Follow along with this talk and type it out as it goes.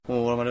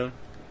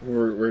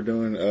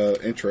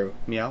intro.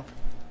 Meow?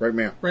 Right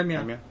meow. Right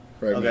meow. Meow?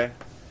 Right Okay.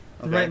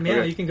 meow. Right meow.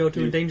 Okay. You can go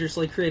to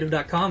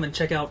dangerouslycreative.com and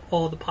check out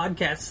all the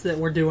podcasts that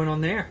we're doing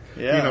on there.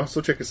 You Yeah. can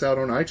also check us out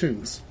on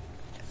iTunes.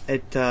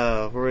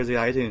 Where is the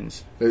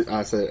iTunes?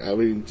 I said,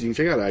 you can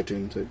check out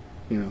iTunes.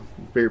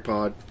 Beer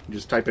Pod.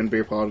 Just type in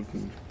Beer Pod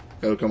and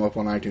it'll come up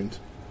on iTunes.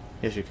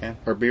 Yes, you can.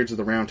 Or Beards of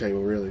the Round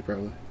Table, really,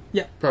 probably.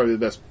 Yeah. Probably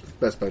the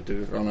best bet to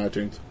do it on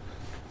iTunes.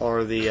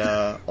 Or the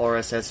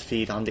RSS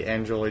feed on the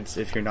Androids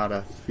if you're not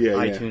a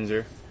Yeah, yeah.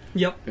 iTuneser.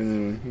 Yep.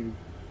 And then,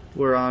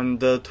 We're on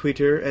the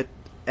Twitter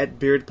at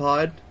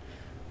BeardPod.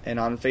 And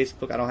on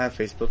Facebook, I don't have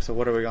Facebook, so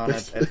what are we on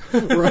at?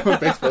 we're on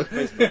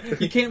Facebook.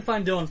 You can't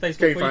find Dylan on Facebook,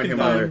 Can't but find you him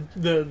can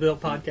find the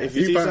podcast. If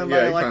you You see find-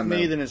 somebody yeah, you like find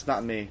me, them. then it's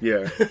not me.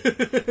 Yeah. We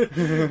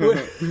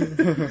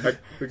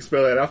can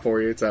spell that out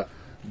for you. It's a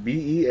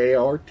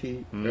BEART.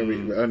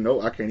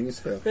 No, I can't even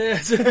spell. Yeah,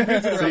 See,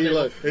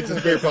 look, it's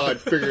just Bear Pod.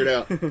 Figure it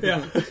out.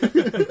 yeah.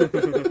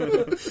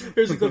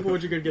 Here's a clip of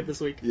what you're going to get this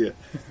week. Yeah.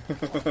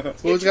 Well,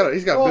 he's got to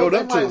build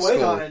up to might his wait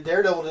skull. on it.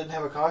 Daredevil didn't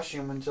have a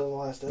costume until the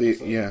last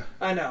episode. Yeah,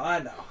 I know.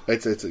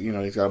 it's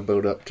he's got to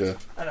build up to.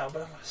 I know,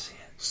 but I want to see it.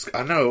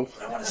 I know.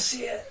 I want to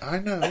see it. I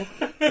know. I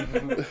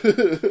want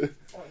to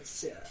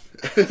see it.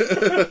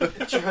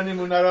 It's your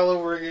honeymoon night all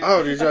over again.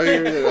 Oh, did y'all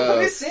hear Let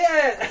me that? see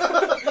it.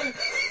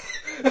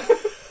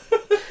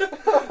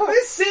 Let me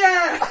see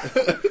it.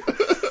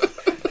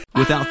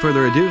 Without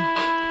further ado,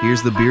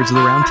 here's the Beards of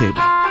the Round Table.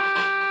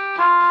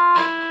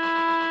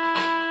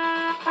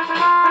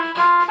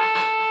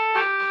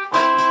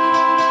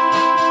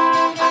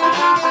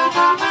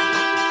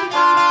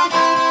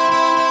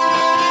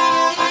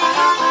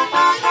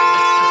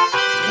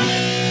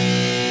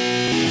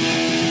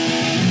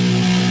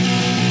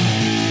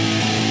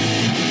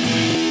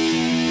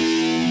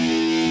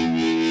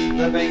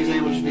 That baby's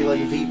name would just be like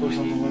Veep or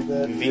something like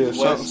that. Yeah,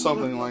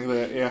 something like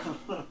that. Yeah.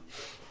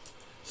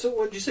 So,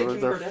 what did you say? Kim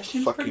They're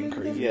Kardashian? fucking pregnant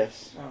crazy.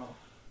 Yes. again? Oh,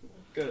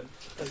 good.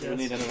 I We guess.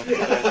 need another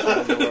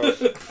Kardashian in the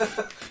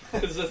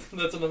world. 'Cause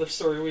that's another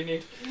story we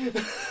need.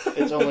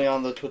 It's only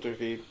on the Twitter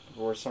feed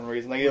for some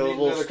reason. Like, it We was a need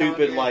little another stupid,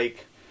 content.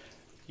 like,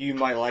 you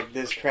might like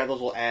this crap,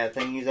 those little ad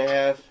thingies they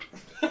have.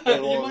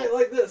 You might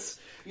like this.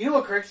 You know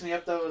what cracks me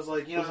up though is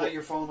like, you know how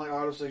your phone like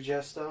auto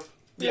suggests stuff?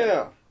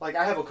 Yeah. Like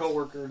I have a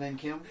coworker named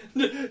Kim.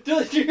 Dylan,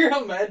 did you hear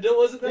how mad Dylan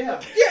was at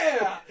that?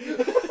 Yeah.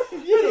 Yeah!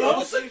 You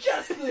know,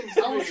 suggest things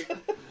to I me. was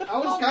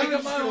kind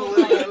of just gonna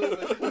let that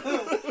go.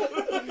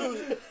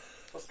 I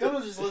was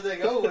gonna just let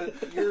that go,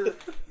 but your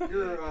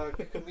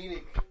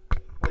comedic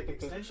like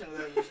extension of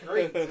that was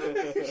great.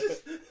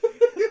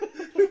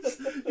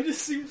 You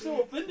just seem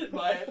so offended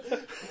by it.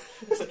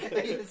 It's like, I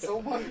hate it so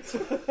much.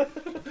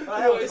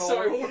 Anyway,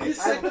 sorry, what were you I have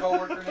saying? a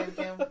coworker named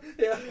Kim.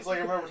 Yeah. It's like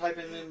I remember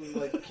typing in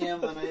like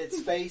Kim and I hit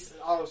space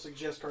and auto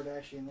suggest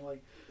Kardashian. I'm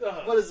like,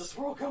 Uh, what is this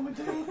world coming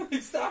to?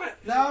 Stop it.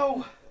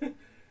 No.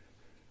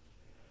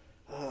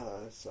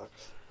 That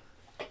sucks.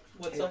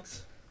 What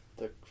sucks?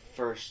 The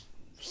first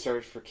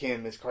search for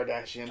Kim is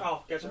Kardashian.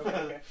 Oh, gotcha.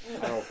 Okay.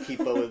 I don't keep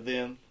up with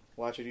them.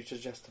 Why should you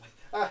suggest them?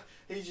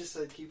 He just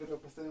said keep it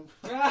up with them.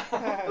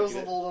 okay. It was a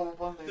little double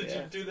pun there. Did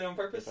you do that on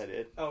purpose? Yes, I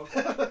did. Oh,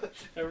 okay.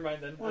 Never mind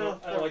then.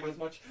 Well, I don't like it as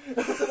much.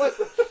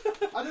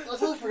 I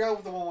totally forgot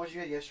what the one was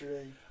you had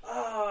yesterday.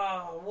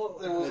 Well,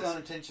 It was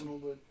unintentional,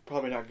 but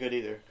Probably not good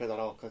either,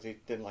 because he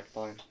didn't like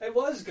mine. it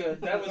was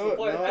good. That was the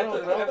point. I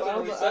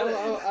After we said it.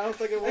 don't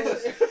think it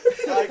was.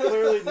 I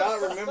clearly not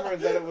remembering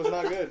that it was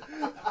not good.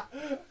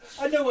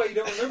 I know why you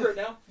don't remember it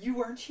now. You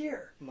weren't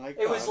here. My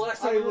God. It was the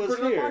last time we was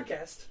recorded here. a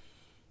podcast.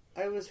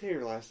 I was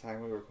here last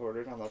time we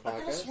recorded on the I could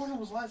have podcast. sworn it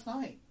was last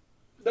night.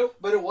 Nope.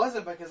 But it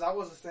wasn't because I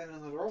wasn't standing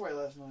in the doorway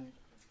last night.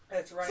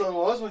 That's right. So it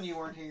was when you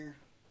weren't here.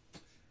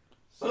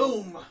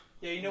 Boom.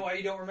 Yeah, you know why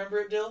you don't remember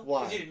it, Dill?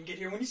 Why? Because you didn't get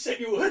here when you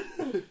said you would.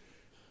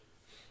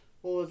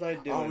 What was I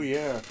doing? Oh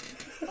yeah.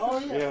 Oh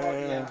yeah.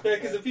 Yeah. Yeah,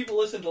 because if people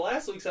listened to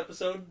last week's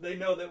episode, they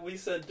know that we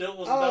said Dill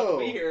was about to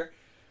be here.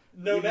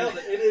 Know now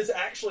that it is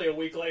actually a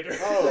week later.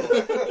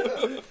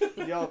 Oh.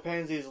 Y'all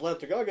pansies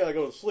left to go. I gotta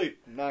go to sleep.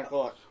 9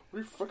 o'clock.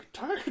 We're fucking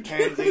tired.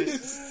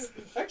 Pansies.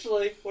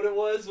 Actually, what it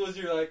was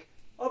you're like,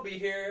 I'll be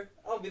here.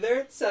 I'll be there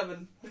at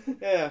 7.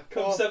 Yeah.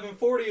 Come well,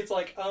 7:40, it's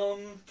like, I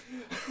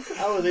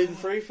was eating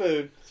free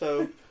food,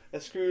 so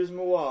that screws me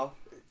off.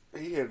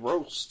 He had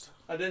roast.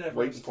 I didn't have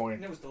Waiting roast, point.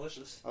 and it was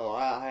delicious. Oh,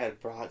 I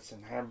had brats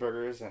and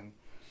hamburgers and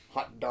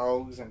hot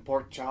dogs and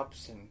pork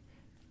chops and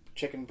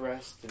chicken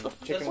breast and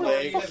chicken That's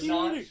why you legs. have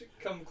not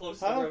come close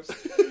to Huh?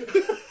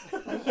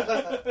 the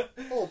roast.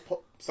 Well,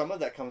 some of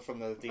that comes from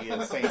the same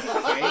thing. So,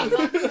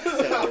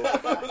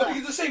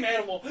 He's the same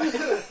animal.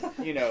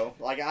 you know,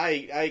 like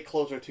I ate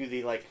closer to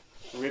the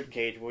rib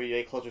cage, where you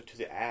ate closer to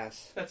the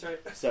ass. That's right.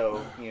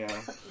 So, you know,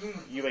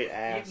 you ate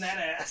ass. Eating that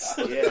ass.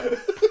 Yeah.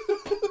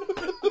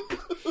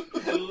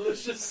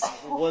 Delicious.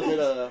 Was it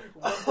a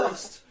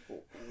roast.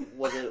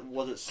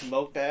 was it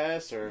smoked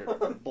ass or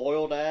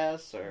boiled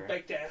ass or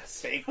Baked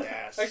ass. baked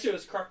ass? Actually, it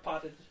was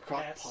crock-potted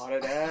Crock ass.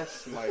 potted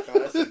ass. My God,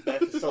 that's the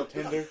best. It's so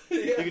tender. Yeah,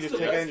 You can it's just the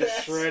take it and best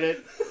just ass. shred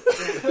it.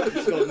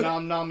 Just go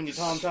nom nom in your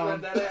tom Shred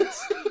tom. that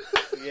ass.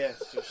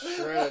 Yes, just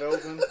shred it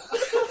open.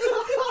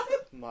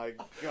 My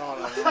my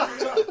god, I'm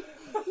hungry now.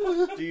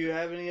 Do you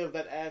have any of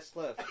that ass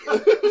left?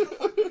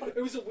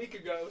 It was a week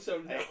ago, so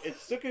no. Hey, it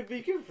still could be.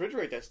 You can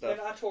refrigerate that stuff.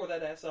 And I tore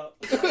that ass up.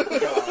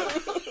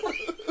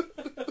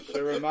 So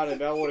it reminded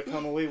me, I would have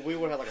come and we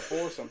would have like a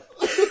foursome.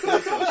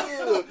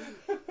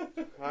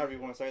 However you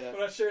want to say that. I'm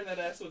not sharing that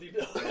ass with you,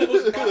 Bill. That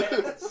was my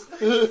ass.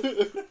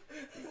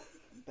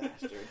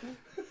 Bastard.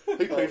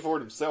 He paid for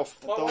it himself.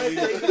 My thought wife we-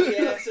 paid me the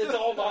ass. It's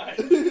all mine.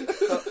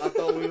 I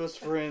thought we was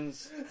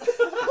friends.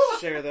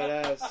 Share that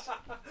ass.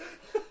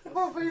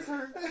 My face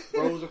hurt.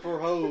 Rose for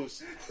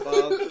hoes.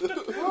 Bob.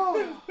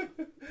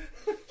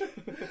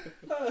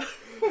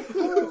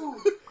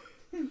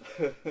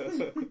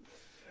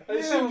 I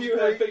assume you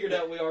have figured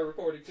out we are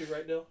recording too,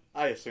 right, Dill?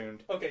 I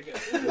assumed. Okay, good.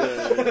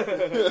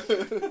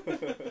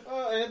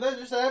 And that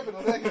just happened.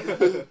 I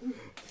think.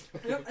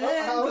 Yep,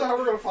 How and,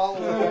 we're gonna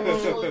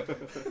follow it?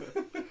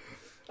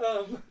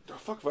 The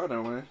fuck if I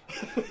know, man.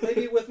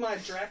 maybe with my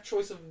draft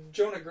choice of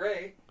Jonah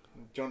Gray.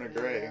 Jonah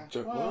Gray.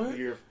 What?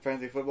 Your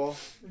fantasy football?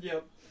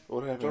 Yep,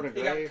 What happened? Jonah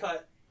he Gray. got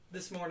cut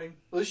this morning.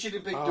 At least you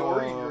did pick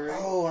Dorian Gray.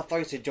 Oh, I thought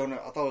you said Jonah.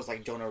 I thought it was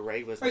like Jonah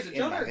Ray was Wait, like, is it in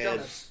Jonah my or head.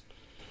 Jonas?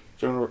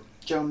 Jonah.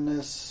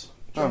 Jonas.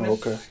 Oh,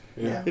 okay.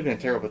 Yeah. He's been a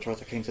terrible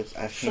choice. I can't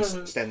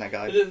Jonah- stand that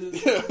guy. It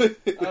is,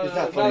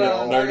 not funny at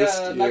all. not Nervous,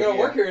 gonna yeah.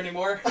 work here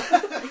anymore. I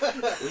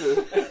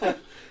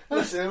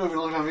haven't seen that movie in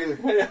a long time either.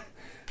 Yeah.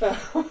 I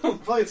feel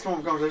like it's come up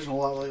in conversation a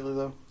lot lately,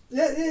 though.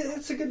 Yeah,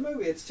 it's a good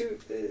movie. It's too.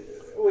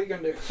 What are you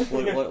gonna do?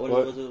 What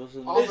was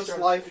it? Office It's-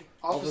 Life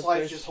Office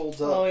Life Space. just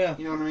holds up. Oh, yeah.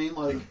 You know what I mean?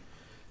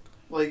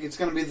 Like it's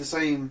going to be the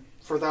same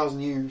for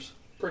 1,000 years.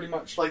 Pretty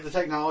much. Like the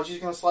technology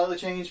is going to slightly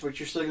change, but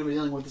you're still going to be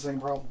dealing with the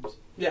same problems.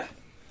 Yeah.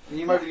 And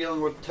you might be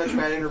dealing with a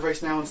touchpad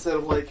interface now instead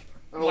of like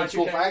an old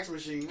school Y2K. fax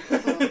machine.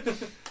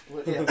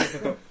 But,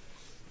 yeah.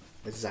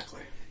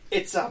 Exactly.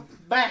 It's a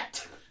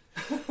bat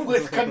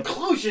with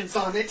conclusions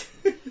on it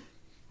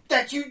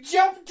that you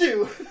jump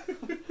to.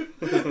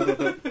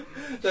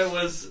 That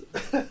was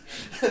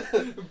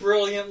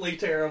brilliantly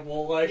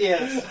terrible. Like,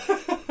 Yes.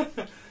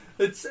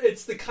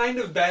 it's the kind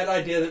of bad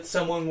idea that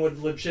someone would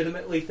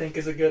legitimately think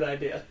is a good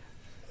idea.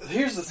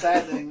 Here's the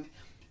sad thing.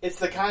 It's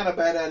the kind of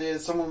bad idea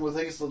that someone would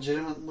think is a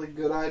legitimately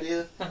good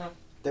idea. Uh-huh.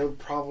 That would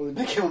probably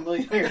make him a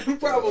millionaire.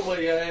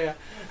 Probably, yeah.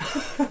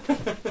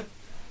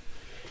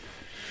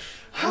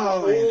 How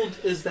Oh, man. old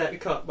is that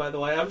cut, by the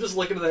way? I'm just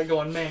looking at that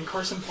going, man,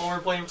 Carson Palmer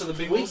playing for the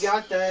Bengals? We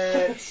got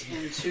that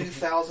in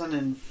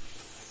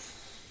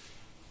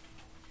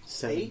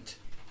 2008?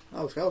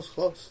 Oh, that was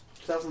close.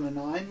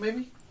 2009,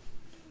 maybe?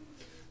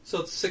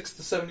 So it's 6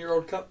 to 7 year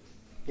old cup?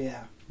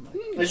 Yeah.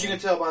 As you can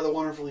tell by the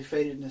wonderfully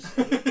fadedness.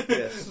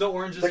 Yes. The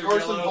oranges The are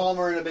Carson yellow.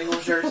 Palmer in a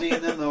Bengals jersey,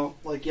 and then the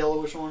like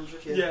yellowish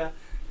oranges. Yeah. Yeah.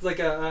 It's like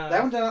a...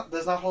 That one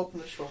does not hold up in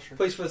the dishwasher.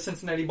 plays for the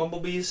Cincinnati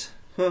Bumblebees.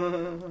 Like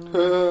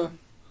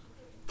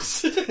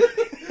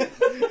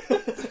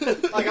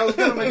I was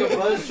gonna make a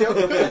buzz joke,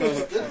 but I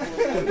just didn't.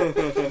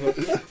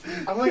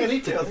 I don't think I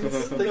need to. I think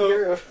it's taken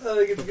care of. I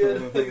think it's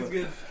good. I think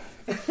it's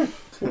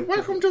good.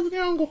 Welcome to the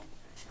jungle.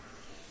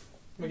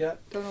 We got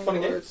funny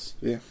games.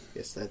 Yeah.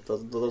 Yes,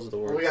 those are the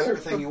words. We got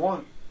everything you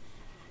want.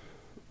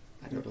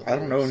 I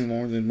don't know any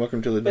more than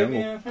Welcome to the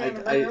Jungle.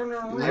 I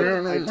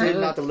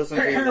tend not to listen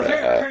to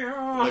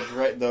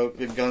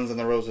the Guns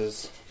N'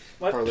 Roses.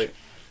 What? Partly.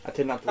 I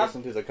tend not to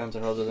listen to the Guns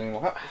N' Roses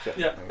anymore.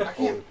 Yeah. I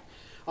can't.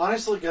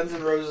 Honestly, Guns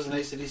N' Roses and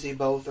AC/DC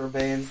both are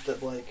bands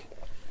that like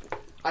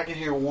I can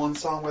hear one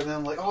song by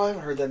them, like, oh, I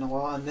haven't heard that in a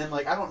while, and then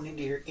like I don't need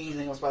to hear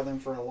anything else by them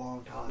for a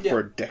long time. Yeah. For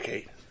a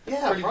decade.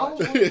 Yeah, Pretty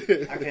probably.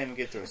 I can't even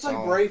get through a It's like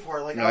song.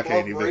 Braveheart. Like No, I I love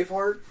can't either.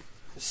 Braveheart.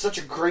 It's such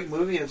a great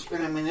movie. And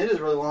I mean, it is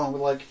really long,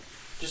 but like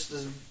just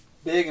as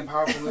big and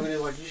powerful movie.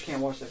 Like you just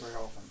can't watch that very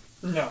often.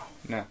 No.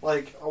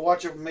 Like I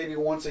watch it maybe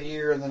once a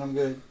year, and then I'm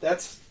good.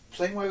 That's the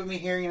same way with me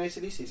hearing an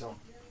AC/DC song.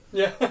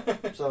 Yeah.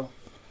 So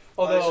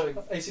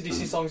Although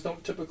AC/DC songs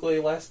don't typically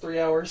last 3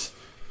 hours.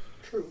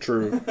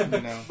 True.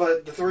 No.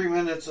 but the 3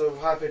 minutes of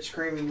high pitched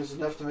screaming is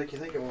enough to make you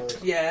think it was.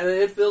 Yeah,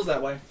 it feels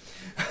that way.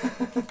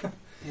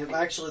 Yeah,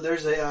 actually,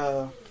 there's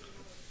a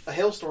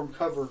Hailstorm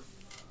cover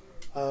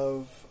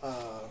of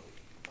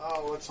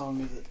what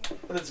song is it?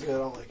 But it's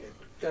good. I like it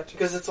Gotcha.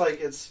 because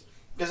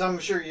because I'm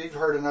sure you've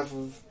heard enough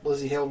of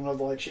Lizzie Hale to know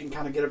that like she can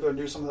kind of get up there and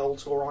do some of the old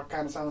school rock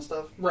kind of sound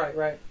stuff. Right.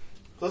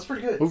 So that's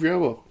pretty good. Move your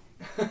elbow.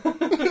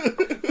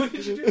 What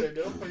did you do there,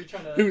 Bill? Were you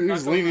trying to... He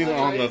was leaning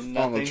on the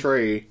Nothing.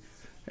 tray,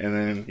 and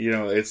then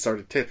it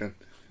started tipping.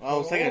 Well, I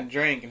was taking a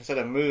drink. Instead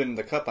of moving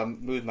the cup, I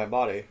moved my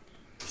body.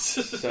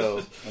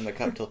 So, and the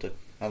cup tilted.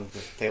 And the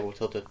table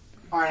tilted.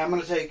 All right, I'm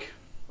going to take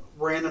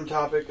random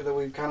topic that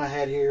we've kind of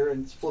had here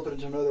and flip it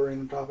into another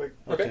random topic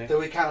Okay. that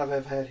we kind of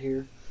have had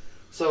here.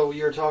 So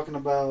you're talking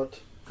about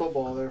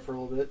football there for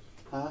a little bit,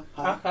 huh?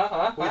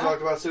 We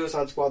talked about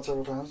Suicide Squad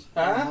several times.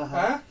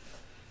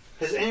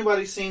 Has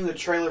anybody seen the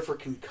trailer for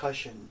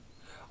Concussion?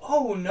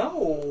 Oh,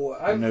 no.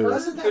 I've No. heard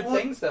Doesn't that good look-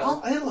 things, though.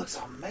 Oh, it looks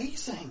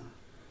amazing.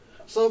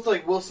 So it's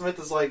like Will Smith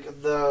is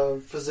like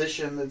the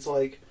physician that's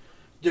like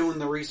doing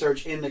the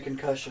research into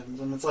concussions,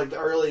 and it's like the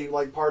early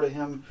like part of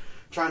him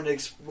trying to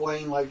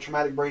explain like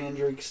traumatic brain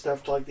injury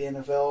stuff to like the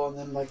NFL, and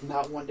then like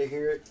not wanting to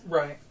hear it.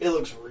 Right. It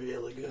looks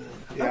really good.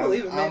 Yeah, I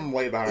believe it, man. I'm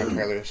way behind on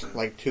trailers.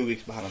 Like 2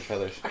 weeks behind on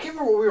trailers. I can't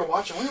remember what we were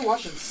watching. We were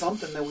watching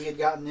something that we had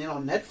gotten in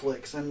on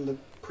Netflix, and the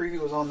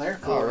preview was on there.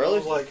 Oh, really? I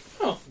was like,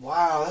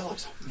 wow, that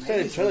looks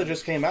amazing. The trailer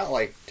just came out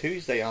like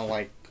Tuesday on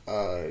like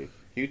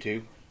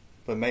YouTube,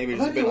 but maybe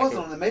it's Maybe been it like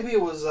wasn't on there. Maybe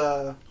it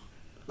was.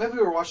 Maybe we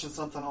were watching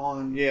something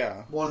on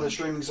one of the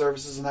streaming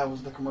services, and that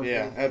was the commercial.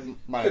 Yeah, that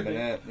might have been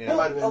it. Yeah.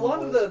 Well, a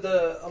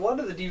lot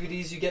of the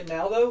DVDs you get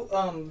now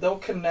though, they'll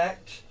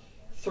connect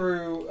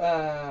through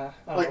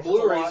like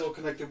Blu-rays will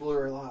connect to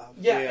Blu-ray Live.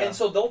 Yeah, and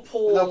so they'll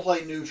pull. And they'll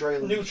play new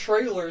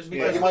trailers.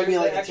 Because like it might be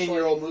like a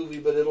 10-year-old movie,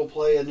 but it'll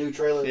play a new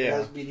trailer that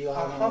has BD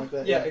Live and like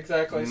that. Yeah,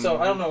 exactly. So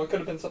I don't know. It could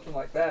have been something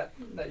like that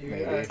you.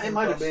 It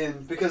might have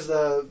been because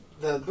the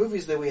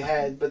movies that we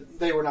had, but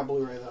they were not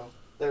Blu-ray though.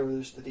 They were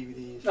just the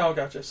DVDs. Oh,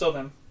 gotcha. So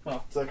then,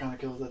 well, so that kind of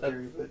kills that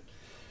theory,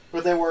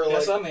 but they were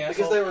yes, like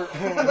because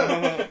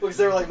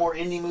they were like more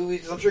indie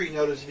movies. I'm sure you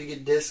notice if you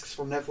get discs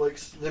from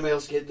Netflix, does anybody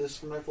else get discs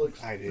from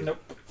Netflix? I do.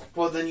 Nope.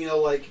 Well, then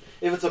like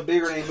if it's a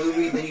bigger name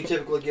movie, then you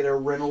typically get a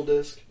rental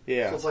disc.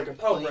 Yeah, so it's like a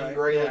plain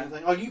gray looking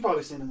thing. Like you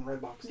probably seen it in the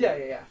Redbox.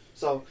 Yeah.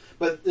 So,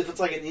 but if it's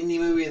like an indie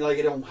movie, like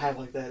it don't have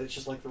like that. It's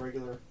just like the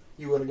regular.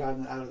 You would have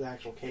gotten it out of the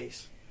actual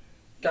case.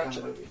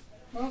 Gotcha. Kind of movie.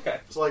 Okay.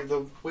 So like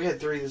we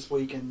had 3 this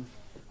week, and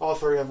all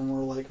 3 of them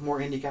were like more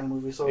indie kind of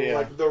movies. So Yeah.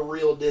 like the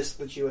real disc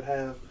that you would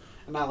have,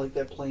 and not like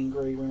that plain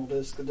gray rental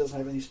disc that doesn't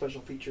have any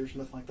special features,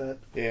 nothing like that.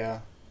 Yeah.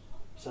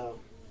 So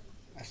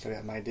I still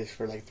got my disc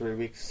for like 3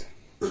 weeks.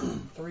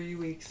 3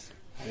 weeks.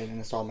 I didn't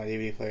install my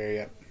DVD player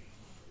yet.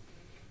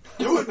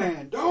 do it,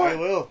 man. Do I it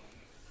will.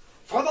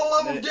 for the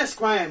love of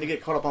disc, man. To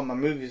get caught up on my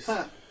movies.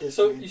 Disc,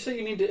 So man. you say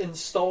you need to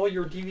install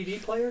your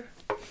DVD player?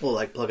 Well,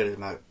 like plug it in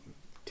my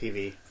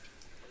TV.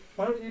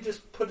 Why don't you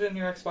just put it in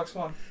your Xbox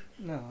One?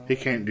 No, He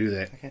can't do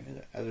that. I can't do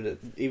that. I have a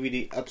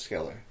DVD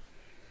upscaler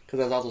because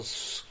that's all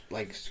those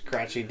like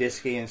scratchy,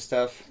 disky and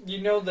stuff.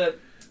 You know that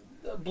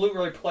a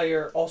Blu-ray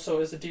player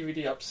also is a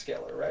DVD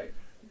upscaler, right?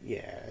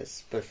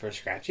 Yes, but for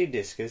scratchy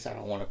discs, I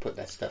don't want to put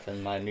that stuff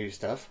in my new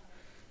stuff.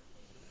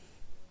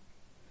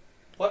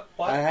 What?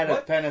 I had a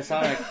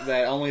Panasonic.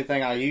 The only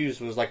thing I used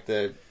was like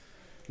the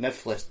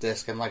Netflix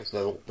disc, and like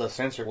the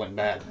sensor went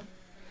bad.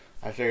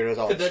 I figured it was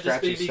all Could that just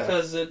scratchy be stuff.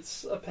 because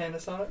it's a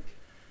Panasonic?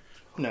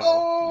 No.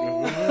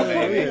 Oh,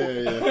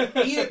 Yeah.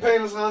 eat it,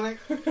 Panasonic.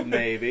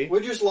 Maybe. We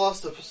just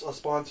lost a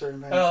sponsor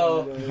in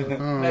Oh.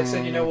 Panasonic. Next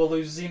thing you know, we'll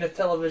lose Zenith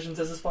Televisions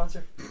as a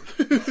sponsor.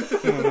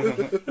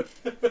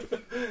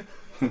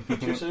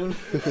 Too soon.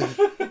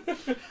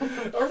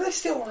 Are they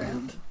still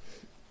around?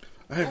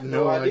 I have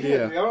no To be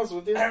idea. honest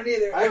with you, I don't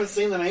either. I haven't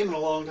seen the name in a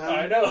long time.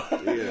 I know.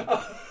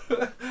 Yeah.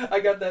 I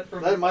got that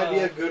from. That might be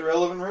a good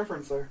relevant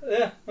reference there.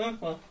 Yeah.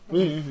 Well.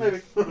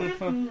 Maybe.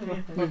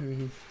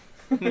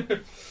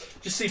 Did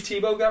you see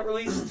Tebow got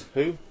released?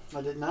 Who?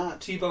 I did not.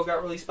 Tebow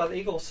got released by the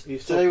Eagles. You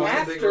still Today was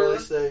playing? a big After-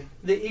 release day.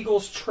 The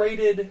Eagles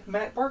traded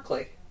Matt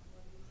Barkley.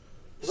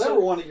 They ever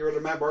wanted to get rid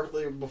of Matt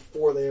Barkley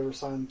before they ever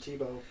signed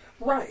Tebow.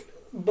 Right.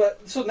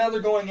 But so now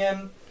they're going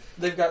in.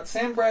 They've got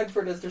Sam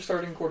Bradford as their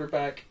starting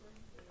quarterback,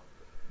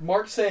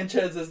 Mark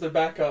Sanchez as their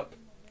backup,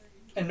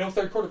 and no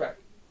third quarterback.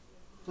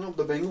 No,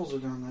 the Bengals are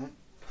doing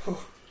that.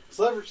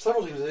 Several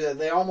teams do that.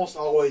 They almost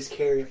always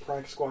carry a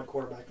practice squad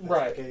quarterback. If that's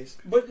Right. the case.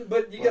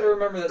 But you got to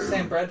remember that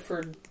Sam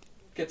Bradford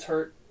gets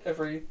hurt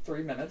every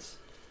 3 minutes.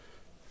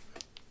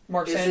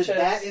 Mark Is Sanchez. it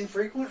that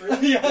infrequent?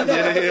 Really?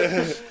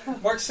 Yeah.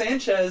 Mark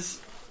Sanchez.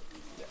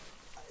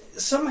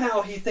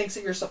 Somehow he thinks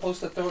that you're supposed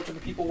to throw it to the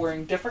people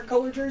wearing different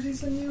color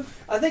jerseys than you.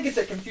 I think it's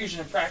a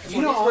confusion in practice. You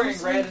When know, he's wearing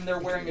honestly, red and they're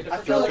wearing a I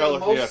different feel like color.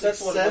 the most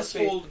That's what it must be.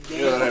 successful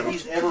game that that happens.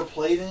 he's ever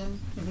played in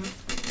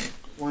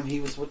when he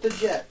was with the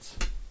Jets,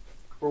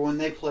 or when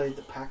they played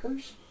the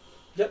Packers.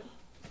 Yep.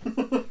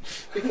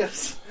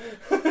 Because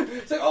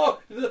It's like, I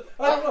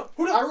don't know.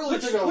 Who I really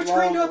took a which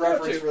green do I long throw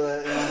reference to? for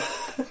that.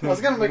 Yeah. I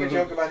was going to make a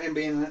joke about him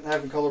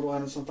having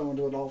colorblind or something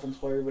to a Dolphins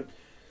player, but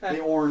the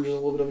orange is a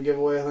little bit of a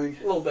giveaway, I think.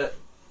 A little bit.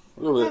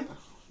 A little bit.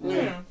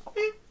 Yeah.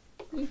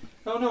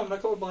 No, I'm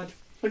not colorblind.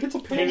 Like it's a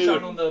Can't pink.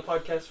 shine on the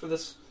podcast for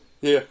this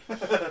Yeah.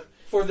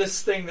 for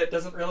this thing that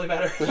doesn't really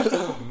matter.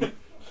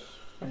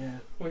 Yeah.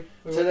 we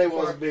Today went too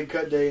was a far. big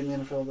cut day in the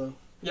NFL, though.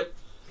 Yep.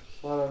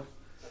 A lot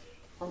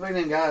of big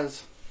name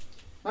guys.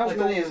 Not as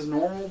Like many as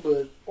normal,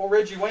 but Well,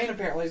 Reggie Wayne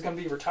apparently is going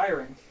to be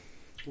retiring.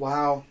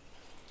 wow.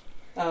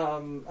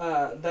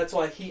 That's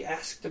why he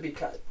asked to be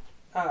cut.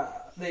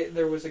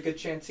 There was a good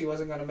chance he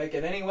wasn't going to make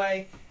it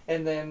anyway,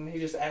 and then he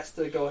just asked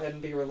to go ahead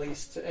and be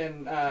released.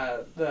 And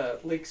the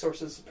leak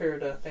sources appear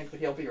to think that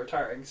he'll be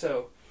retiring.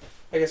 So,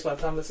 I guess by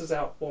the time this is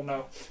out, we'll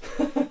know.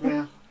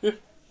 Yeah.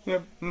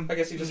 Yep. I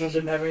guess he just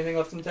didn't have anything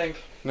left in the tank.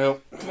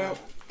 No.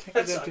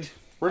 That sucked.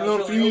 We're I not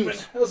was really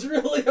fumes. hoping- I was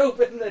really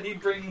hoping that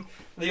he'd bring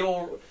the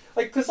old...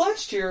 because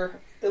last year,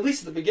 at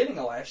least at the beginning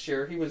of last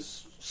year, he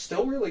was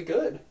still really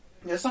good.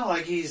 Yeah, it's not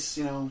like he's,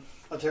 a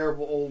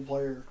terrible old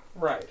player.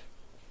 Right.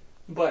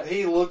 But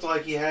He looked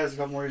like he has a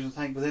couple more years in the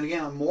tank, but then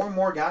again, more and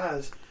more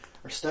guys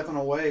are stepping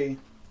away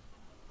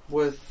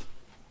with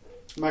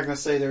I'm not going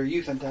to say they're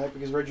youth intact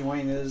because Reggie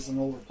Wayne is an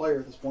older player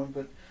at this point,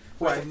 but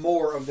with Right.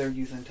 more of their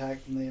youth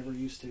intact than they ever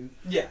used to.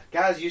 Yeah.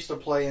 Guys used to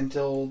play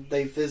until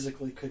they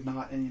physically could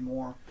not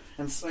anymore.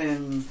 And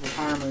in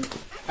retirement,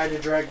 had to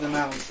drag them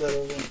out instead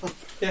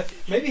of... Yeah,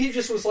 maybe he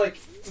just was like,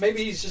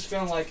 maybe he's just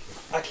feeling like,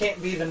 I can't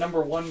be the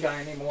number one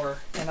guy anymore,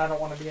 and I don't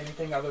want to be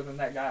anything other than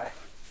that guy.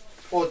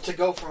 Well, to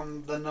go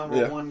from the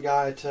number one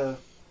guy to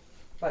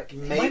Like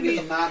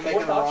maybe not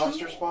making a fourth option?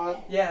 roster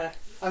spot. Yeah.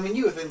 I mean,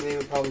 you would think they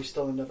would probably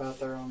still end up out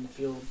there on the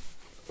field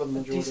for the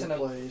majority Decent of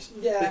plays.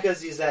 Yeah.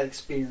 Because he's that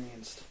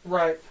experienced.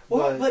 Right.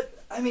 Well, But-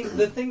 but I mean,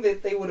 the thing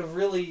that they would have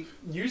really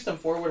used him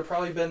for would have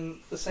probably been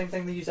the same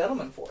thing they used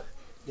Edelman for.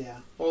 Yeah.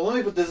 Well, let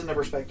me put this into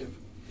perspective.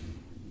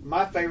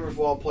 My favorite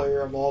football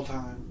player of all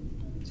time.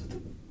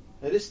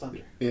 It is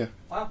Thunder. Yeah.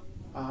 Wow.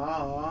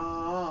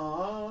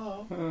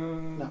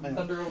 Not me.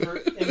 Thunder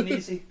over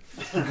Amnesia.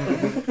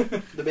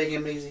 The big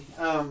amnesia.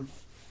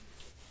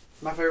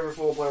 My favorite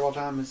football player of all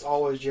time is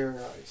always Jerry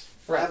Rice.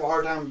 I have a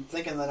hard time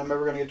thinking that I'm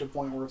ever going to get to a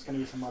point where it's going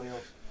to be somebody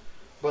else.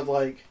 But,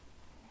 like,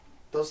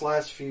 those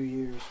last few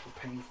years were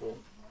painful.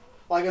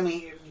 Like, I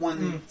mean,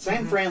 when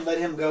San Fran let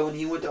him go and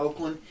he went to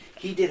Oakland,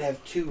 he did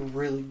have 2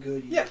 really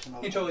good years. Yeah, in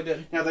Oakland. he totally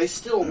did. Now, they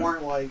still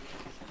weren't, like,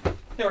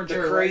 They were the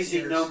Jerry crazy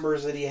Rice years.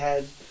 numbers that he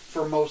had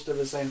for most of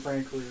his San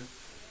Fran career.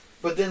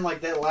 But then,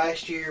 like, that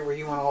last year where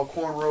he went all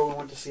cornrow and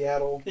went to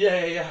Seattle,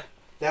 Yeah.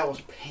 that was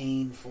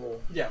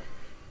painful. Yeah.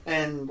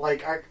 And,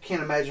 like, I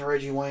can't imagine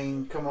Reggie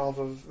Wayne coming off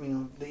of, you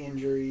know, the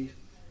injury,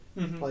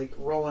 Mm-hmm. like,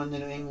 rolling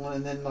into England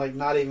and then, like,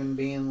 not even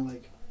being,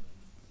 like,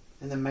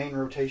 in the main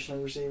rotation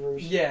of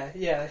receivers. Yeah.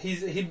 He'd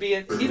have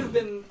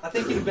been. I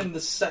think he'd have been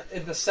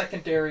in the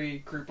secondary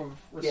group of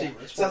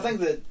receivers. So I think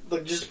that,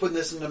 like, just putting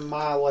this into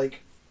my,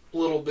 like,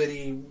 little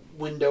bitty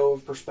window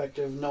of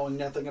perspective, knowing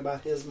nothing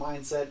about his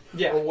mindset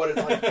Yeah. or what it's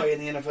like to play in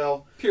the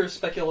NFL. Pure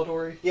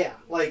speculatory. Yeah,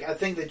 like, I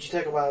think that you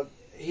talk about,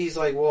 he's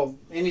like, well,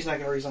 Indy's not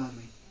going to resign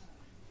me.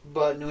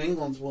 But New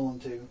England's willing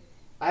to.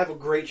 I have a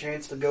great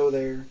chance to go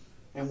there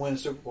and win a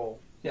Super Bowl.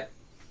 Yeah.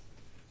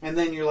 And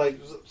then you're like,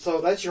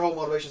 so that's your whole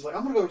motivation. It's like,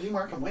 I'm going to go to a team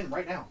where I can win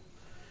right now.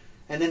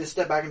 And then to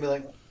step back and be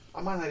like,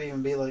 I might not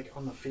even be, like,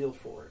 on the field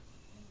for it.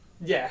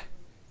 Yeah.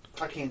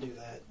 I can't do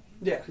that.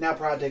 Yeah. Now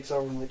pride takes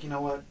over and like, you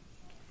know what?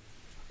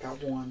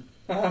 Got one.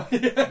 Yeah.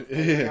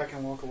 I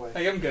can walk away.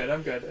 Hey, I'm good.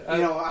 You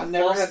know, I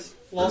never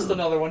lost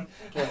another one.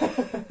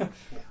 Yeah.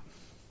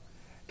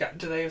 Got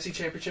into the AFC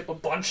Championship a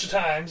bunch of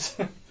times.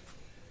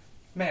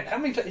 Man, how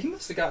many times? He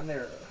must have gotten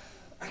there.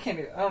 I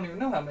don't even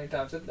know how many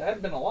times. It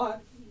hadn't been a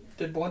lot.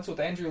 Did once with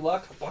Andrew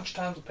Luck, a bunch of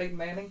times with Peyton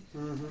Manning.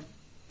 Mm-hmm.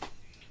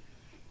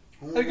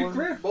 Had a good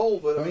career. Bowl,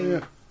 but I Oh, mean,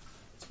 yeah.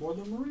 it's more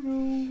than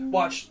Marino.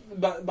 Watch,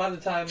 by the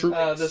time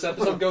this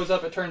episode goes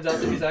up, it turns out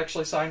that he's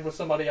actually signed with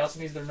somebody else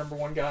and he's their number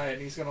one guy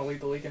and he's going to lead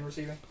the league in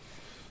receiving.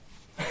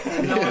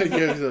 And knowing,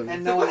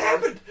 Yeah, what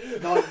happened?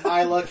 Knowing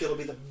my luck, it'll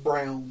be the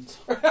Browns.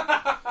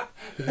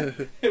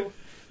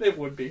 It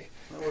would be.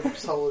 That would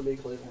totally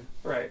be Cleveland.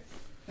 Right.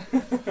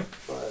 But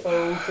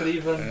Oh,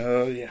 Cleveland.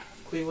 Oh, yeah.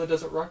 Cleveland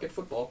doesn't rock at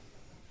football.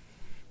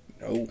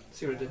 No.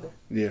 See what I did there?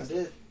 Yeah. I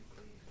did.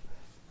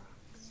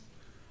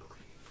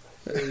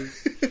 I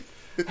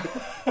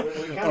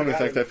don't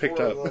think that picked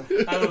up.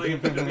 I don't think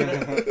it picked up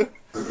either.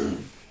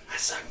 I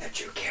sung the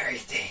Drew Carey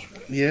theme.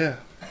 Yeah.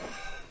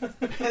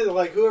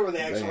 Like, whoever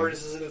the actual Man.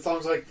 artist is in the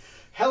song's like,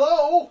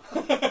 hello!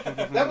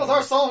 That was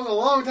our song a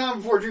long time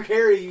before Drew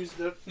Carey used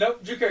it.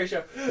 Nope, Drew Carey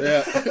show.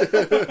 Yeah.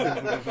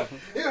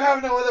 You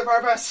have no other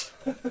purpose.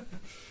 The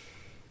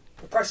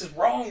price is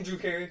wrong, Drew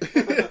Carey.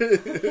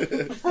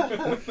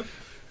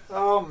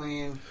 Oh,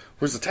 man.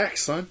 Where's the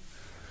tax, son?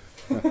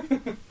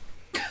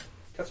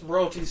 Got some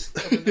royalties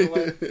coming your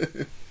way.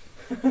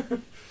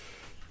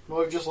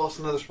 Well, we've just lost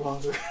another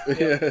sponsor.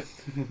 Yeah.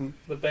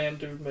 The band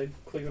dude made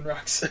Cleveland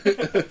Rocks.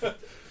 The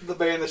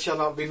band that shall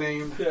not be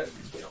named. Yeah,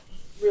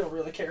 we don't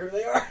really care who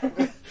they are.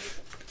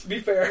 To be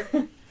fair.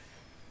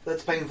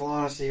 That's painful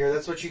honesty here.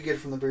 That's what you get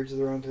from the Beards of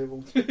the Round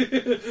Table.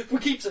 Who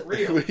keeps it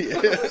real?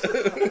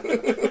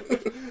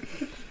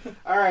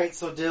 Alright,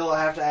 so Dill,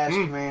 I have to ask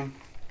you, man.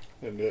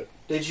 Did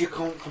Did you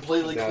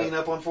completely Got clean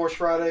up on Force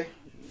Friday?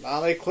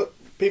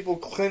 people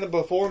cleaned up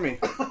before me,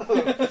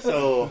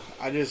 so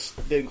I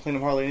just didn't clean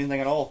up hardly anything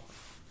at all.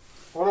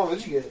 What all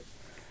did you get?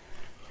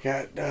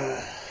 Got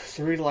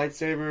 3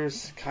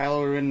 lightsabers,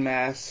 Kylo Ren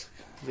mask,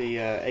 the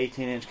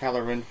 18-inch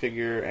Kylo Ren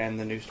figure, and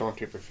the new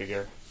Stormtrooper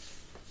figure,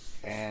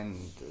 and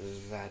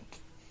that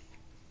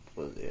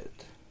was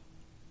it.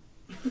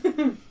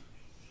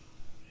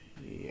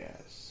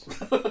 Yes,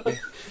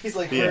 He's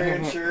like, Yeah. very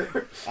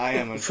unsure. I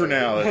am For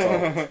now, that's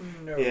all.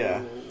 No.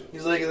 Yeah.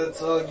 He's like,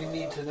 that's all you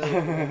need to know.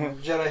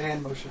 Jedi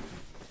hand motion.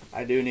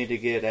 I do need to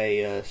get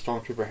a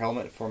Stormtrooper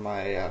helmet for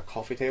my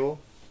coffee table,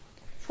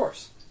 Of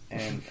course.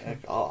 and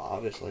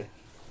obviously,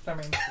 I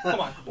mean, come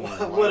on.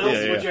 What else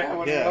Yeah, would you have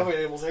on your Yeah. coffee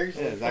table?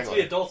 Seriously. yeah, Let's exactly.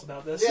 be adults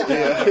about this. Yeah. I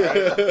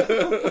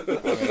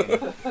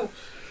mean,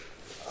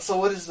 So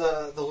what is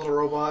the little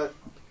robot?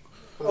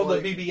 Oh,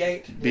 the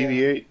BB-8.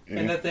 BB-8.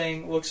 And that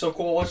thing looks so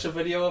cool. I watched a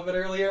video of it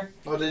earlier.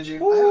 Oh, did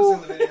you? Ooh, I haven't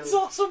seen the video. it's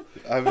awesome.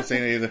 I haven't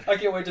seen it either. I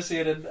can't wait to see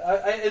it.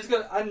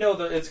 I know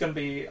that it's going to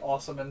be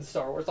awesome in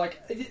Star Wars.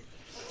 Like,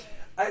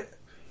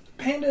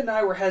 Panda and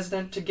I were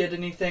hesitant to get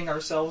anything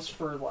ourselves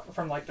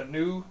from like the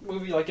new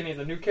movie, like any of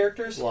the new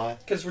characters. Why?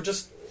 Because we're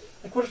just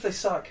like, what if they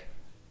suck?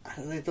 I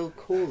don't think they're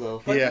cool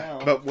though.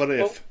 But what if?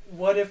 Well,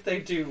 what if they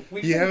do?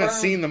 You haven't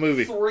seen the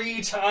movie.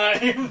 3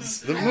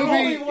 times. The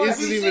movie Have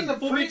isn't you even. seen the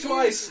Fool me previews?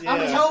 twice.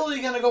 I'm Yeah.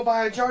 totally gonna go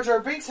buy a Jar Jar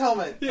Binks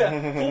helmet.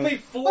 Yeah, fool me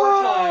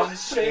 4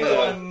 times. Shame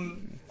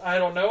on I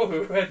don't know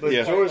who. But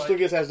Yeah. George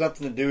Lucas has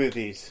nothing to do with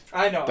these.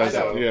 I know. Does I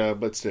know. it? Yeah,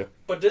 but still.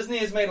 But Disney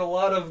has made a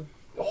lot of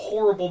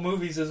horrible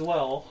movies as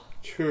well.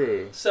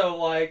 True. So,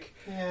 like,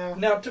 Yeah.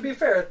 now to be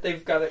fair,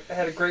 they've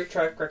had a great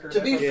track record. To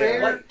be That's fair,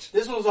 right.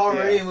 this was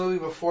already Yeah. a movie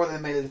before they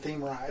made it a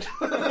theme ride.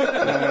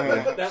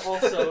 That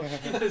also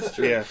is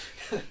true. Yeah.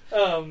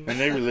 Um, And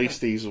they released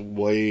these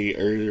way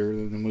earlier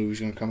than the movie's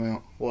going to come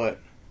out. What?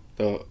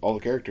 All the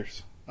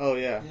characters. Oh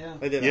yeah. Yeah.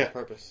 They did it Yeah. on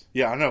purpose.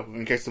 Yeah, I know.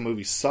 In case the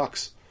movie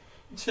sucks.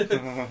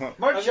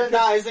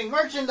 Merchandising.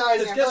 Because I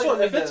guess feel like what?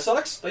 we If need it to-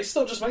 sucks, they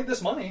still just make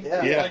this money.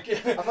 Yeah. Yeah. Like, I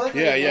feel like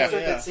we Yeah, need to yeah.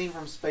 insert Yeah. that scene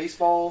from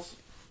Spaceballs.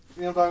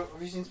 You know about?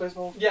 Have you seen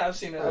Spaceballs? yeah, I've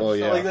seen it. Oh,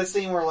 yeah. Like that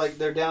scene where like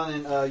they're down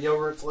in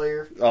Yogurt's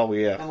lair, Oh,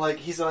 yeah. and like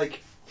he's like,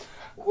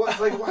 "What?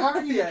 Like, how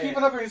are you Yeah, keeping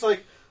yeah. up?" And he's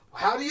like,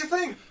 "How do you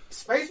think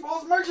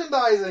Spaceballs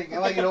merchandising?"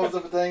 And like it opens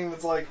up a thing, and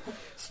it's like,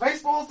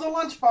 "Spaceballs the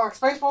lunchbox,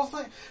 Spaceballs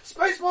the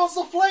Spaceballs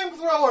the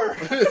flamethrower."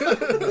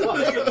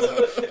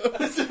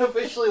 It's an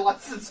officially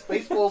licensed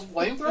Spaceballs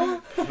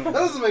flamethrower. That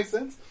doesn't make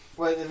sense.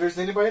 But if there's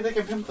anybody that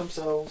can pimp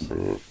themselves,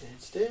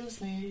 it's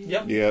Disney.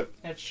 Yep, Yeah.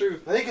 that's true.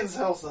 They can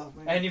sell stuff,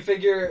 man. And you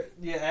figure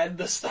you add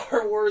the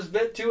Star Wars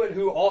bit to it,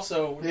 who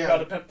also Yeah. got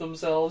to pimp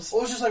themselves.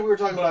 Well, it's just like we were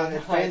talking But, about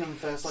at like, Fandom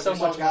Fest. Like, so we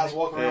saw much guys money.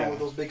 walking around Yeah. with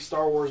those big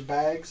Star Wars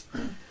bags.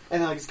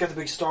 And, like, it's got the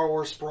big Star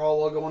Wars Sprawl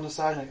logo on the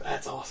side. And, like,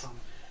 that's awesome.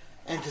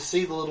 And to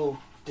see the little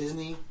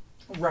Disney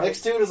Right.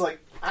 next to it is like,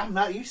 I'm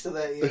not used to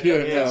that yet. Yeah,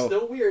 Yeah, no.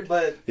 still weird.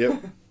 But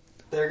Yep.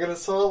 they're going to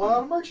sell a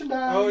lot of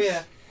merchandise. Oh,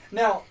 yeah.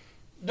 Now,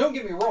 don't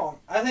get me wrong.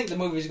 I think the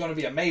movie's going to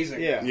be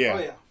amazing. Yeah. Yeah. Oh,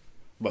 yeah.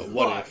 But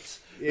what But if?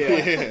 Yeah.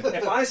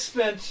 if I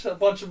spent a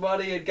bunch of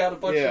money and got a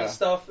bunch Yeah. of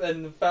stuff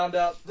and found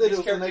out That these was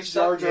the characters next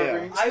Jar suck, Jar Yeah.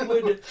 Binks.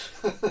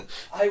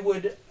 I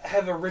would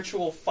have a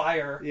ritual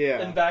fire Yeah.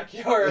 in the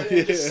backyard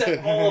and just set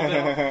all of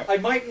them. I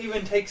might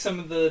even take some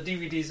of the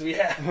DVDs we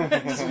have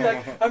and just be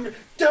like, I'm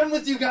done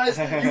with you guys.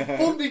 You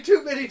fooled me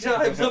too many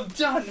times. I'm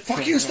done.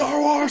 Fuck you, Star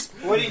Wars!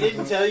 What he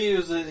didn't tell you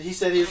is that he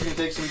said he was going to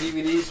take some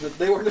DVDs, but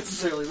they weren't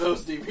necessarily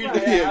those DVDs.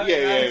 Right. Yeah, Yeah, I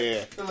mean,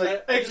 yeah. They're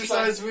like I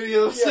exercise just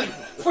videos Yeah.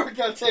 and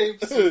workout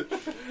tapes. I'm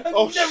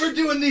Oh, never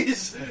doing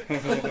these.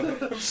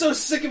 I'm so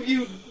sick of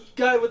you,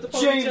 guy with the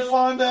Jane ponytail.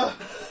 Fonda.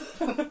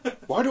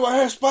 Why do I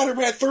have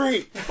Spider-Man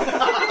 3?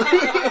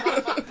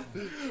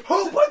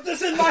 Who put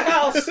this in my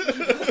house?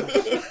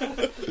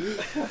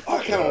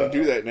 I kind of want to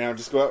do that now.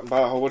 Just go out and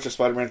buy a whole bunch of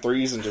Spider-Man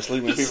 3s and just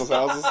leave them in people's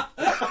houses.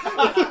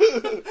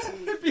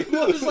 People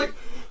are just like,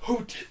 who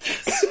did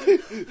this?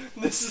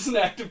 This is an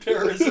act of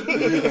terrorism.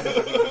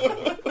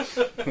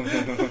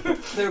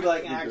 They were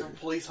like an active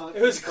police hunt.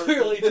 It was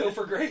clearly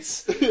Topher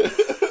Grace. It's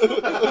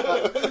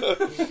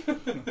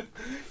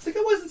like,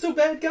 it wasn't so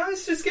bad,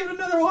 guys. Just give it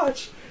another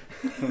watch.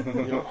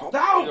 You're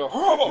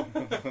horrible!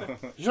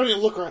 You don't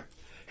even look right.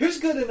 Who's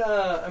good in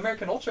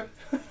American Ultra?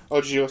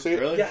 Oh, did you go see it?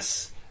 Really?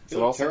 Yes. It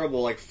looked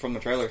terrible, like from the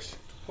trailers.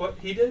 What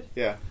he did?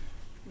 Yeah.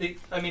 He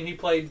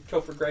played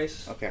Topher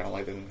Grace. Okay, I don't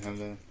like him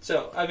then.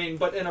 So,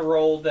 but in a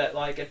role that,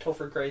 like, a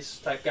Topher Grace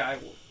type guy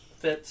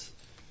fits.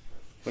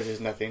 Which is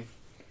nothing.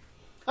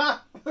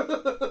 Have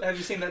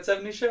you seen that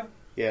 70s show?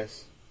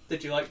 Yes.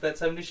 Did you like that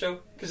 70s show?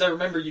 Because I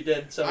remember you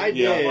did. So I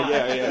you did, don't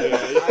lie.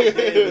 Yeah. I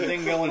did, but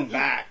then going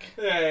back,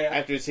 Yeah.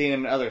 after seeing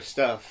him in other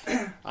stuff,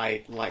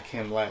 I like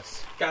him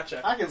less.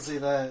 Gotcha. I can see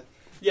that.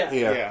 Yeah.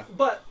 Yeah. Yeah.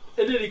 But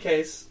in any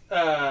case,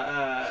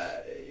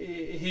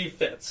 he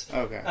fits.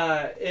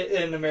 Okay.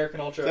 In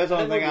American Ultra. That's the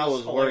only That thing I movie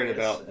was worried hilarious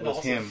about and was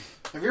awesome. him.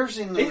 Have you ever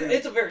seen the?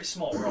 It's a very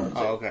small role. Too.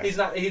 Oh, okay. He's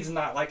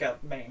not like a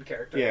main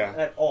character. Yeah.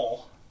 At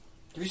all.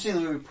 Have you seen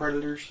the movie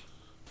Predators?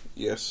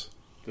 Yes.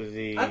 Was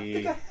he? I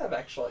think I have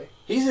actually.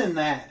 He's in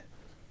that,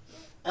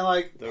 and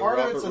like The part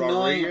of Robert it's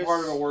annoying, and Rodriguez?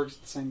 part of it works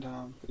at the same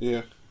time.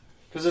 Yeah.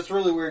 Because it's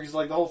really weird. Because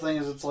like the whole thing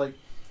is, it's like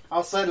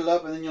I'll set it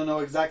up, and then you'll know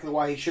exactly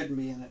why he shouldn't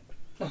be in it.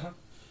 Uh-huh.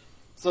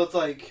 So it's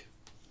like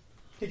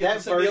He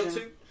gets That the symbiote version-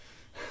 suit.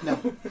 no.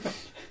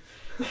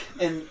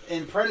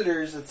 in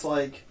Predators, it's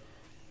like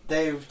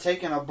they've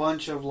taken a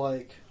bunch of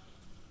like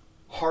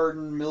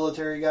hardened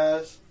military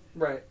guys,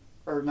 Right.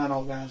 or not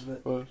all guys,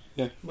 but Well,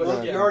 yeah. But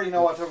well, yeah. you already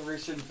know what Topher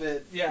Grace shouldn't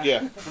fit. Yeah. Yeah.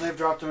 And they've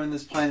dropped him in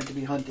this planet to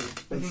be hunted,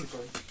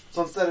 basically.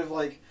 So instead of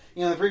like,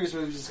 in the previous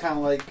movies, it's kind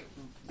of like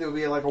there would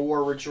be like a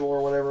war ritual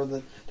or whatever.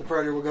 The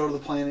predator would go to the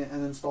planet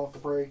and then stalk the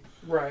prey.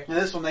 Right. And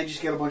this one, they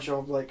just get a bunch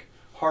of like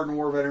hardened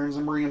war veterans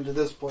and bring them to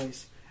this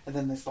place, and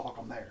then they stalk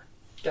them there.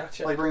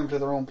 Gotcha. Like bring them to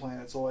their own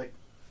planet. So like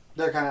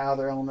they're kind of out of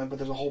their element, but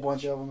there's a whole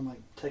bunch of them, and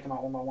like take them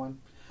out one by one.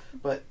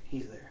 But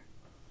he's there.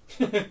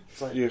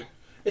 It's like Yeah.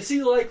 Is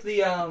he like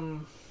the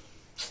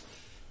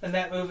in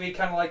that movie,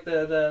 kind of like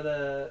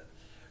the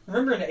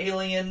remember in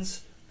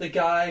Aliens, the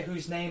guy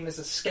whose name is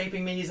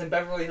escaping me? He's in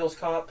Beverly Hills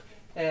Cop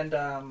and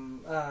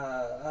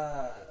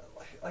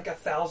like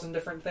 1,000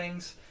 different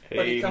things.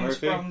 But he comes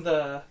Murphy? from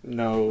the...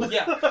 No.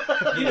 Yeah.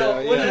 You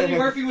know, when Eddie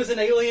Murphy was in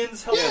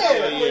Aliens...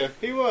 Yeah,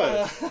 he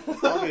was.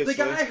 The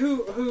guy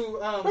who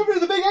Remember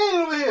the big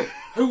alien over here?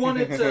 who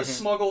wanted to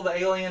smuggle the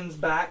aliens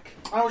back.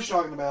 I know what you're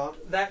talking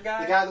about. That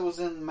guy? The guy that was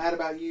in Mad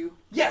About You?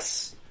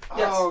 Yes!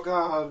 Yes. Oh,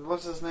 God.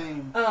 What's his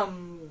name?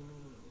 Helen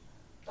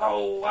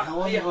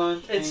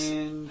Hunt it's...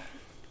 and...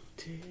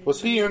 Was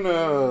he in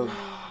that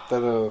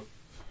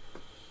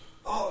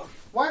Oh,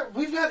 why?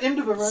 We've got him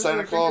to be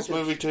Santa Claus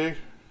movie too?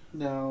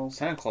 No.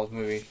 Santa Claus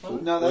movie.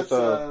 No,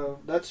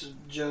 that's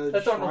Judge...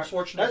 That's Arnold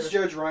Schwarzenegger. That's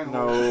Judge Reinhold.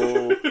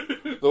 No.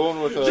 The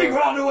one with Jingle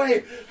all the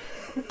way!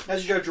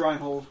 That's Judge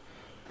Reinhold.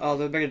 Oh,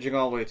 they're making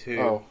Jingle All the Way too.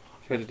 Oh.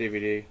 For the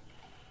DVD.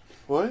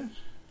 What?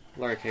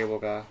 Larry Cable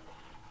guy.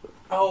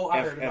 Oh,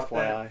 I heard about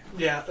FYI. that.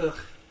 Yeah,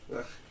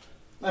 ugh.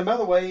 And by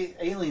the way,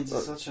 Aliens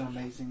is such an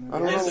amazing movie. I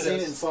don't I haven't know. seen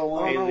it in so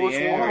long. I don't know which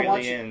Alien one. I or wanna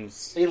watch it.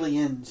 Aliens?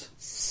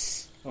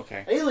 Aliens.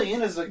 Okay.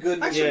 Alien is a good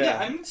movie. Actually, Yeah.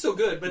 I mean, it's still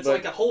good, but it's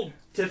like a whole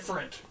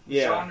different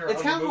genre It's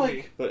of kind a of movie.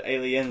 like... But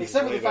Aliens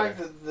Except for is the way fact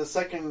that the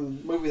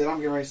second movie that I'm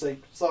getting ready to say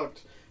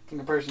sucked in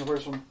comparison to the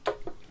first one.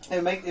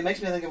 It makes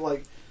me think of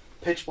like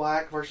Pitch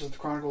Black versus the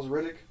Chronicles of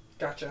Riddick.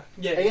 Gotcha.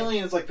 Yeah.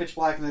 Alien is like Pitch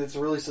Black in that it's a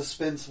really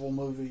suspenseful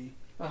movie.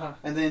 Uh-huh.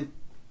 And then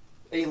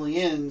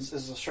Aliens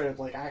is a straight up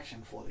like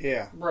action flick.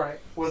 Yeah. Right.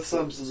 With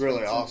some It's suspense. really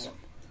in it. awesome.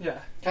 Yeah.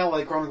 Kind of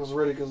like Chronicles of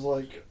Riddick is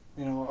like,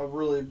 you know, a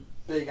really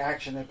big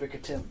action epic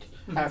attempt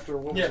after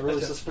what was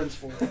really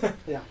suspenseful.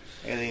 Yeah.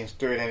 Aliens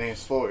 3 and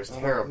Aliens 4 is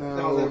terrible.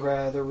 No, they're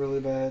bad. They're really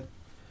bad.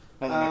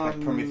 Nothing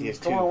like Prometheus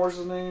 2. Come on, what's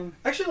his name?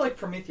 I actually like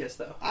Prometheus,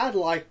 though. I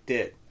liked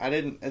it. I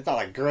didn't. It's not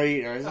like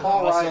great or it's not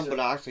Paul awesome, Reiser. but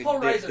I actually Paul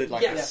did Reiser,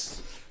 like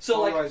yes. So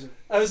Paul like, Reiser.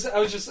 I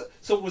was just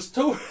so it was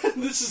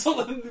this is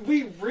something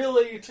we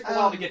really took a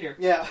while to get here.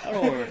 Yeah. I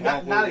don't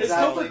remember. Not Is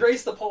exactly. Topher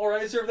Grace the Paul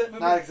Reiser of that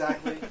movie? Not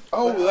exactly.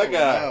 Oh, that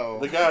guy. no.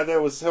 The guy that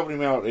was helping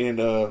him out in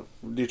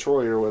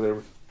Detroit or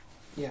whatever.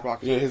 Yeah.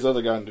 Rocky. Yeah, his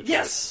other guy in Detroit.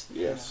 Yes.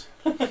 Yes.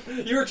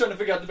 You were trying to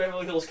figure out the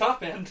Beverly Hills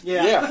Cop end.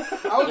 Yeah. Yeah. I was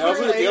Yeah, I was working looking at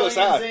the other Aliens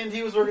side. end.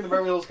 He was working the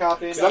Beverly Hills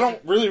Cop end. 'Cause I don't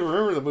really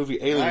remember the movie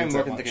Aliens I'm that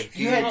working much. the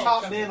You had computer.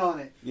 top men on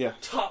it. Yeah.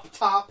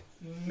 Top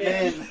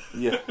men.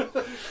 Yeah.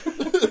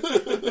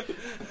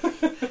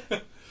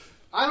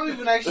 I don't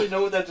even actually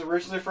know what that's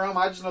originally from.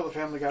 I just know the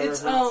Family Guy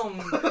It's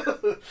reference.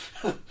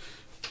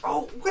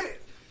 Oh, what?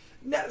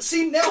 Now,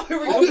 see, now here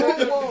we go.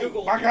 Whoa.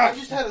 Google. My I God.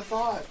 just had a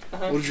thought.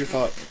 What was your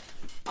thought?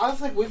 I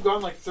think we've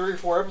gone like 3 or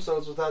 4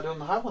 episodes without doing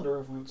the Highlander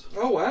reference.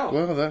 Oh wow.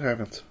 Well, that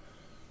happens.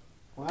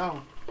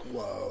 Wow.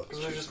 Whoa.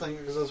 Because I was just thinking,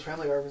 because those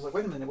Family Guy references, like,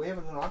 wait a minute, we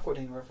haven't done an Aqua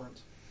Teen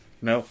reference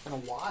No. in a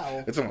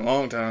while. It's been a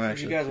long time, Did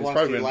actually. you guys It's watch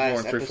probably the been more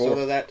last than 3, episode 4.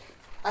 of that?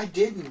 I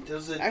didn't.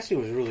 Was it Actually,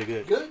 it was really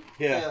good. good?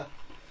 Yeah.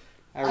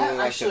 I really liked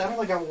Actually, it. I don't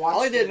think I watched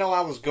I it. didn't know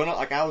I was gonna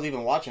I was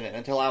even watching it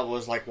until I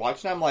was like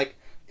watching. I'm like,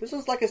 this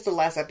is like it's the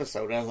last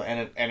episode, and I was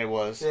like, and it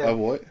was Yeah. Of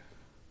what?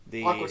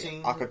 the Aqua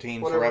Teen. Aqua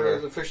Teen whatever it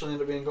Forever. officially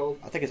ended up being called.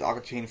 I think it's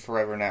Aqua Teen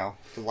Forever now,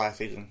 the last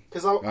season.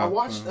 Because I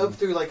watched up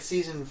through like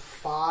season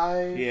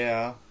 5.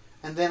 Yeah,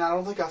 And then I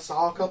don't think I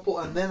saw a couple,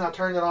 and then I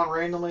turned it on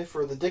randomly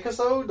for the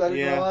Dickisode. I didn't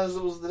Yeah. realize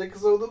it was the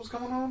Dickisode that was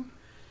coming on.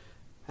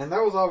 And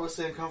that was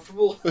obviously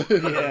uncomfortable.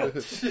 yeah.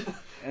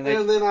 And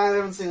and then I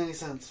haven't seen any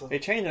since. So. they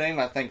changed the name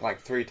I think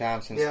like 3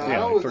 times since. Yeah, I Yeah,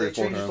 know like they 3 or 4 changed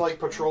it times. to like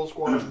Patrol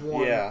Squad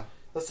 1. Yeah.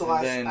 That's the And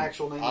last then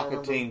actual name I Aqua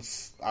remember.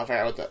 Teen's, I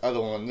forgot what the other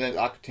one. Then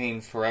Aqua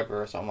Teen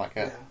Forever or something like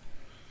that. Yeah.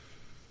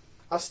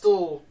 I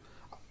still...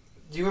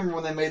 Do you remember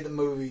when they made the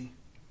movie?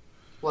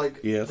 Like,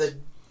 Yes. the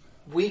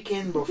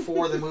weekend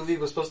before the movie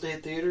was supposed to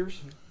hit theaters?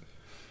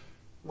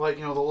 Like,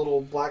 you know, the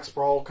little black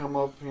sprawl come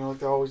up, you know, like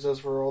they always does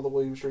for all the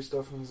William Street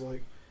stuff, and it's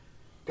like,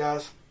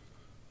 guys,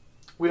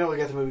 we know we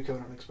got the movie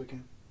coming up next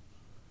weekend,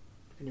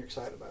 and you're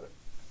excited about it.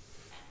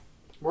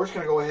 We're just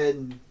going to go ahead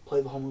and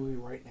play the whole movie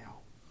right now.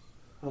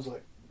 I was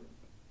like,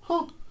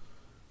 huh.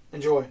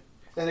 Enjoy.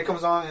 And it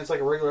comes on, and it's like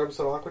a regular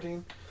episode of Aqua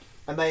Teen,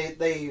 and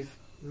they've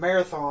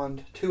marathoned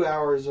 2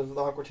 hours of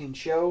the Aqua Teen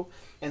show,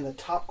 and the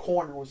top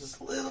corner was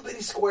this little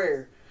bitty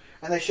square,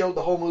 and they showed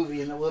the whole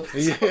movie in the little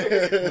bitty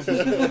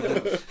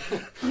square.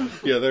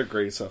 Yeah, they're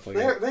great stuff like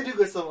that. They do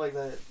good stuff like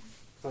that.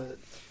 But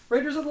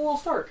Raiders of the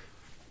Lost Ark.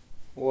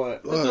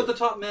 What? That's what the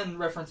Top Men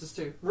references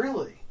to.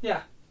 really,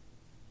 Yeah.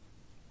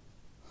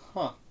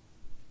 Huh.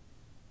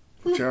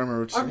 Which I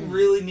remember I seeing.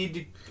 really need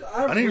to.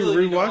 I need to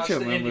really need to rewatch watch it,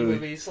 the that indie movie.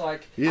 movies.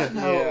 Like, Yeah.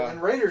 no, Yeah.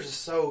 and Raiders is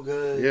so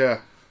good. Yeah.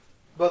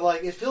 But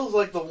like, it feels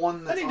like the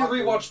one I that's need to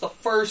awkward. rewatch the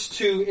first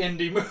 2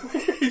 indie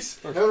movies.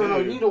 No,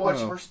 you need to watch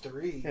No. the first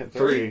 3. Yeah,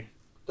 3.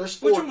 There's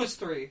 4. Which one was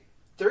 3?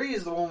 3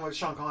 is the one with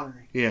Sean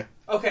Connery. Yeah.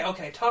 Okay.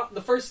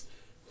 The first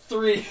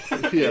 3. Yeah,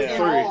 In 3.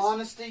 all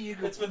honesty, you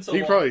could. It's been so You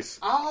long. probably...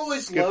 I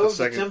always Skip the loved the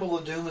second. Temple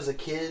of Doom as a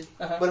kid,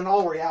 Uh-huh. but in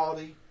all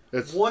reality,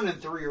 It's, 1 and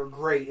 3 are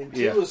great, and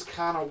 2 Yeah. is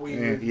kind of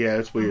weird. yeah,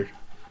 it's weird.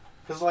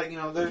 Because, like, you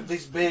know, there's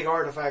these big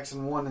artifacts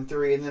in 1 and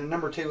 3, and then in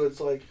number 2, it's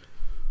like,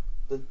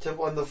 the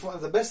temple, and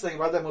the best thing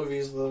about that movie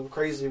is the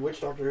crazy witch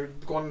doctor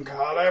going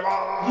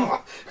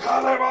Kaleba,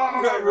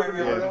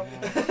 Kaleba.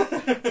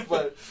 Right.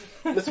 But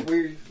it's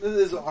weird. This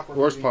is an awkward.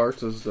 Worst movie.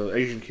 parts is the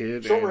Asian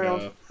kid Short and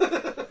round.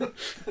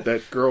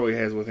 that girl he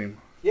has with him.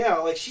 Yeah,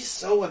 like she's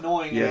so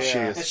annoying. Yeah, and, she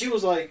is. And she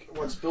was like,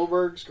 what,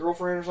 Spielberg's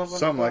girlfriend or something?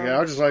 Something like that.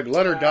 I was just like,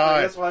 let her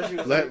die. That's why she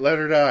was Let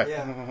her die.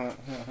 Yeah.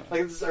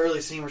 Like this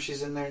early scene where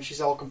she's in there and she's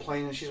all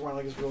complaining. She's wearing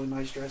like this really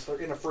nice dress. They're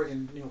in a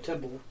friggin'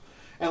 temple,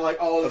 and like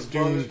all this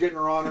bugs getting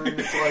her on her, and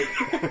it's like,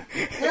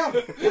 yeah,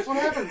 that's what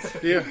happens.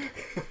 Yeah.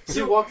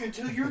 You walk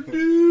into your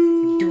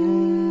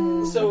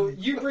doom. So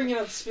you bringing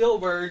up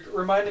Spielberg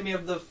reminded me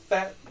of the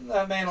Fat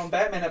Man on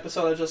Batman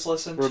episode I just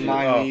listened to.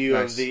 Reminding you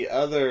nice. of the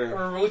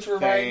other, Which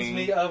reminds thing.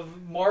 me of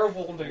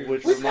Marvel news.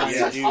 Which We've got reminds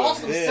such you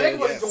awesome of this. segues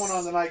Yes. going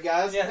on tonight,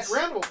 guys. Yes.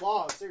 Round of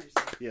applause,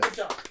 seriously. Yeah. Good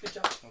job. Good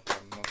job. No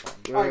problem, no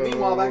problem. All right,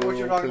 meanwhile, back to what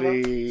you're talking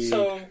about. Please.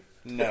 So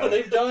No,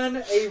 they've done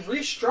a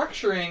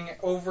restructuring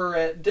over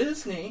at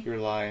Disney, you're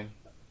lying.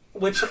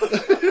 which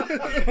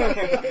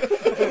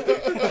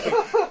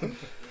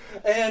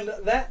and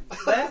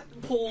that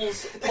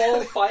pulls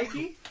Paul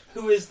Feige,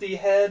 who is the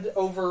head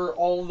over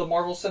all of the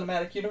Marvel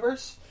Cinematic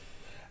Universe,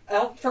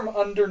 out from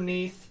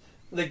underneath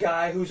the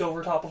guy who's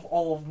over top of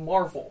all of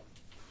Marvel.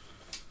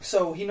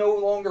 So he no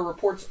longer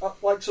reports up,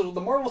 so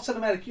the Marvel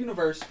Cinematic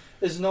Universe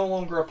is no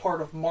longer a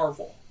part of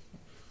Marvel.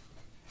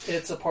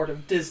 It's a part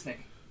of Disney.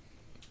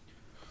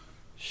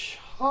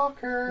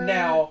 Shocker.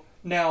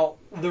 Now,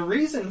 the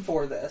reason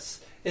for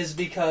this is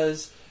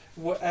because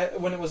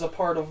when it was a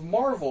part of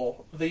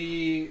Marvel,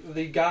 the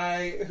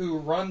guy who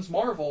runs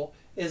Marvel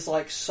is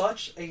like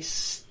such a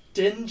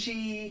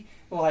stingy,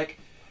 like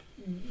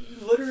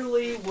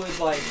literally would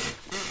like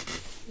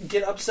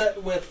get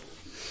upset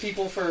with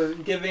people for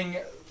giving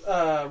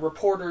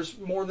reporters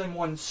more than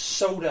one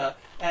soda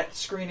at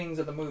screenings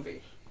of the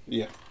movie.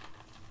 Yeah.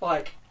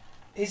 Like,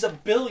 he's a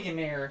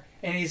billionaire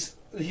and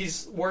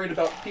he's worried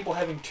about people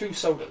having 2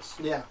 sodas.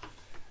 Yeah.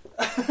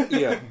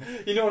 Yeah.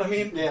 You know what I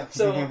mean? Yeah.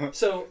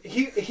 So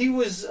he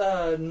was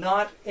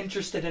not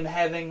interested in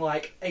having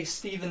like a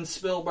Steven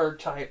Spielberg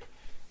type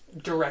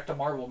direct a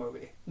Marvel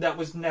movie. That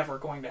was never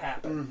going to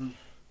happen.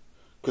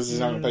 Because he's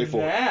not going to pay for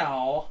it.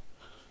 Now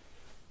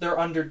they're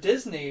under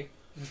Disney.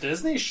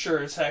 Disney sure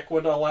as heck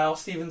would allow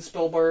Steven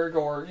Spielberg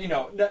or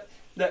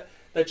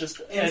that just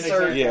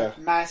Insert Yeah.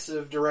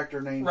 massive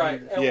director name.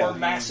 right Here. Yeah. or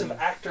massive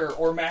actor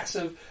or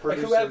massive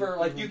Producer. like whoever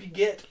like you could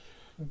get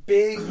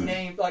big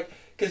name like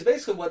because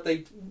basically what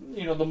they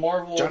the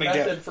Marvel Johnny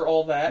method Depp. for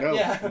all that No,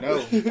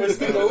 was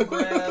to go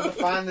grab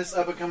Find this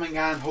up and coming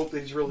guy and hope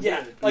that he's really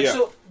yeah good. like Yeah.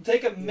 so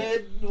take a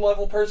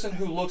mid-level person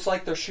who looks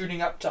like they're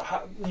shooting up to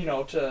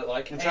to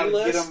like And try to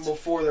get them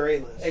before they're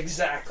A-list.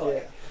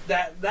 exactly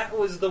Yeah. that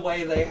was the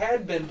way they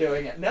had been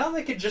doing it. Now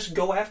they could just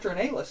go after an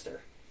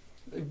A-lister,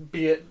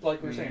 be it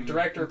like we were saying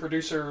director,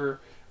 producer,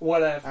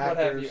 whatever, what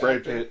have you.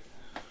 Brad Pitt.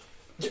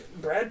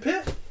 Brad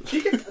Pitt? He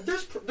can,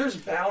 there's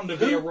bound to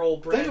be a role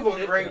Brad Think of a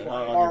Pitt. great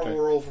Marvel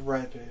role for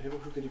Brad Pitt. Who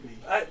could he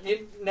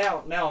be?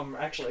 Now I'm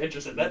actually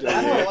interested. I don't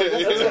know, like,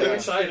 that's That's an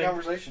exciting.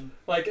 conversation.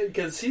 Like,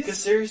 because Because he's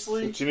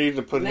seriously, But you need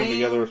to put him Name-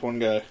 together with one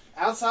guy.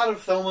 outside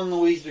of Thelma and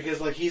Louise, because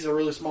like he's a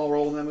really small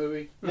role in that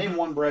movie, name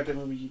one Brad Pitt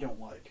movie you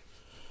don't like.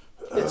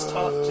 it's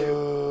tough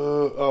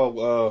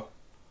to.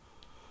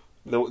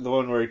 The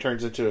one where he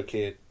turns into a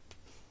kid,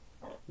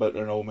 but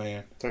an old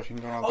man. 13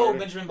 going on Oh, 30.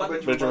 Benjamin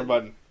Button. Benjamin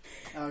Button.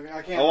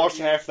 I can't. I watched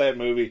argue. half that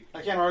movie.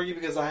 I can't argue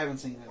because I haven't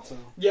seen it. So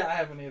Yeah, I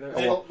haven't either.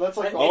 well, that's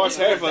like I I watched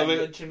It half wasn't of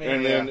good it, to me.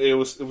 and then it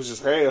was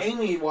just half.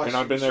 Amy watched And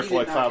I've been it. there She for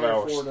like did not 5 care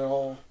hours. for it at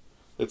all.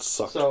 It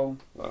sucked. So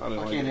I I didn't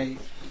like can't it. hate.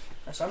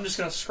 So I'm just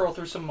gonna scroll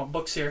through some of my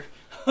books here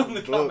on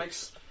the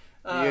Books.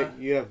 comics.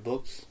 You have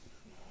books?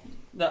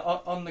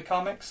 On the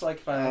comics, like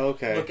if I Oh,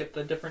 okay. look at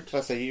the different.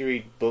 I say you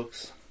read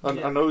books.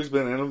 Yeah. I know he's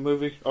been in a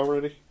movie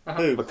already,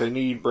 Uh-huh. but they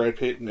need Brad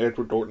Pitt and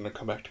Edward Norton to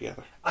come back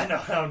together I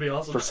know that would be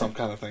awesome. for some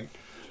kind of thing.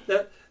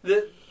 The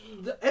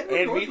Edward And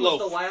Norton was Meatloaf.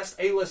 the last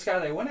A-list guy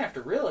they went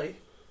after, really.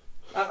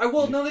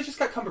 No, they just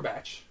got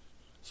Cumberbatch,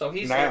 so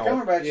he's Now.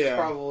 Cumberbatch is Yeah.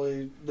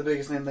 probably the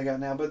biggest name they got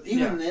now. But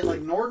even then,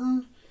 like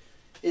Norton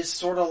is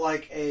sort of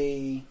like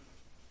a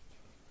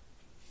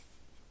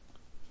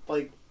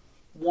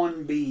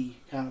 1B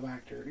kind of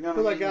actor. You know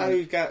But what I that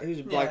mean? guy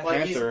who's Black Yeah.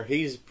 Like Panther,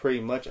 he's pretty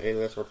much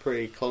A-list or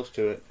pretty close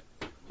to it.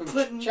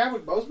 But-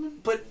 Chadwick Boseman.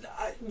 But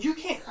you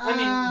can't. I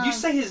mean, you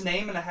say his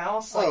name in a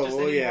house, like Oh, just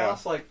well, any yeah.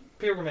 house, like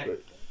people make.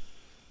 But-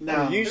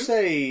 No, You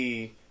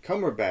say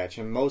Cumberbatch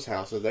in most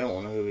houses, they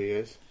don't know who he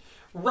is.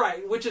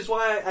 Right, which is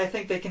why I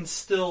think they can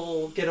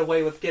still get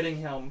away with getting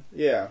him.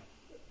 Yeah.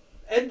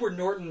 Edward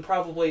Norton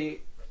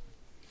probably.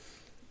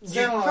 You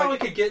Sound probably like-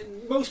 could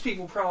get most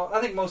people. I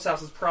think most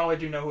houses probably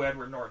do know who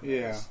Edward Norton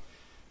Yeah. is.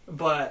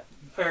 But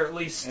or at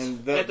least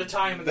And at the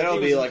time that they'll he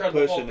was be, like, Incredible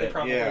Hulk, pushing they it,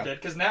 probably yeah. did.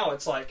 Because now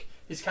it's like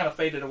he's kind of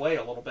faded away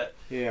a little bit.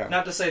 Yeah.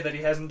 Not to say that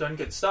he hasn't done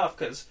good stuff,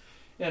 because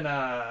in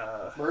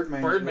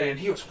Birdman.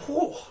 he was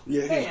whoa, Yeah, he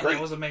was man, great.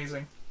 that was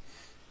amazing.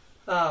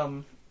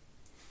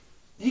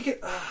 He could,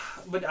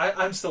 but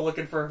I'm still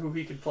looking for who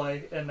he could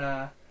play,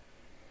 and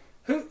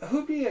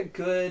who'd be a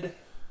good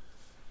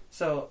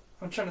So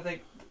I'm trying to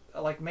think,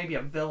 like maybe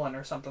a villain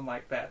or something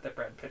like that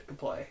Brad Pitt could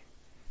play.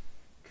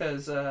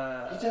 Because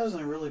he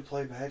doesn't really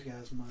play bad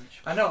guys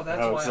much. I know, that's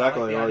why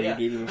exactly I like the all idea.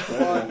 you do.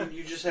 Well,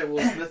 you just had Will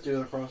Smith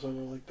do a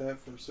crossover like that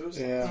for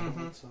Suicide Yeah. Squad.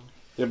 Mhm. So.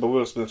 Yeah, but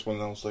Will Smith's one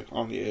of those like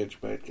on the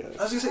edge bad guys.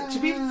 I was gonna say,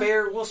 to be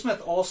fair, Will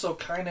Smith also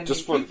kind of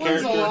Just for the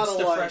character. A lot of,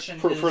 to like, freshen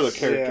for the his-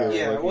 character.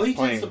 Yeah, like well, he he's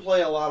tends to playing.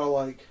 play a lot of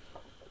like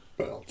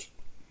Belch.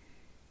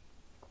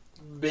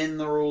 bend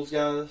the rules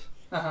guys.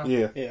 Uh-huh.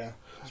 Yeah, Yeah.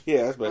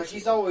 yeah, that's Like basically.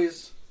 he's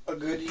always a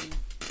goody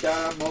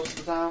guy most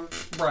of the time,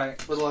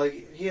 Right. but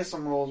like he has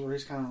some roles where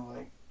he's kind of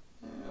like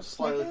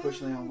slightly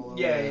pushing the envelope.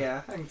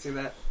 Yeah, I can see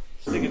that.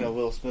 Speaking of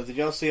Will Smith, did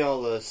y'all see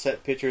all the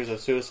set pictures of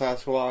Suicide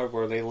Squad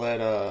where they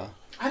let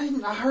I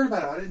heard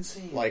about it. I didn't see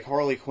it. like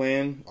Harley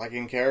Quinn, like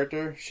in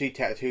character, she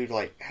tattooed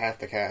like half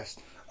the cast.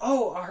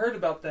 Oh, I heard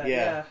about that.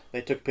 Yeah.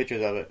 They took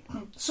pictures of it.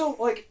 So,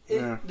 like,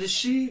 Yeah. does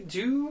she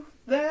do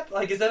that?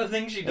 Like, is that a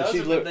thing she does, She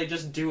or li- did they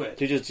just do it?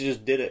 She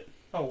just did it.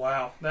 Oh,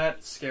 wow.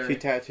 That's She scary.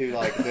 tattooed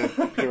like the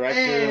director,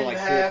 and like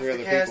 2 or half 3 the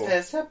other cast people.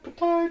 has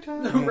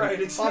hepatitis. Right,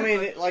 I exactly.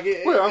 mean, it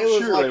Well, I'm was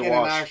sure like they in an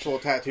watched. actual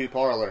tattoo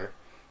parlor.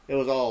 It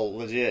was all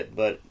legit,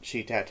 but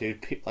she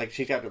tattooed like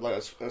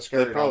a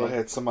skirt. They probably on it.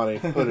 had somebody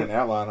put an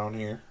outline on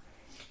here.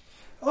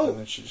 And Oh,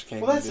 then she just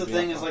came well, that's and the did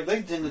thing is outline.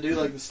 like they tend to do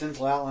like the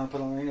stencil outline put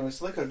on there anyway,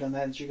 so they could have done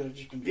that, and she could have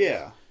just been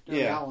Yeah, doing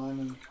the yeah. outline.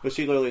 And, But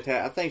she literally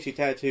I think she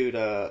tattooed.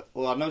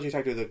 Well, I know she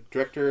tattooed the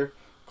director,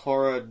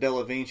 Cara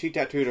Delevingne. She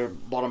tattooed her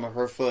bottom of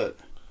her foot,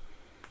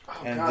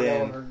 oh, and God,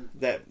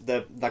 then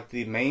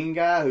the main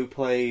guy who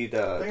played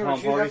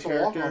Tom Hardy's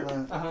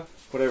character, Uh-huh.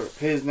 whatever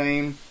his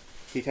name,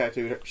 she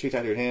tattooed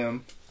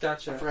him. I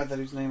Gotcha. forgot that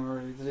his name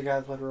already. The guy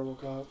that played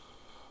RoboCop.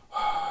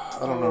 I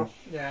don't know.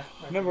 Yeah.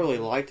 I never really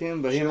liked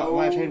him, but he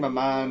might change my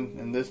mind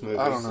in this movie.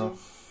 I don't know.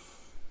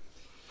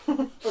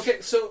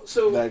 Okay, so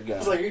That guy.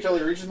 It's like, you're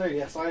totally reaching there?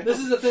 Yes, I am. this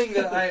is the thing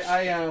that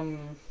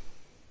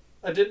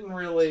I didn't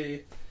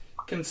really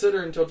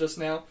consider until just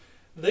now.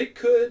 They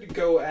could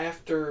go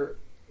after,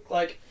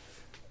 like,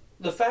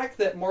 the fact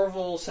that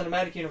Marvel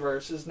Cinematic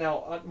Universe is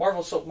now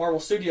Marvel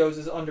Studios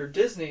is under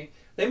Disney.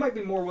 They might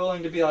be more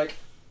willing to be like,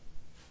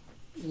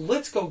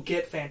 let's go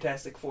get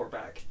Fantastic Four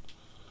back.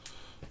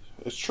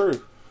 It's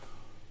true.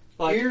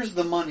 Like, Here's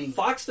the money.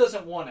 Fox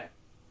doesn't want it.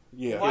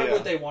 Yeah. Why Yeah.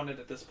 would they want it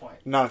at this point?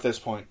 Not at this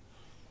point.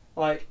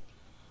 Like,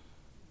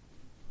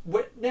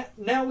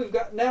 now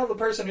the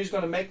person who's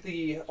going to make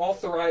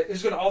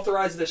who's going to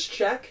authorize this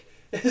check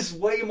is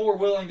way more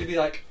willing to be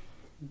like,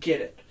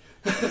 get it.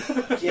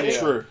 Get it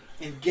True.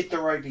 and get the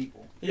right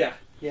people. Yeah.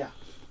 Yeah.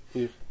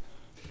 I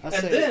And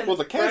say, then Well,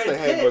 the cast Brad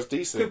they had Pitt was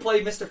decent. could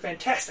play Mr.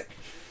 Fantastic.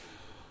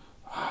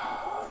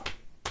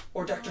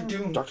 Or Dr.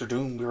 Doom. Dr.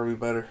 Doom would be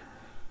better.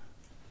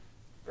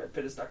 Brad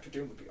Pitt as Dr.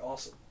 Doom would be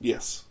awesome.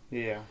 Yes.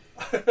 yeah.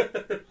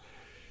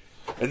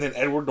 And then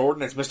Edward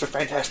Norton as Mr.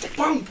 Fantastic.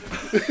 Boom!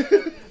 I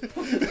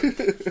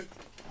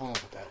don't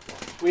put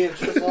that. We have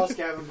just lost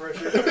Gavin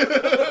Pressure.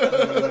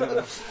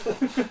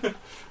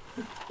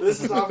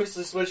 This is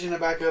obviously switching it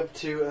back up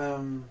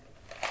to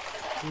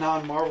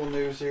non-Marvel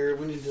news here.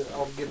 We need to.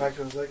 I'll get back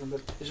to it in a second, but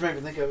it just made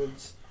me think of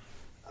it.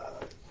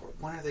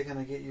 When are they going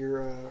to get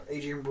your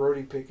Adrian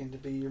Brody picking to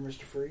be your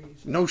Mr.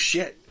 Freeze? No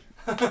shit.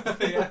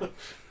 Yeah.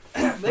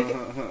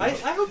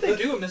 I hope they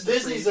do a Mr.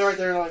 Disney's Freeze. right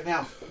there like,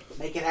 now,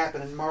 make it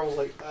happen. And Marvel's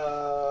like,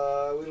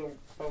 we don't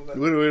own that.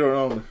 We don't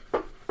own.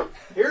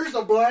 Here's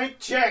a blank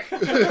check.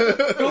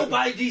 Go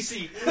buy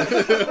DC.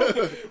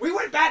 We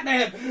went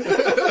Batman.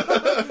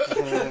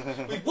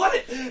 We won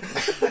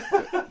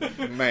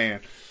it. Man.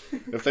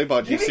 If they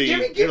bought DC,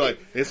 gimme. you're like,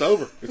 it's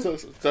over.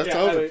 That's Yeah,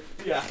 over.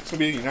 yeah, It's going to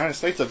be the United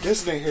States of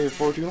Disney here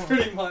for too long.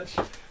 pretty much.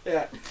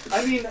 Yeah.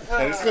 I mean,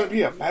 And it's going to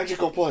be a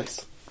magical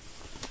place.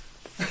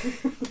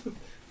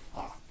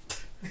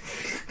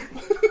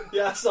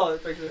 yeah, I saw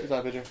that picture. Is that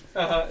a picture?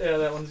 Yeah,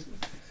 that one's.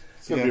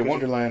 It's going to be a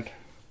wonderland.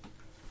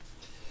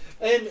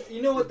 And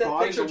you know what that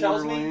Bodies picture of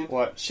tells me? Wonderland.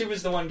 What? She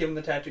was the one giving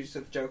the tattoos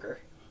to the Joker.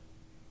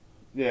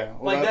 Yeah.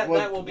 Like, that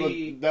will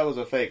be- That was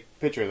a fake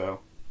picture, though.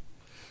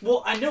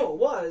 Well, I know it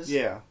was.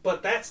 Yeah.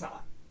 But that's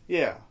not.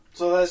 Yeah.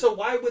 So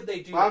why would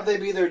they do Why that? would they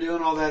be there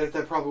doing all that if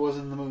that probably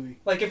wasn't in the movie?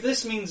 Like, if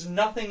this means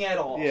nothing at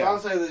all. Yeah. So I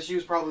would say that she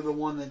was probably the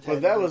one that.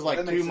 But that was like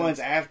makes 2 sense. months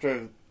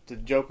after the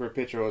Joker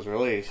picture was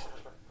released.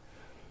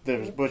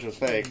 Bush was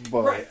fake.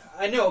 But Right,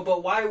 I know,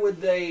 but why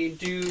would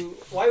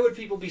why would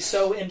people be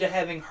so into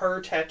having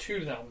her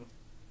tattoo them?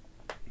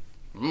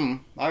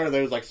 I heard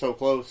they was like so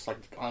close, like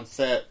on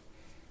set,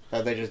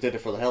 that they just did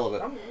it for the hell of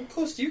it. I'm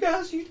close to you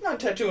guys, you're not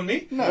tattooing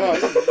me. no,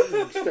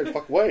 stay the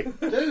fuck away.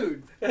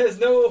 Dude. There's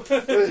no...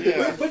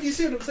 Yeah. But you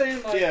see what I'm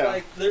saying? Like, Yeah.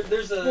 like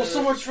there's a... Well,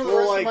 so much for the Well,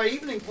 rest like- of my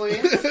evening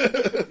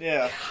plans.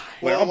 Yeah.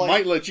 Well, I like,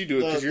 might let you do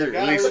it because the you're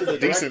guy at least who's the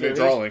decent at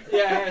director, drawing.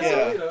 Yeah,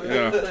 so, you know,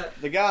 Yeah.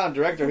 that- the guy on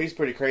director, he's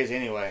pretty crazy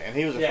anyway, and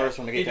he was the yeah, first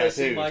one to he get does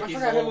tattooed. seem like I he's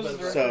forgot a who little was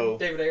bit... the So-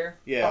 David Ayer?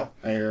 Yeah.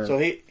 Aaron. So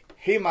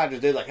he might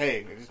just did like,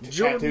 hey, just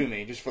Jordan- tattoo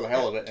me just for the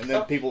hell of it, and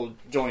then people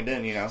joined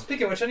in, you know.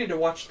 Speaking of which, I need to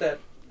watch that...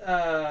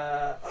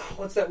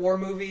 what's that war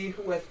movie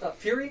with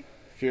Fury?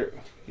 If you're,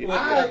 With,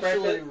 I Brad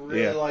actually Pitt?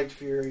 really Yeah. liked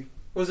Fury.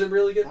 Was it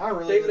really good? I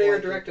really David did Ayer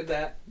like it. directed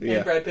that, Yeah.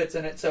 and Brad Pitt's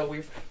in it, so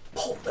we've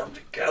pulled them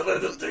together.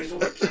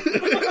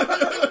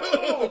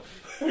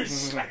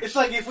 It's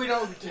like if we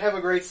don't have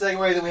a great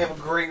segue, then we have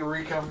a great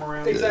recome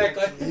around.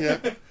 Exactly. Yeah.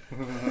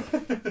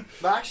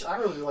 But actually, I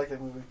really like that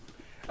movie.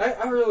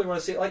 I really want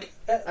to see it. Like,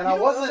 And I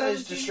wasn't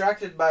as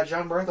distracted by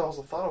John Bernthal as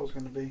I thought I was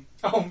going to be.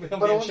 Oh, But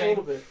I was a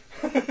little bit.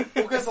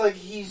 Because, like,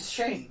 he's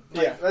Shane.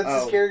 Like, Yeah.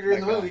 that's his character in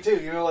the that movie, too.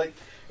 You know, like,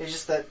 he's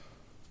just that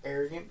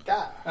arrogant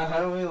guy. Uh-huh.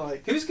 You know what I mean?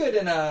 Like, He was good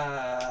in,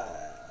 oh.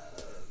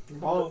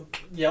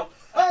 Yep.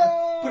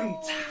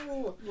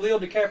 Oh! Leo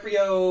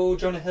DiCaprio,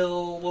 Jonah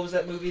Hill, what was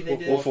that movie they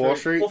did? Wolf of Wall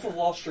Street? Wolf of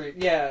Wall Street,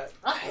 yeah.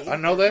 I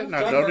know that. And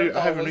I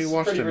haven't even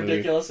watched pretty the movie.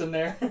 ridiculous in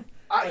there.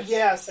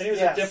 Yes. And he was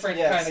yes, a different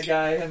yes. kind of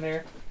guy in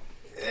there.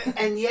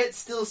 And yet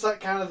still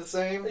kind of the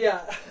same.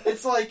 Yeah.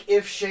 It's like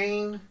if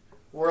Shane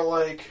were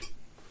like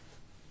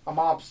a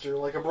mobster,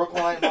 like a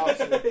Brooklyn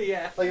mobster.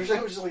 Yeah. Like if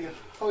Shane was just like,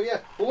 oh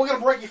yeah, well we're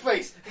gonna break your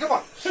face. Come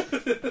on.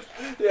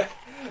 Yeah.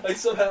 Like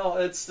somehow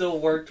it still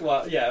worked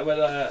well. Yeah,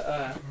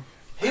 but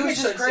He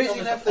was just crazy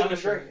enough that it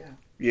was great.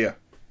 Yeah. Yeah.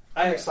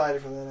 I'm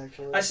excited for that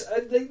actually.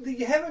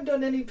 They haven't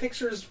done any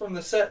pictures from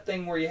the set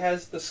thing where he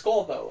has the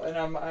skull though, and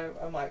I'm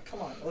like, come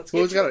on, let's get.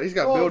 Well, he's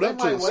got to build up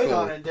to the wait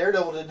skull. on it.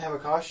 Daredevil didn't have a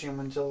costume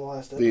until the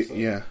last episode.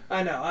 Yeah.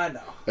 I know.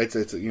 It's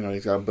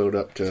he's got to build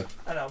up to.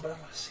 I know, but I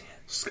want to see it.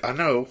 I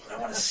know. I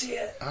want to see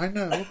it. I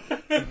know.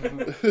 I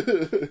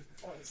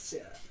want to see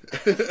it.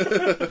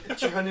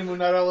 It's your honeymoon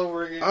night all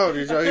over again. Oh,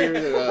 did y'all hear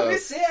that? Let me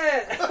see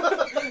it.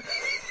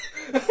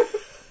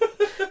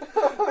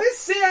 Let me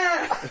see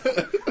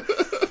it.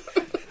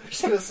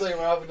 Just gonna say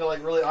we're having to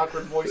like really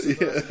awkward voices.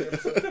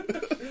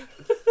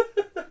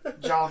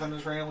 Jonathan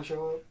just randomly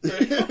show up.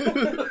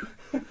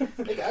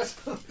 Hey guys,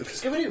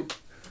 Scooby-Doo.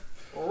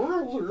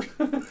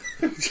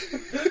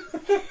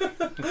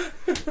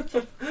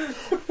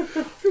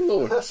 Good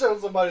Lord. I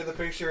showed somebody the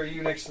picture of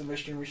you next to the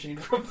Mystery Machine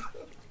from.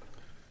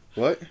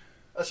 What?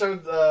 I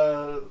showed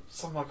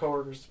some of my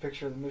coworkers the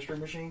picture of the Mystery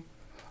Machine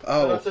that I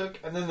Oh, took,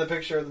 and then the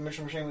picture of the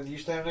Mystery Machine with you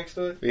standing next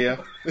to it. yeah.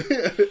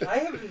 I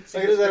haven't So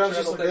seen I did that. I was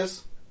this just picture, like I don't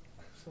this.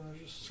 So I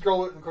just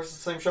scroll it, and of course it's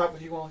the same shot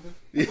with you going like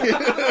Yeah.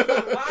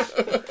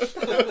 this.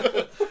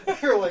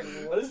 You're like,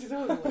 what is he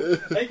doing? I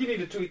think you need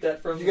to tweet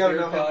that from You gotta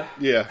your know pod.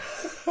 Yeah.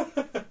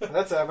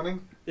 That's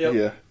happening. Yep.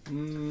 Yeah.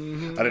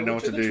 Mm-hmm. I didn't know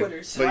what To to the do.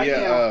 Twitters. But Right yeah,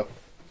 now.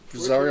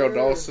 Rosario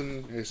Twitter.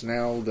 Dawson is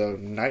now the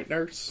night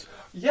nurse.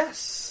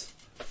 Yes.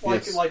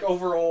 Yes. Like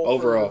overall.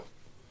 Overall.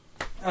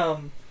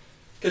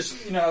 Because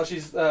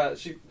she's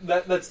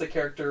that's the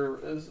character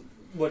is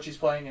what she's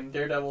playing in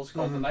Daredevil is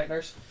called the Night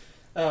Nurse,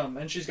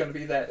 and she's going to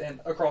be that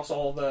across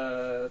all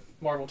the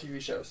Marvel TV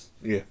shows.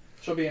 Yeah.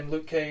 She'll be in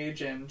Luke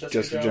Cage and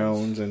Jessica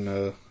Jones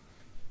and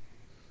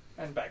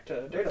and back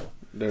to Daredevil.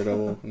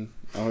 Daredevil. And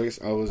I guess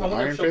I was I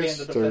wonder Iron if she'll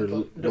Fist be in or the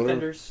whatever.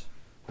 Defenders.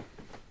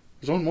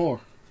 There's one more.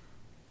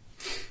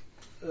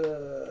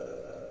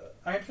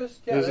 Iron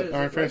Fist? Yeah, Is that it is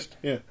Iron right? Fist?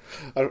 Yeah.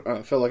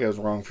 I felt like I was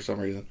wrong for some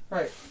reason.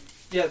 Right.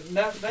 Yeah,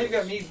 now you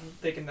got me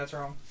thinking that's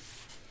wrong.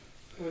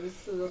 What is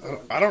the other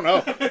one? I don't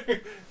know.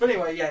 But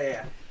anyway,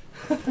 yeah.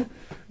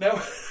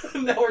 now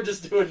we're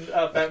just doing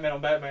Batman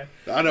on Batman.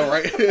 I know,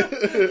 right?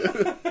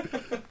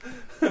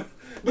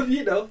 But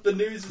the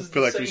news is. I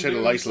feel like we should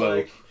have liked low.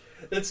 Like,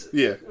 it's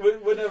Yeah.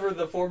 Whenever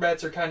the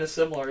formats are kind of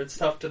similar, it's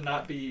tough to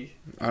not be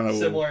I know.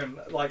 similar in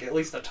like at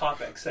least the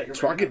topics that you're.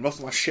 That's where I bringing get most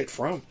of my shit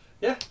from.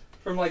 Yeah,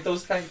 from like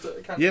those kinds of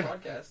Yeah.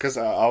 podcasts. Because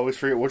I always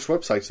forget which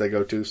websites they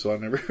go to, so I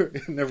never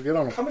get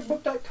on them.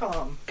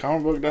 Comicbook.com.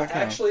 Comicbook.com. I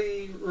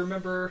actually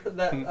remember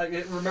that.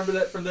 I remember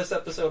that from this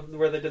episode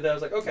where they did that. I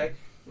was like, okay,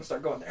 let's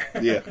start going there.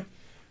 Yeah.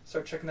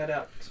 Start checking that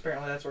out. 'Cause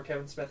apparently, that's where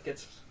Kevin Smith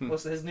gets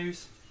most of his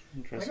news.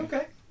 I'm like, Interesting.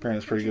 okay. Apparently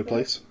it's a pretty good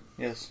place.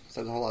 Yes,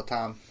 saves a whole lot of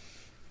time.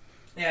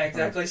 Yeah,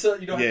 exactly. So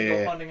you don't have to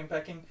Yeah. go hunting and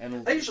pecking.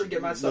 And I usually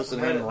get my stuff listen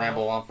from to Reddit him now.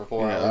 ramble on for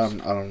 4 Yeah, hours. I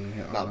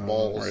don't Not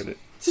balls. Read it.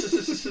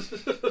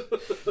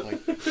 Like,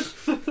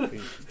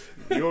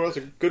 you know what's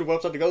a good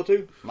website to go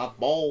to? My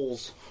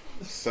balls,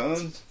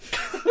 son.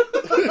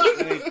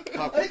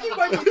 I think you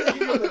might be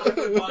thinking of a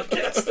different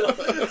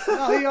podcast.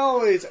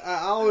 No, I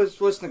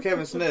always listen to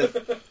Kevin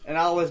Smith, and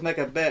I always make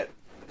a bet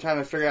trying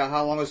to figure out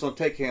how long it's going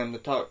to take him to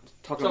talk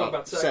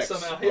about sex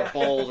somehow, yeah. or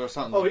balls or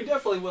something. Oh, he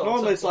definitely will.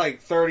 Normally it's like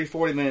 30,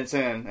 40 minutes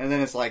in, and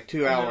then it's like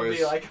 2 hours.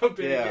 Be like a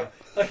big, Yeah.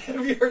 Like,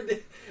 have you heard the...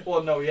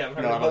 Well, no, you haven't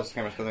heard No, I it. don't listen to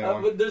Kevin Smith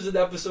anymore. But there's an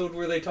episode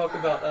where they talk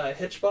about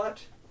Hitchbot.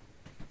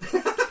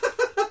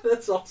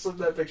 That's awesome.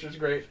 That picture's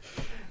great.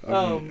 I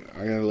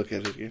gotta look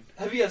at it again.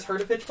 Have you guys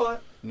heard of Hitchbot?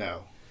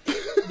 No.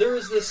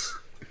 There's this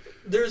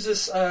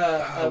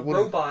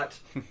robot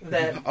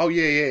that Oh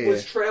yeah.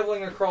 was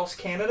traveling across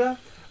Canada,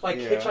 like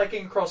Yeah.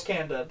 hitchhiking across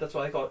Canada. That's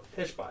why they call it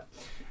Hitchbot.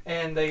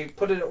 And they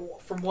put it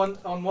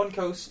on one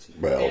coast,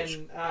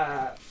 and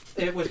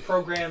it was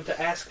programmed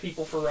to ask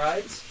people for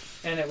rides,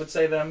 and it would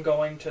say that I'm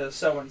going to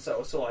so and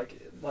so,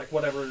 like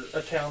whatever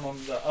a town on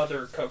the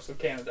other coast of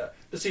Canada,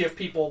 to see if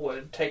people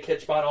would take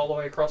Hitchbot all the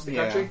way across the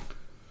country.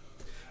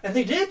 And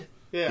they did.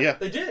 Yeah. Yeah.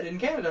 They did in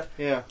Canada.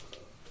 Yeah.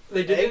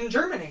 They did it in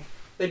Germany.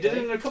 They did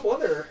it in a couple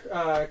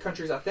other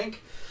countries, I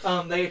think.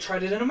 They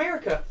tried it in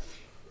America.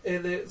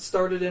 It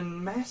started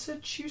in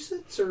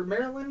Massachusetts or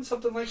Maryland,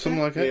 something like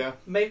that. Yeah.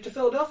 Made it to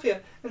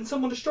Philadelphia, and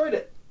someone destroyed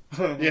it.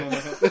 Yeah.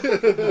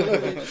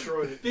 They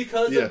destroyed it.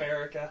 Because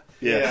America.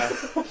 Yeah.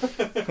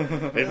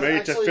 It made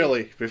it to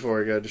Philly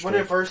before it got destroyed.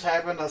 When it first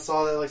happened, I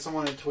saw that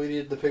someone had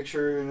tweeted the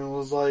picture, and it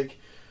was like,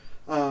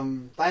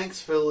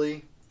 "Thanks,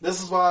 Philly.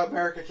 This is why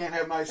America can't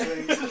have nice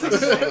things."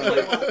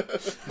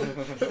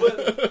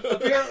 But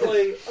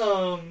apparently,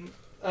 on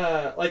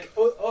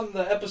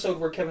the episode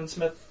where Kevin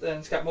Smith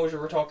and Scott Mosier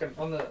were talking,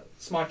 on the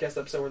Smodcast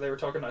episode where they were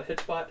talking about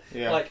Hitchbot,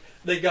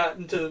 they got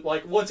into,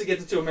 once it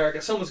gets into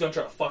America, someone's going to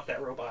try to fuck that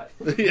robot.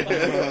 And,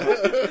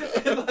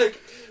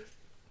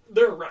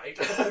 they're right.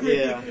 I mean,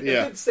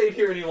 if it stayed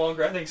here any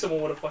longer, I think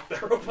someone would have fucked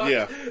that robot.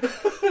 Yeah.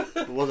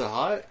 Was it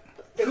hot?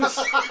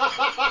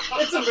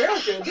 It's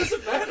America. It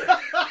doesn't matter.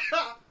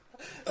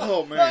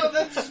 Oh, man. No,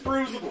 that just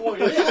proves the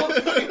point. It was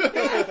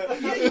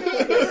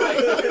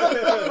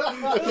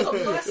a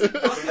plastic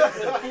bucket that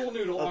had pool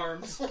noodle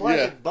arms.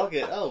 Plastic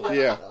bucket? Oh,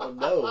 yeah. Oh,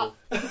 no.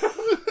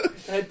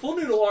 It had pool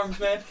noodle arms,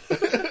 man.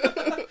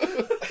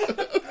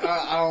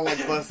 I don't like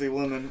fussy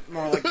women.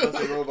 More like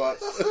fussy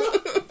robots.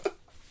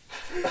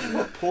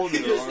 Pool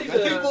noodle arms. He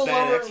pulls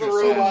over the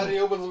robot, he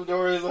opens the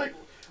door, he's like,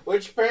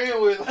 "What you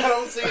paying with? I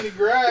don't see any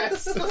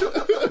grass."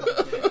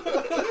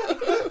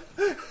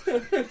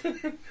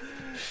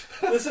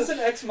 This is an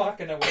Ex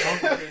Machina.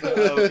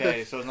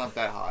 Okay, so it's not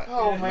that hot.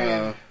 Oh,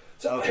 man.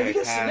 So, Okay, have you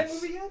guys seen that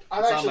pass. movie yet?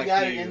 I've actually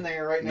got it in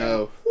there right now.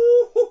 No.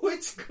 Ooh,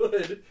 it's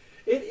good.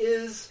 It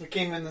is. It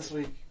came in this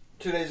week.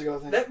 2 days ago, I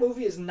think. That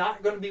movie is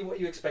not going to be what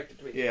you expect it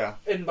to be. Yeah.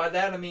 And by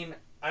that, I mean,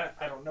 I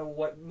don't know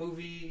what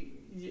movie...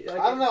 I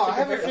don't know. I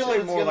have a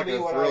feeling it's more going like to be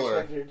a what thriller. I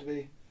expected it to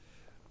be.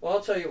 Well,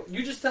 I'll tell you.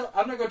 You just tell...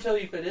 I'm not going to tell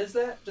you if it is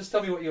that. Just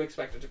tell me what you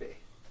expect it to be.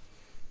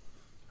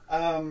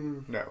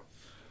 No.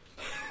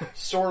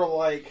 Sort of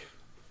like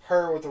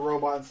her with a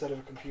robot instead of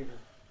a computer.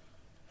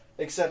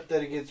 Except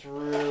that it gets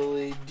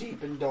really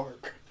deep and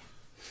dark.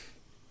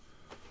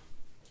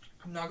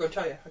 I'm not going to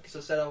tell you, because I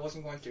said I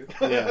wasn't going to.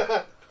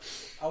 Yeah.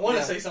 I want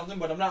to say something,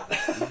 but I'm not.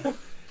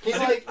 He's I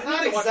not need to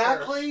watch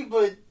exactly,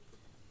 but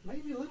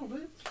maybe a little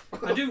bit.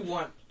 I do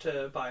want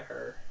to buy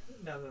her,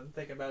 now that I'm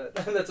thinking about it.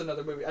 That's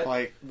another movie.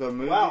 Like the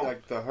movie, Wow.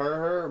 like the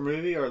her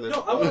movie, or the...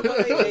 No, I want to buy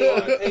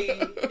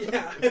a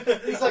yeah.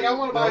 He's like, I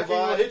want to buy a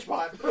female Robot.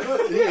 Hitchbot.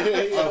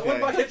 I want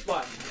to buy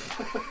Hitchbot.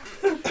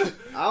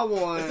 I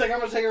want... He's like, I'm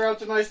going to take her out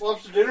to a nice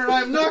lobster dinner, and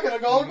I'm not going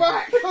to call her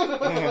back.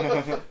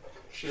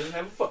 She doesn't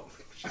have a phone.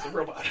 She's a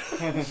robot.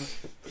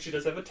 But she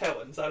does have a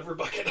tail inside of her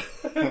bucket.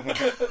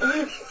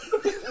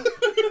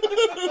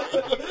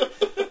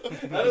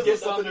 That is Get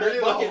something something in that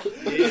real. bucket.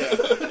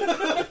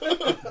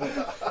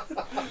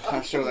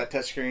 I'll show that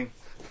touchscreen.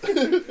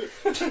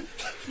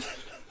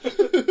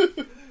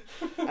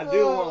 I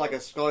do want like a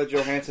Scarlett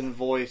Johansson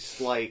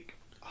voice, like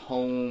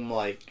home,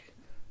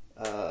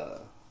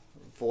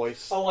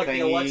 voice. Oh, like thingy.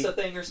 the Alexa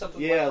thing or something?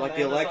 Yeah, on like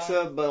the Amazon?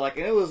 Alexa, but like,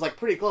 and it was like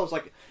pretty close.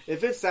 Like,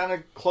 if it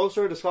sounded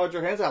closer to Scarlett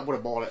Johansson, I would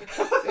have bought it.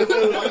 It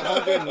was like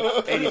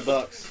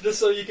 $180. Just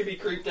so you can be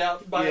creeped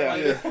out by Yeah.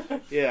 it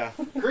later. Yeah,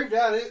 Creeped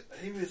out.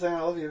 He'd be saying,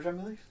 I love you every time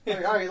he leaves.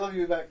 Like, all right, love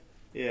you back.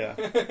 yeah.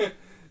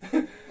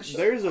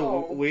 There's a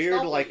Oh, weird,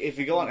 stop like, it. if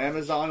you go on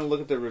Amazon and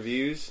look at the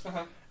reviews,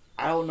 Uh-huh.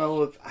 I don't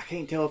know if, I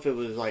can't tell if it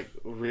was, like,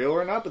 real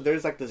or not, but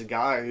there's, like, this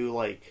guy who,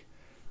 like,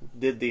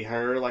 did the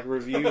her, like,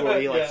 review where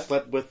he, like, Yeah.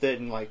 slept with it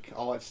and, like,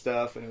 all that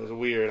stuff, and it was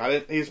weird.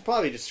 He was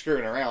probably just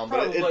screwing around,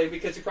 Probably, but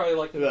because you probably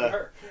like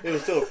her. it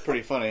was still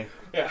pretty funny.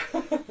 Yeah.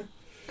 The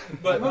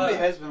But movie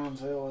has been on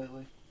sale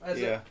lately.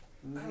 Yeah,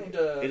 I need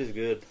to... it is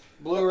good.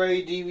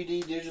 Blu-ray,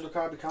 DVD, digital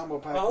copy combo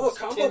pack. Oh, was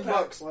combo $10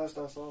 pack. last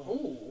I saw.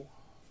 Ooh.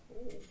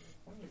 I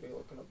need to be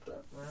looking up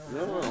that.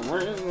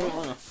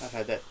 I've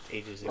had that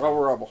ages ago.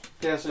 Rubble.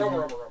 Yeah, so Rubble,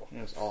 rubble, rubble.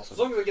 It was awesome. As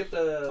long as I get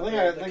I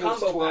the think it was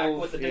combo 12.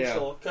 pack with the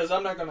digital, because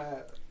I'm not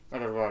gonna. I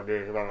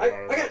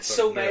I got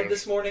so mad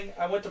this morning.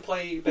 I went to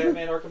play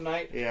Batman Arkham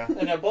Knight, Yeah.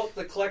 and I bought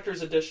the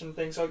collector's edition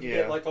thing so I could Yeah.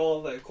 get like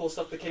all the cool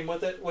stuff that came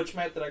with it, which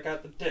meant that I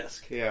got the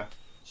disc. Yeah.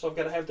 So I've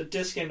got to have the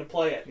disc in to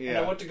play it. And Yeah.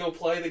 I went to go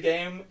play the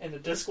game, and the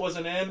disc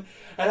wasn't in,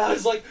 and I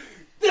was like,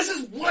 "This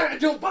is why I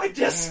don't buy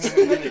discs."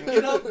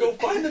 Get up, go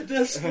find the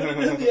disc, put it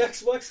in the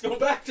Xbox, go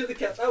back to the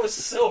couch. I was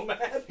so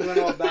mad. He went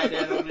all bad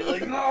down on me,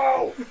 like,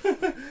 no!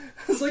 I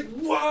was like,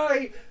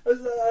 "Why?"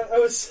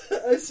 It was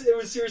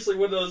seriously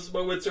one of those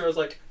moments where I was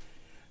like,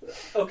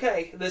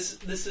 "Okay, this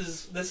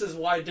is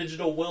why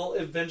digital will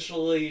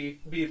eventually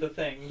be the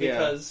thing."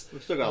 Because we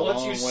still got a once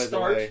long you ways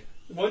start, away.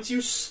 once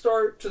you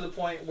start to the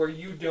point where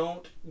you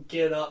don't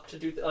get up to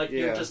do you're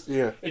Yeah. just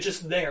Yeah. it's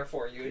just there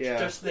for you. It's Yeah.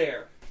 just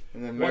there.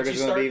 And then Once America's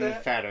you going to be start even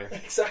that- fatter.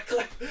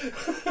 Exactly.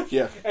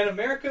 Yeah. And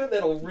America,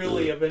 that'll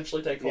really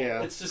eventually take hold.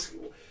 Yeah. It's just,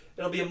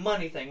 it'll be a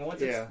money thing.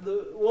 Once Yeah.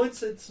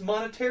 once it's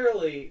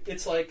monetarily,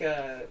 it's like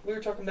we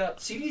were talking about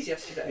CDs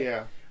yesterday.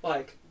 Yeah.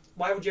 Like,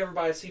 why would you ever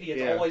buy a CD?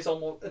 It's Yeah.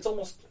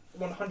 almost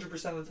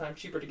 100% of the time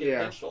cheaper to get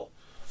Yeah. digital.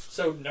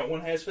 So no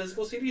one has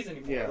physical CDs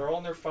anymore. Yeah. They're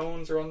on their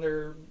phones or on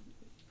their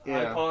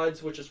Yeah.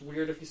 iPods, which is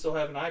weird if you still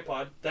have an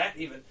iPod. That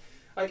even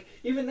Like,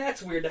 even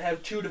that's weird to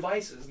have 2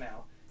 devices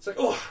now. It's like,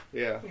 oh,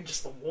 Yeah.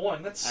 just the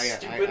one. That's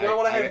stupid. I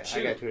want to have 2.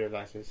 I got 2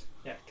 devices.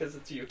 Yeah, because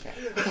it's you.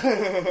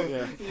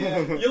 Yeah.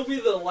 Yeah, you'll be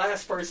the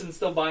last person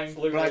still buying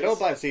Blu-rays. But I don't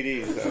buy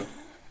CDs, though.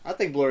 I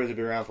think Blu-rays will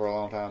be around for a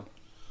long time.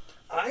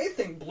 I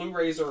think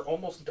Blu-rays are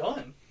almost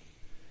done,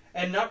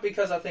 and not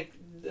because I think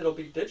it'll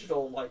be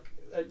digital.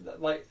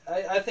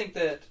 I think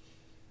that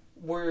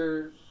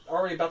we're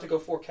already about to go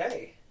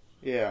 4K,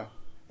 Yeah.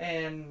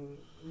 and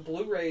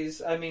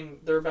Blu-rays. I mean,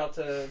 they're about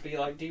to be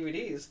like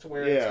DVDs, to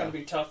where it's going to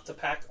be tough to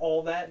pack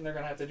all that, and they're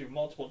going to have to do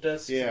multiple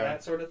discs and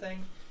that sort of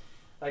thing.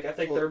 Like, I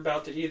think they're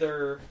about to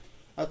either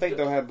I think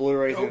they'll have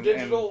Blu-rays go and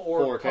digital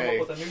or 4K. come up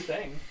with a new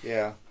thing.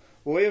 Yeah.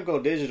 Well, we don't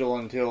go digital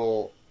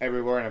until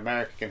everywhere in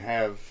America can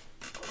have,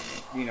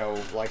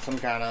 like some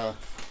kind of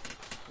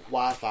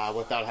Wi-Fi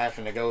without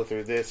having to go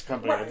through this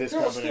company or this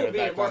company or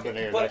that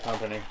company or that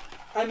company.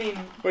 I mean,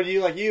 but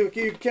you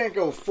can't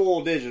go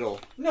full digital.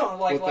 No,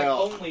 like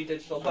only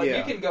digital, but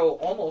you can go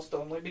almost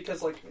only because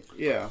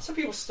some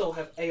people still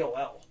have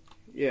AOL.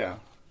 Yeah.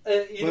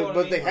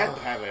 But they have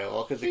to have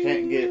AOL because they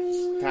can't get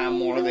Time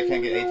Warner, they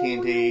can't get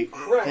AT&T,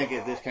 can't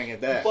get this, can't get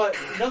that. But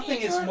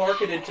nothing is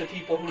marketed to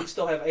people who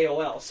still have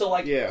AOL. So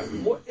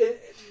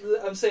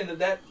I'm saying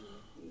that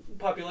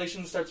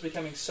population starts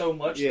becoming so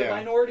much the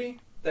minority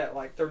that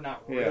they're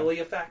not really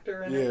a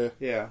factor in it.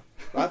 Yeah.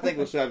 I think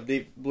we'll still have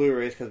deep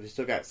Blu-rays because we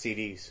still got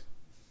CDs.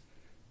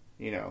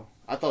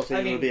 I thought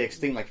CDs would be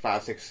extinct like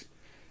 5, 6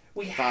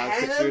 We 5, have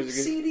 6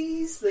 years ago.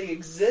 CDs, they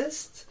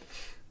exist,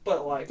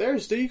 but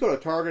there's you go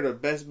to Target or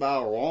Best Buy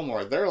or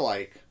Walmart, they're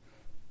like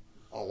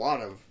a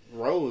lot of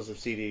rows of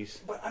CDs.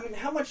 But I mean,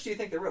 how much do you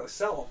think they really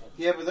sell of them?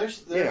 Yeah, but they're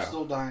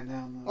still dying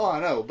down. Though. Oh, I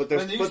know, but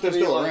they're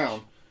still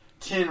around.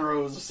 10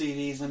 rows of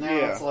CDs, and now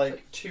it's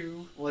like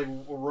 2, like a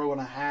row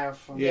and a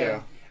half.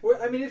 Yeah. Well,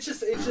 I mean, it's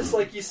just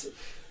like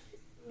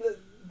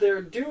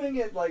they're doing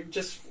it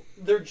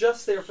they're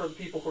just there for the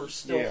people who are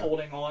still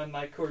holding on,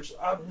 who are just,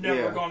 I'm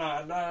never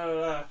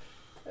gonna.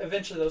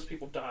 Eventually, those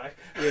people die.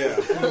 Yeah.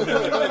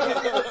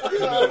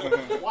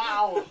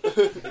 Wow.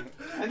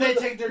 And they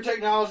take their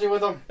technology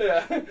with them.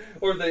 Yeah.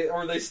 Or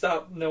they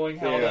stop knowing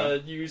how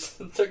to use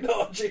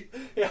technology.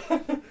 Yeah.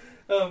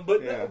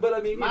 But I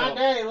mean, my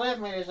daddy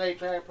left me this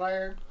 8-track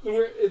player.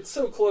 It's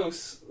so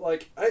close.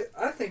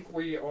 I think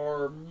we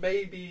are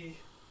maybe.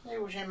 It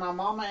was in my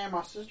mama and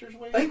my sister's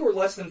way. I think we're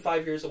less than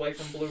 5 years away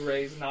from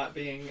Blu-rays not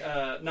being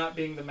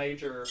the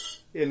major.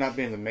 Yeah, not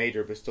being the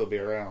major, but still be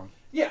around.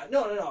 Yeah,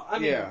 no. I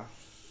mean,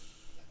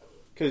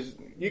 because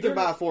you can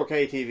buy a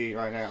 4K TV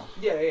right now.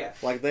 Yeah.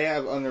 Like they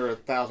have under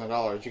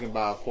 $1,000, you can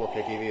buy a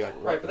 4K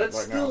TV right, but that's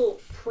right still now.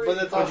 pretty.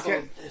 But it's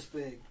also this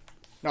big.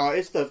 No,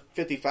 it's the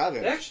 55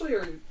 inch. They actually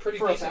are pretty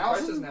for decent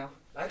 1,000? prices now.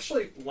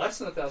 Actually, less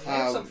than 1,000. They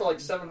have some for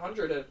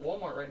 $700 at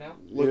Walmart right now.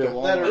 Look at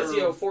Walmart.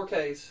 Vizio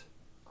 4Ks.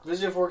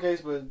 Vizio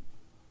 4Ks, but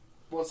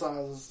what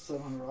size is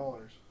 $700?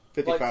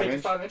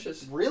 55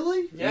 inches.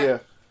 Really? Yeah.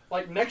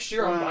 Next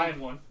year, I'm buying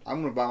one.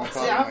 I'm gonna buy one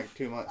probably in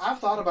 2 months. I've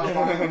thought about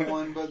buying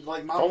one, but my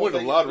if I win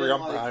the lottery, I'm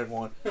buying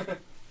one.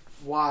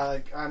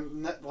 Why?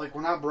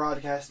 We're not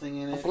broadcasting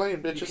in it. I'm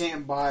playing, bitches. You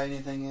can't buy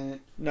anything in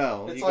it.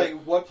 No, it's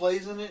what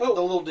plays in it. Oh,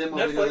 the little demo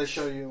Netflix. video they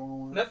show you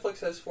on. Netflix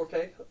has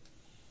 4K.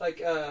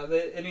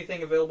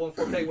 Anything available in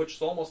 4K, which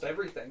is almost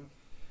everything,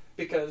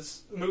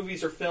 because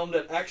movies are filmed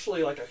at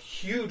actually a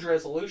huge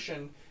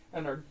resolution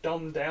and are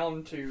dumbed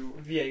down to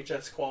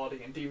VHS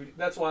quality and DVD.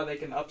 That's why they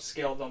can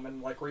upscale them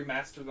and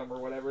remaster them or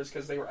whatever, is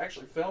because they were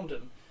actually filmed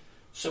in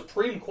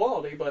supreme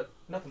quality, but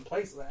nothing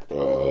plays that.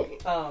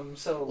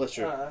 So that's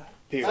true. I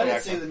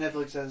didn't see that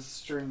Netflix has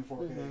streaming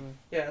 4K. Mm-hmm.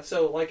 Yeah,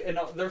 so and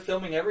they're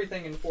filming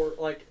everything in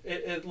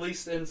at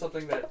least in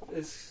something that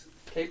is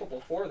capable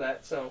for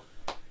that. So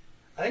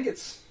I think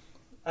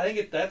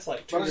that's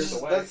 2 years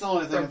away. That's the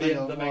only thing from being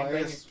I the main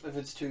thing. if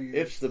it's 2 years.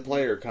 If the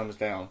player comes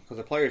down, because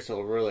the player is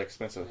still really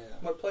expensive. Yeah.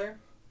 What player?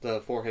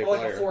 The 4K player.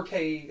 player. A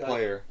 4K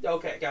player.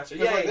 Okay, gotcha.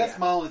 That's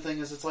my only thing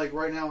is it's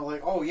right now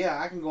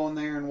I can go in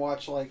there and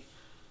watch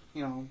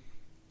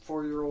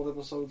 4-year-old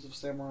episodes of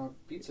Samurai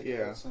Pizza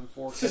Cats in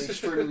 4K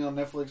streaming on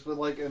Netflix, but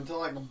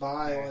until I can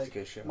buy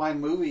my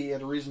movie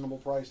at a reasonable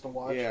price to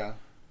watch,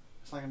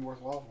 it's not gonna be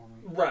worthwhile for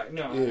me. Right?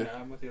 No,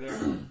 I'm with you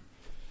there.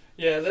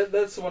 Yeah,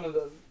 that's one of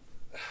the.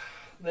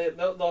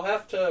 They'll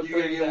have to. You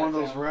gonna get one of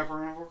those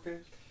wraparound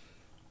 4Ks?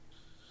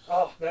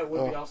 Oh, that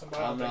would be awesome. But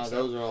I don't think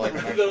so. Those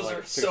are those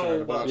are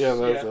so $600. Yeah,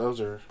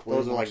 those are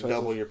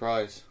double your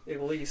price.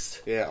 At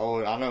least. Yeah.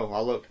 Oh, I know. I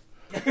looked.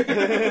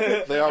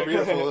 They are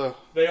beautiful, though.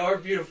 They are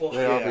beautiful.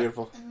 They are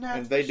beautiful,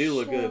 and they do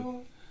look good.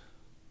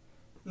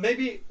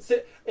 Maybe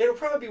it'll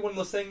probably be one of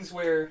those things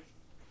where,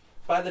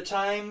 by the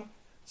time,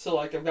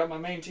 I've got my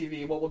main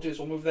TV. What we'll do is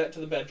we'll move that to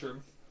the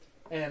bedroom,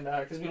 and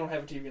because we don't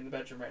have a TV in the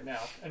bedroom right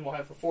now, and we'll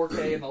have a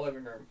 4K in the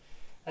living room,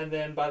 and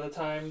then by the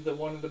time the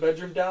one in the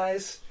bedroom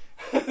dies.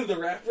 The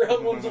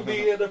wraparound ones will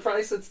be at a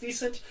price that's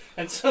decent,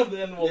 and so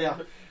then we'll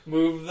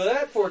move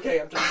that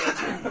 4K up to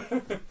the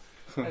bedroom,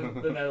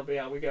 and then that'll be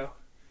how we go.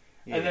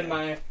 Yeah. And then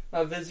my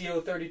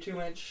Vizio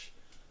 32-inch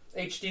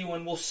HD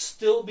one will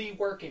still be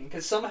working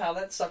because somehow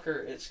that sucker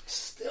is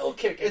still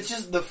kicking. It's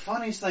just the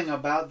funniest thing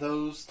about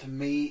those to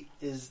me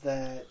is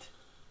that,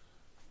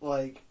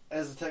 like,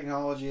 as the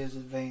technology has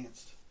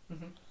advanced,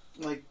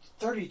 like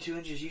 32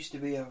 inches used to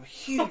be a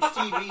huge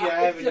TV to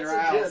have in your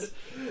house,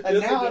 and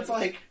now it's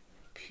like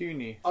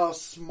puny, a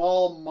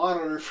small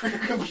monitor for your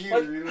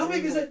computer. Like, how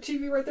big is that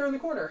TV right there in the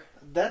corner?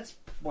 That's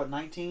what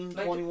 19,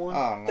 21.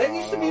 Oh, no, that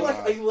used to be like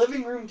a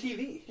living room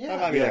TV. Yeah, that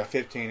might be like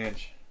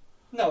 15-inch.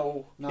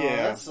 No, yeah.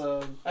 That's I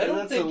don't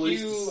that's think at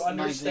least you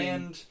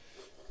understand.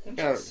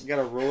 Got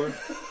a ruler?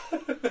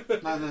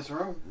 Not in this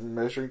room.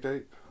 Measuring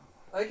tape.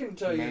 I can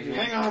tell you.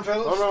 Hang on,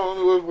 fellas. Hold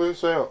on, let me whip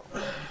this out.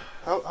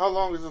 How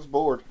long is this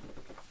board?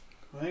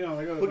 Hang on,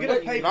 I got Well, get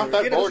a paper. Not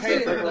that Get a board.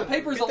 paper. The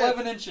paper's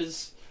 11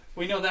 inches.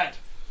 We know that.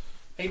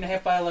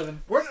 8.5 by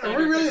 11. Are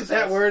we really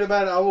that worried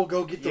about it? I will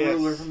go get the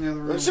ruler from the other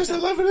room. It's just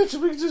 11 inches.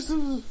 We can just.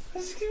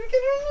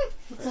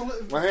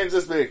 My hand's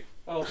this big.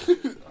 Oh,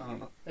 I don't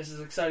know. this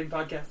is exciting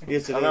podcasting.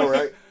 Yes, it I know, is.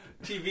 right?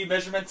 TV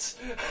measurements.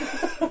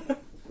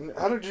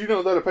 How did you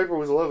know that a paper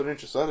was 11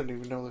 inches? I didn't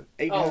even know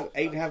that.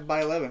 8.5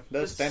 by 11.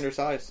 That's standard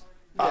size.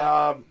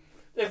 Yeah.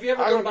 If you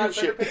ever I go to don't buy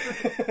give printer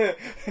shit.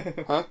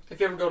 paper, Huh? if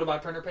you ever go to buy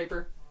printer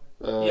paper,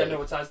 you gotta know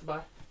what size to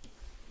buy.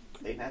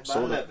 8.5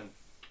 Sorta.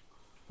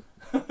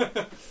 by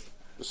 11.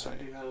 Just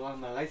saying. How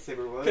long my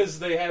lightsaber was. Because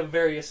they have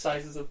various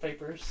sizes of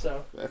papers,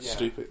 so That's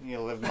stupid.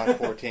 11 by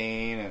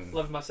 14 and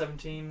 11 by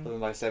 17. 11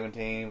 by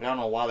 17. I don't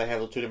know why they have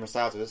those two different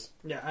sizes.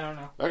 Yeah, I don't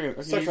know. I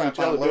can Still usually trying to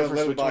tell find the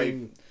difference 11 by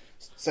between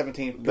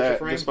 17 picture that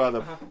frame. just by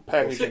the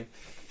packaging.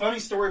 Funny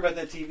story about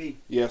that TV.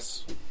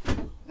 Yes.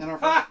 In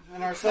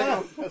our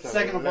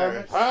second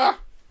apartment, Ah!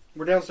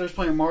 we're downstairs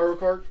playing Mario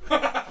Kart,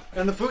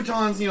 and the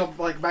futon's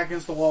like back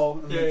against the wall,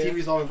 and the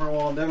TV's all over the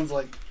wall. And Devin's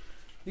like,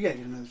 "You gotta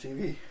get another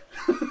TV."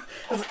 I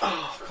was like,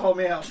 "Oh, call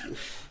me out."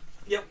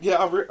 Yeah,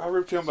 I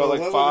ripped him about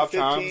like 5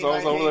 times. I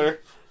was over there.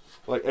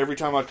 Like every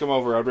time I'd come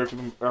over, I'd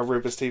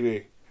rip his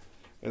TV,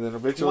 and then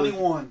eventually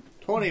 21.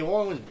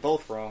 21 was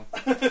both wrong.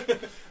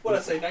 What'd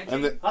I say, 19?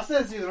 And then, I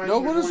said it's either 19 no,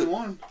 or what is it?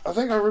 21. I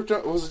think I ripped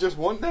up. Was it just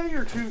one day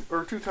or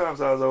two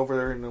times I was over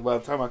there, and by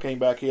the time I came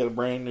back, he had a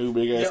brand new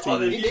big ass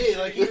TV. He did.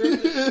 Like he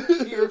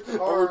ripped it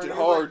hard. I ripped it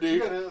hard,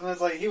 dude. And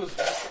it's like he was.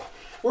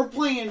 We're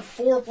playing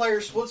 4-player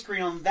split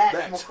screen on that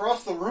from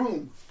across the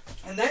room.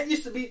 And that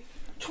used to be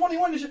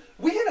 21 inches.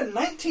 We had a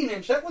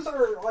 19-inch. That was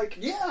our, like...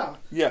 Yeah.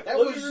 Yeah. That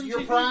was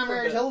your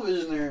primary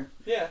television there.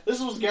 Yeah. This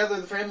was gather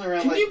the family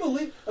around. Can you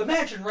believe...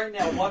 Imagine right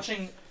now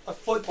watching a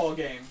football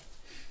game.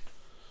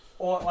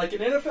 Or like an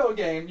NFL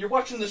game. You're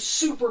watching the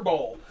Super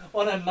Bowl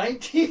on a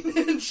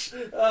 19-inch...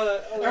 and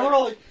we're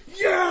all like,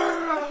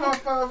 yeah!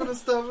 High-fiving and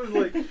stuff. And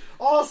like,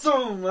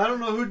 awesome! I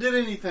don't know who did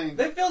anything.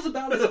 That feels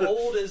about as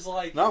old as,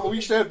 like... No, we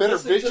used to have better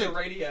listening vision. to the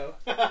radio.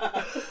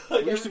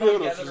 We used to be able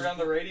to gathered around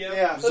the radio.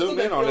 Yeah. That's zoom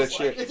what in on feels that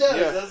shit. It does,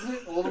 Yeah. doesn't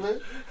it? A little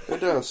bit.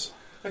 It does.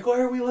 Like, why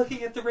are we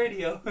looking at the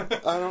radio?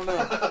 I don't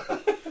know.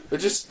 It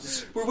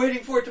just We're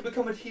waiting for it to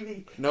become a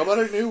TV.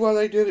 nobody knew why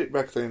they did it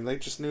back then. They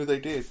just knew they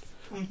did.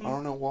 I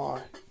don't know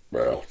why.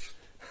 Well,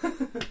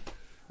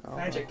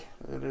 Magic.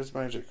 It is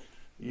magic.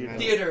 You know.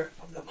 Theater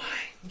of the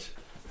mind.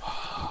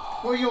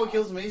 Well, you know what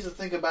kills me is to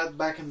think about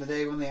back in the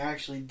day when they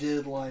actually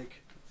did,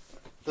 like,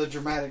 the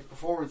dramatic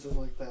performances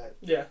like that.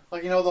 Yeah.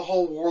 Like, you know, the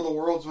whole War of the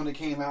Worlds when it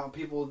came out,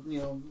 people, you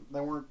know,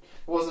 it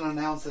wasn't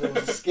announced that it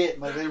was a skit.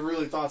 Like, they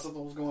really thought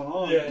something was going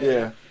on.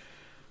 Yeah.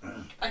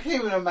 I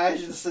can't even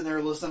imagine sitting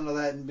there listening to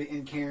that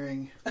and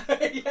caring.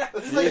 Yeah.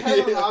 It's like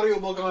having an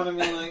audiobook on and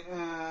being like,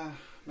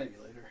 maybe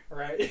later.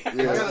 Right.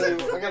 Yeah.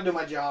 I gotta do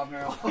my job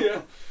now.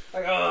 Yeah.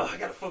 Like, oh, I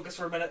gotta focus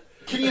for a minute.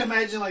 Can you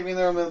imagine, like, being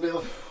there and being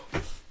like,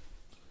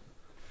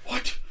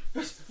 what?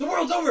 The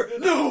world's over!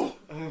 No!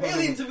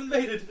 Aliens have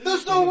invaded!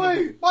 There's no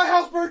way! My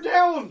house burned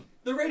down!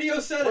 The radio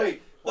said Wait,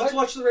 it! Let's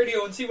watch the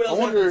radio and see what I else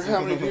wonder happens.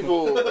 how many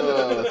people,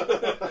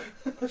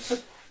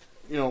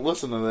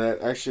 listen to that.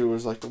 Actually,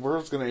 was like, the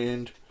world's going to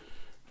end.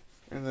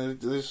 And then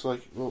they're just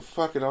like, well,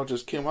 fuck it, I'll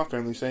just kill my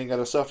family so I ain't got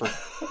to suffer.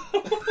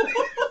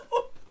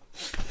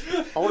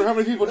 I wonder how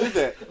many people did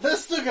that.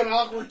 This took an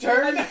awkward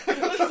turn.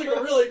 This took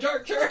a really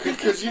dark turn.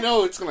 Because you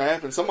know it's going to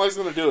happen. Somebody's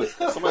going to do it.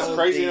 Somebody's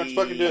crazy enough to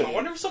fucking do I it.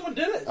 wonder if someone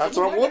did it. That's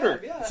Someone what I'm might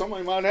wondering. have, yeah.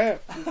 Somebody might have.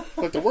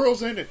 Like, the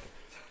world's ended.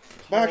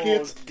 Bye,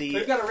 kids.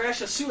 They've got a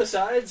rash of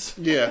suicides.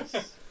 Yeah.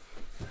 See,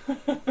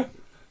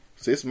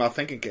 this is my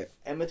thinking cat.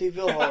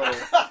 Amityville Horror.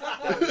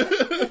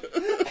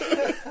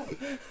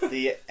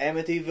 The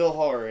Amityville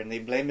Horror, and they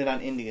blamed it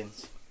on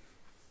Indians.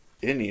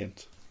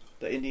 Indians.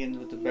 The Indians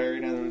with the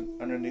buried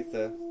underneath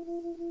the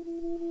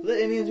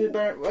Indians who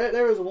buried.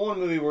 There was one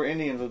movie where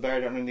Indians was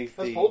buried underneath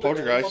the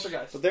Poltergeist.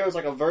 But there was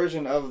like a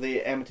version of the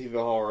Amityville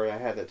Horror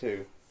that had that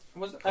too. I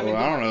don't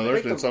know. I There's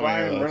think been the so many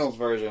Ryan of those. Reynolds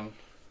version.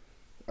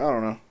 I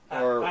don't know.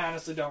 I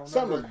honestly don't remember.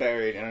 Something was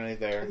buried underneath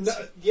there. No,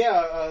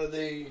 yeah,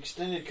 the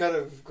extended cut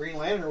of Green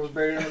Lantern was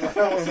buried under the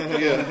house.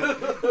 Yeah.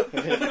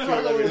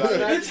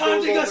 It's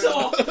haunting us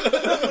all!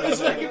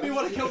 It's making me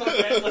want to kill my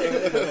family.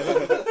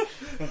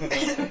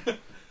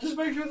 Just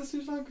make sure the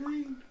suit's not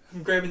green.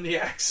 I'm grabbing the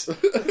axe.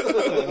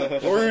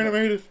 Or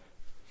animated.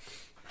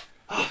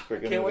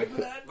 great Can't movie. wait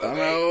for that. I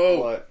know.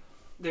 What?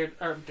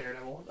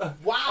 Daredevil.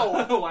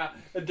 Wow. Wow.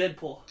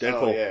 Deadpool. Deadpool.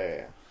 Oh,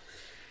 yeah.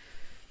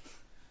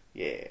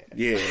 Yeah.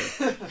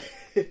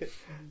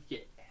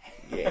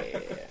 Yeah.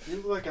 You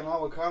look like an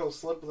avocado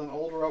slipped with an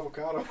older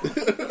avocado.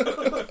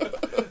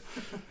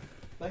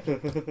 Thank you.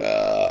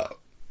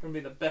 Gonna be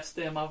the best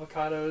damn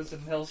avocados in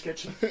Hell's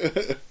Kitchen.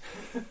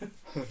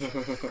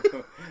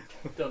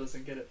 Bill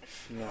doesn't get it.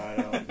 No, I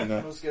don't. That No.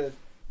 was good.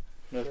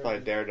 No, it's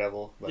probably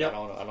Daredevil, but Yep.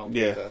 I don't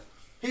Yeah. get the...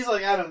 He's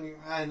like,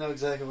 I know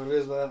exactly what it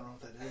is, but I don't know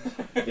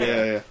what that is.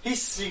 Yeah. He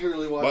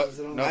secretly watches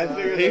it on No, the I side.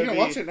 figured he that'd can be-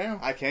 watch it now.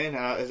 I can.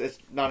 It's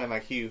not in my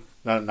queue.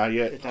 Not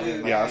yet. It's not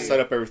in my Yeah, I queue. set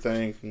up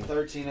everything.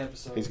 13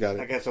 episodes. He's got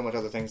I it. got so much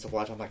other things to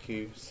watch on my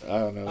queue. So. I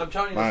don't know. I'm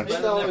telling you, Mine's it's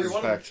better than every It's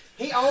one of them. fact.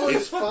 He always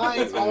It's-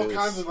 finds it all is.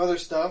 kinds of other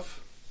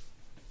stuff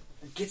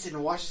and gets it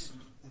and watches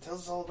and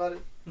tells us all about it.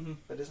 Mhm.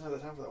 But doesn't have the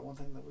time for that one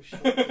thing that we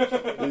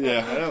should.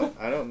 Yeah.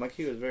 I don't. My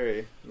queue is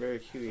very, very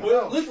queuey.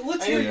 Well,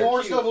 let's hear And your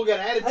more cue. stuff will get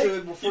added to Hey,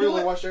 it before you know we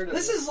what? watch Daredevil.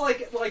 This is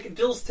like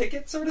Dill's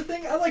ticket sort of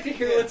thing. I like to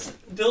hear what's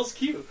Dill's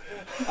cue.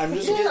 I'm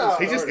just Yeah. getting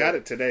started. He just got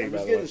it today, I'm by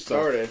just the way. getting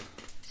started.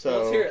 So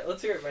Let's hear it.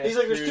 Let's hear it, man. He's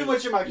like, there's too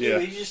much in my queue. Yeah.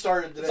 He just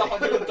started It's today.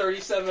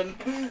 137.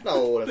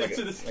 No, that's Thanks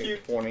to this like queue.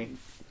 20.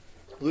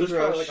 There's Blue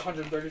probably Rush. like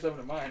 137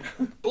 in mine.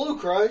 Blue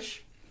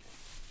Crush.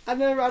 I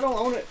don't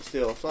own it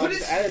still, so I But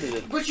just it's- added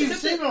it. But you've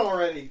seen it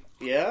already.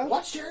 Yeah,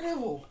 Watch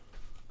Daredevil.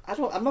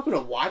 I'm not gonna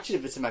watch it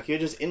if it's in my queue.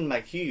 It's just in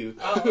my queue.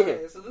 Oh,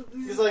 okay. So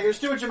He's like, there's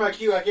too much in my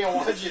queue. I can't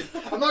watch it.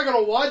 I'm not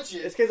gonna watch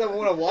It's it. because I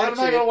want to I'm watch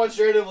not gonna it. watch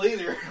Daredevil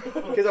either.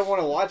 Because I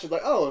want to watch it.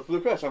 Like, oh, it's Blue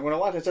Crush. I'm gonna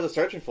watch it instead of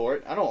searching for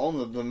it. I don't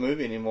own the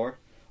movie anymore.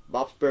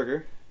 Bob's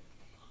Burger.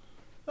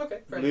 okay.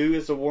 Fair Blue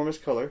is the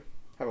warmest color.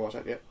 Haven't watched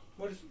that yet.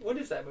 What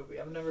is that movie?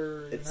 I've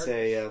never. even It's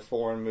heard a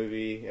foreign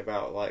movie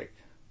about like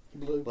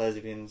Blue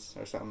lesbians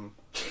or something.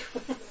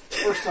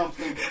 or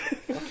something.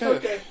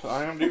 Okay.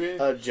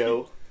 IMDb.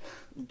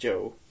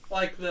 Joe.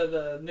 Like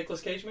the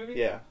Nicolas Cage movie?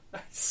 Yeah.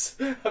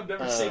 I've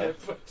never seen it,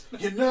 but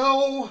You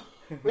know,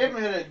 we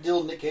haven't had a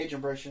Dill Nick Cage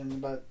impression in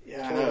about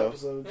Yeah, I 12 know.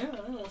 episodes. yeah, I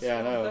don't know. Yeah,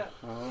 I know. That.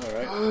 All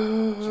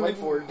right. Just wait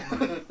for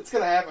it. It's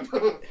gonna happen.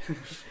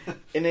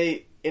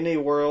 In a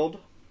world,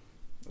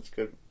 that's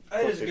good.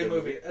 It is a good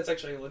movie. That's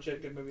actually a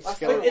legit good movie. I But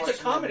started it's a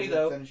watching comedy it and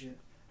didn't though. finish it.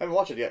 I haven't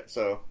watched it yet,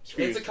 so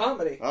screw It's a you.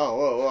 comedy. Oh,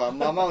 whoa.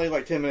 I'm only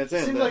like 10 minutes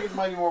in. Seems but- like it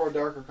might be more of a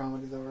darker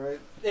comedy though, right?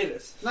 It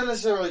is. Not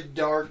necessarily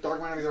dark. Dark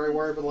might not be the right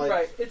word, but like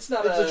Right. It's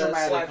not it's a a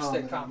dramatic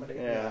slapstick comedy. comedy.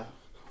 Yeah.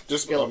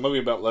 Just a movie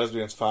about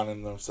lesbians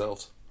finding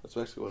themselves. That's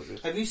basically what it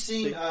is. have you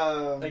seen?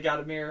 They got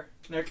a mirror.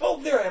 And they're like,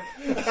 oh, there I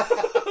am.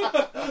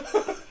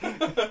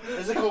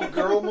 Is it called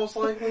Girl Most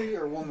Likely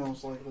or Woman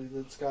Most Likely?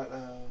 That's got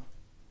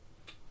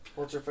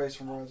what's her face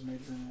from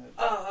Bridesmaids in it.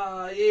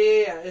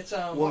 Yeah. It's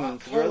Woman. What I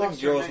was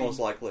think her girls name? most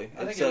likely. I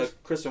think It's it was-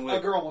 Kristen A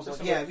Wiig. Girl Most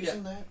Likely. Yeah, have you Yeah.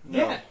 seen that? No.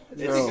 Yeah.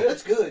 It's It's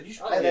That's good. You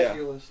should add that yeah. to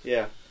your list.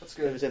 Yeah. That's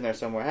good. It's in there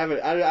somewhere.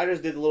 I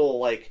just did a little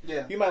like.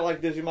 Yeah. You might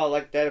like this. You might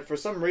like that. For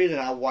some reason,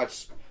 I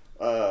watched.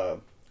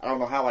 I don't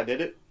know how I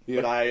did it,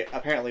 but I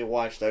apparently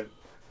watched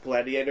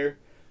Gladiator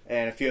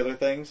and a few other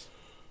things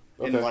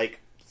in Okay. like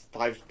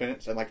 5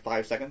 minutes and like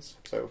 5 seconds.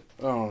 So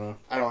I don't know.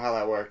 I don't know how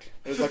that worked.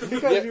 It was like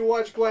because you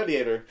watched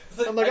Gladiator.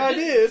 I'm like I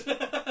did.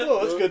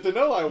 Oh, it's good to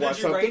know I Did watched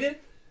you something. rate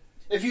it?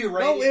 If you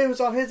rate No, it, it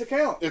was on his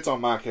account. It's on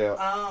my account.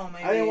 Oh,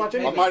 maybe. I didn't watch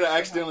it. I might have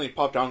accidentally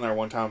popped on there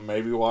one time,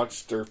 maybe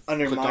watched or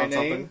Under clicked my on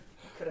something. name.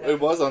 It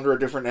was under a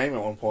different name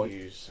at one point.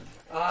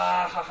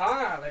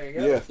 There you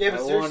go. Yeah. yeah, but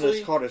The one seriously,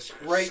 that's called a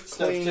great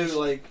stuff too.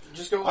 Like,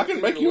 just go. I can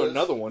through make the you list.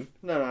 another one,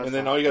 No, and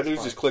then all you gotta do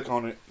is just click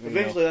on it. you know.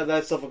 Eventually,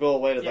 that stuff will go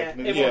away to Yeah, like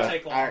the it movie. won't Yeah.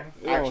 take long. It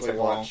won't Actually take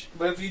long. watch.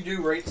 But if you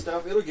do rate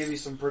stuff, it'll give you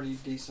some pretty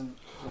decent.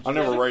 I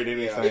never Yeah. rate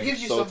anything, It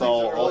gives you so it's something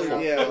all to awful.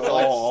 really- Yeah, It's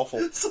like- all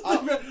awful. So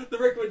the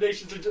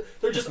recommendations are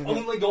they're just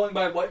only going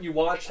by what you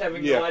watched,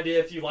 having Yeah. no idea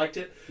if you liked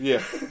it.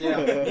 Yeah, Yeah.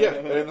 yeah,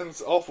 and then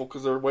it's awful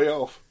because they're way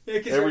off. Yeah,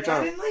 'cause Every you're like,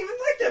 time. I didn't even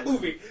like that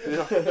movie. Yeah.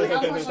 Like,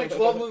 I watched like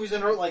 12 movies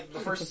in a row, like the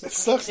first. It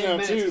sucks 10 now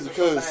minutes too they're so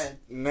because bad.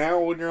 now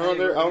when you're I on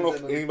there, I don't know recommend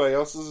if that movie. anybody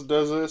else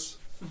does this,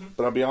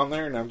 but I'll be on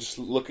there and I'm just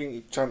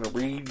looking, trying to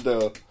read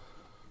the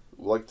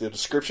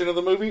description of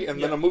the movie,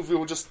 and then Yeah. a movie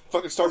will just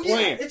fucking start Yeah,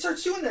 playing. it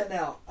starts doing that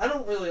now. I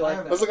don't really like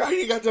I that. I was like, I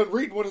ain't got done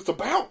reading what it's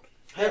about.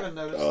 Haven't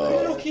noticed. Well,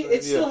 that. it'll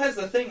it still has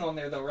the thing on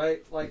there though,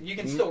 right? Like you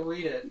can still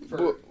read it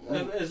for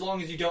as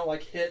long as you don't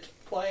like hit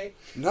play.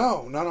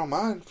 No, not on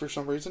mine for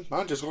some reason.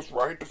 Mine just goes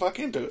right the fuck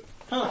into it.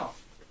 Huh.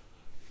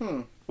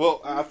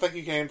 Well, I think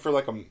you can for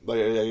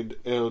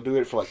it'll do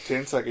it for like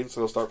 10 seconds.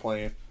 It'll start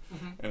playing,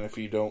 and if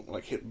you don't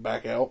like hit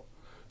back out,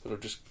 it'll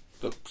just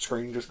the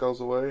screen just goes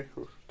away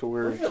to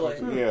where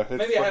Really? yeah. It's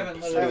Maybe I fucking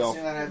haven't let silly it, off.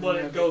 seen that happen let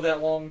it yet. go that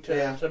long to,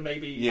 Yeah. to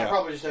maybe. Yeah. I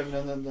probably just haven't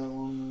done that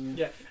long.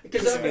 Yeah.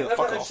 Because Pisses me the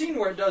fuck I've off. seen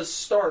where it does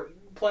start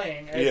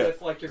playing as Yeah.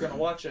 if like you're going to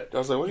watch it. I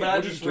was like, what But are I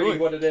you just doing? read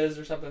what it is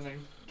or something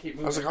and keep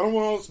moving. I was like, I don't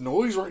want all this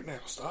noise right now.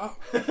 Stop.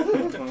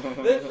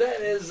 that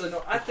is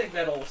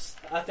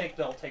I think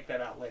they'll take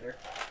that out later.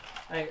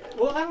 I don't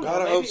know.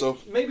 God, I hope so.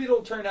 Maybe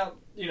it'll turn out,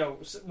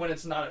 when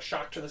it's not a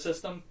shock to the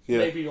system. Yeah.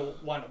 Maybe you'll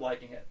wind up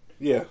liking it.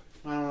 Yeah,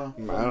 I don't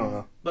know. I don't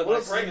know. But What like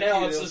else is right in the now,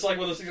 queue, it's though? just like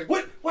one of those things.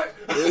 Like, what?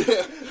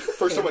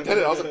 First time I did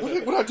it, I was like, "What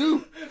did I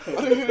do? I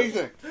didn't hit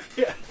anything."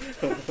 Yeah.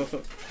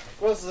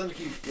 What else is in the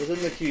queue?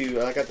 Within the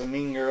queue, I got the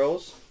Mean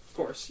Girls. Of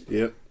course.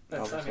 Yep.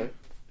 That's, Obviously.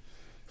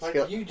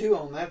 You do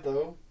own that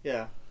though.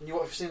 Yeah. And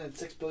you've seen it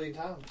 6 billion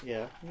times.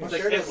 Yeah. I'm Like,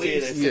 sure at that's See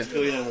it at least. 6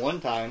 billion and one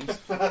times.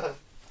 I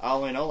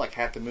only know like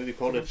half the movie I'm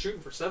quoted.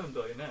 shooting for $7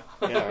 billion now.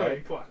 Yeah,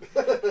 right.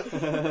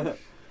 Come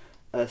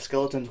on.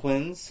 Skeleton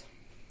Twins.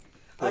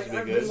 Supposed to be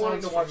I've good. been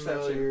wanting to watch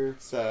that too.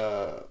 It's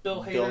Bill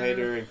Bill Hader.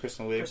 Hader and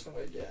Kristen Wiig. Kristen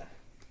Wiig, yeah.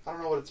 I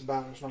don't know what it's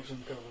about. There's no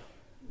seen the cover.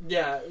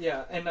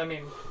 Yeah, and I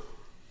mean,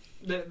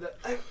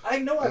 I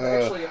know I've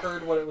actually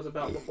heard what it was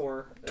about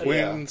before.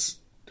 Twins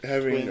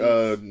having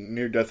a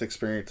near-death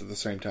experience at the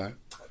same time,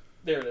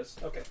 There it is.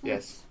 Okay.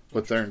 Yes.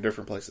 but they're in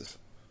different places,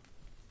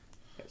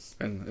 Yes.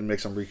 and it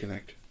makes them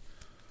reconnect.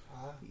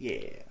 Yeah.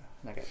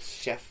 And I got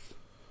Chef.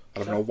 I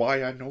don't know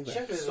why I know that.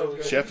 Chef is So real good.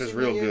 good. Chef Have is you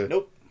real seen it yet? good.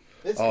 Nope.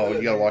 It's Oh, good,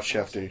 you gotta man. watch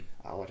Chef, dude.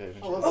 I'll watch it I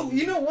eventually. love Oh,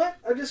 you know what?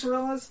 I just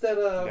realized that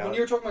Yeah. when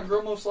you were talking about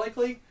Girl Most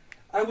Likely,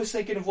 I was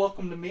thinking of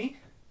Welcome to Me,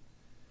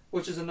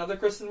 which is another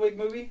Kristen Wiig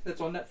movie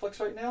that's on Netflix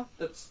right now.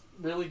 That's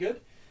really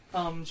good.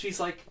 She's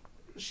like,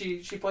 she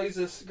plays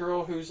this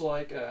girl who's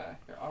like, here,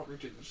 I'll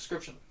read you the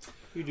description.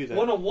 You do that.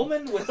 When a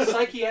woman with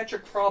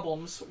psychiatric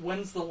problems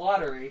wins the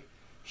lottery,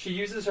 she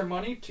uses her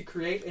money to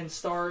create and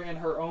star in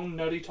her own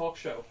nutty talk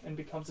show and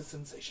becomes a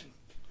sensation.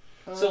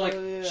 So, like,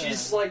 yeah.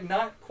 she's, like,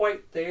 not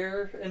quite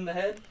there in the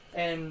head,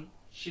 and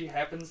she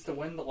happens to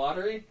win the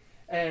lottery,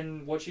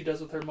 and what she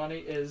does with her money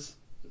is,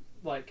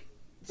 like,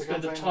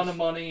 spend a Become ton famous. of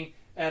money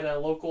at a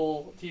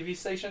local TV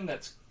station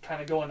that's kind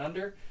of going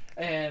under,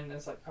 and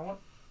it's like, I want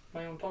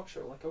my own talk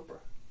show like Oprah.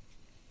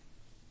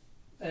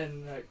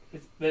 And, like,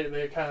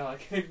 they're kind of,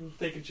 like,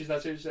 thinking she's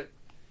not serious. She's like,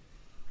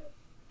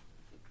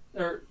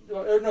 or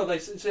no, they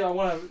say, I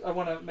want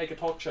to make a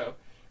talk show.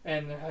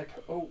 And they're like,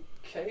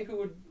 okay,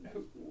 who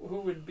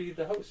would be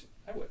the host?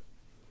 I would.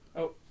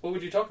 Oh, what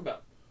would you talk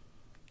about?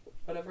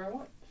 Whatever I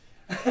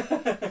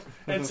want.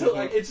 And so,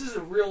 like, it's just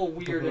a real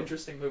weird,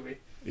 interesting movie.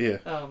 Yeah.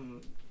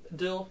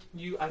 Dill,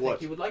 I What?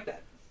 think you would like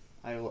that.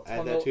 I will One add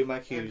of that the- to my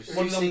cues. Have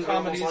One you of them seen Girl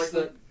Most comedies Likely?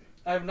 that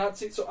I have not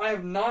seen. So I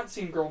have not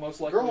seen Girl Most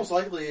Likely. Girl Most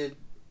Likely,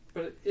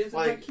 but it is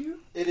like, my queue.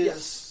 it is.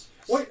 Yes.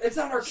 Wait, it's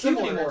not our queue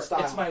Similar in anymore.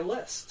 style. It's my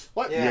list.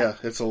 What? Yeah,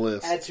 it's a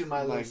list. Add to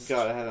my Oh my list.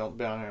 god, I haven't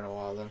been on here in a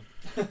while then.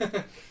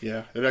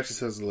 Yeah, it actually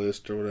says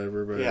list or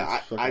whatever. But Yeah,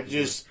 it's fucking I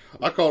just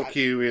I call it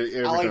Q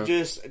every I like time.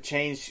 just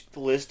change the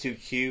list to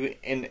Q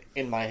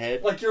in my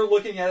head. Like you're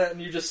looking at it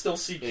and you just still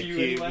see Yeah, Q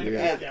Q, anyway.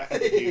 yeah. Yeah.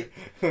 Q.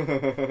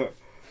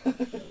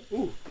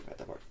 Ooh, got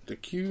that part. The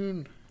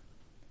Q.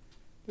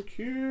 The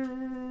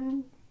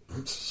Q.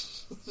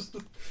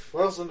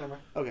 What else in there, man?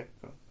 Okay,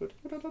 good.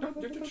 I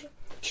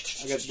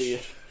got the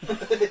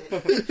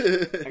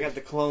I got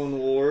the Clone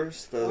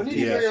Wars. The We need to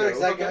Yeah. figure out show.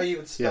 exactly how you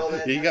would Yeah, spell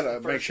that. you That's gotta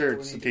the make first sure word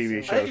it's we a need to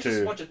TV say. show I think it's just a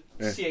too. bunch of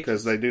CHs.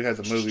 Because they do have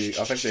the movie.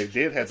 I think they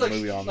did have It's the like,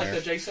 movie on like there.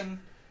 the Jason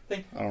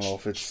thing. I don't know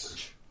if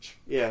it's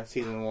Yeah,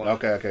 season 1.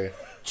 okay.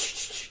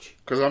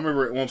 Because I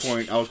remember at one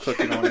point I was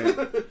clicking on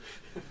it.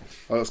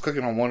 I was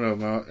clicking on one of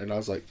them and I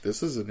was like,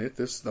 "This isn't it.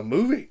 This is the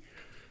movie."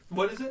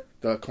 What is it?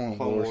 The Clone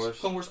Clone Wars. Wars.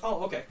 Clone Wars.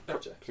 Oh, okay.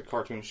 Gotcha. It's a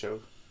cartoon show.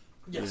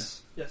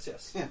 Yes.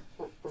 Yes. Yeah,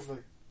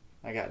 perfect.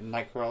 I got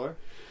Nightcrawler.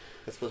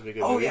 That's supposed to be a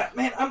good Oh movie. yeah,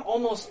 man. I'm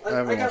almost. I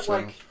haven't got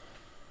watched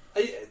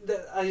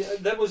that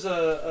like. That was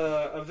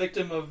a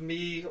victim of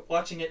me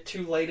watching it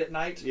too late at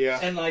night. Yeah.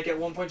 And like at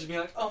one point just being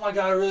like, oh my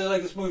god, I really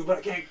like this movie,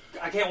 but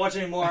I can't watch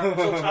it anymore. I'm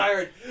so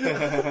tired.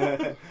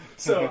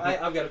 So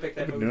I've got to pick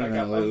that I've been movie doing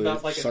back up. that I'm lately.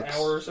 about like It an sucks.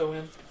 hour or so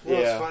in.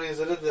 What's Yeah. funny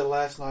is I did that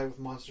last night with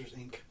Monsters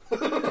Inc.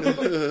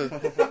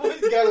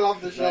 Got it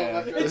off the shelf Yeah.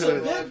 after I It's said a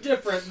it bit live.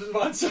 different than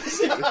Monsters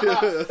Inc.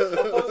 I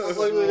was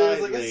like, it's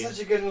Slightly. such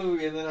a good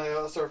movie, and then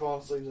I started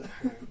falling asleep. Like,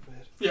 "All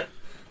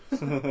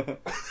right, bed."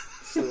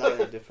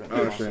 Slightly different.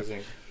 Oh, than sure. Monsters,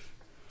 Inc.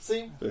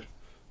 See,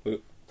 Yeah.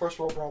 first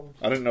world problems.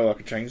 I didn't know I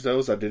could change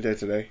those. I did that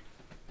today.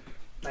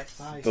 Nice.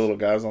 Nice. The little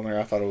guys on there.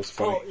 I thought it was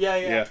funny. Oh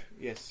yeah.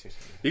 Yes.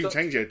 You can So-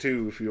 change it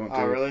too if you want to.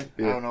 Oh, really? I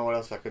Yeah. don't know what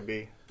else I could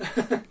be.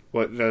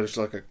 What? There's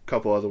like a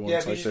couple other ones Yeah,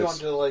 if you like just go this.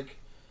 into like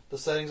the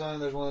settings on it,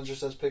 there's one that just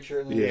says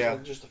picture, and then Yeah. there's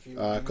like just a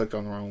few. I clicked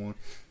on the wrong one.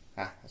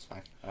 Ah, that's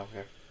fine. I don't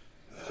care.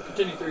 So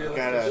continue through your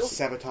Got list.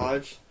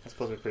 Sabotage. That's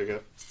supposed to be pretty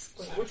good.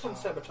 Which one's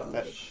Sabotage?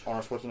 That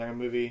Arnold Schwarzenegger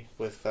movie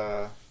with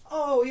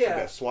Oh like yeah.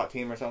 a SWAT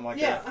team or something like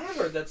Yeah, that. I have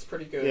heard that's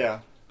pretty good.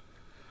 Yeah.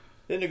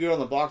 Didn't do good on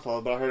the box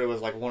office, but I heard it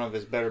was like one of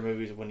his better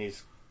movies when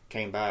he's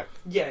came back.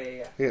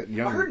 Yeah. Yeah,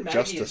 Young I heard Maggie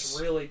Justice.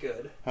 is really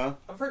good. Huh?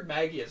 I've heard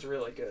Maggie is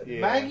really good.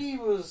 Yeah. Maggie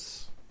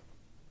was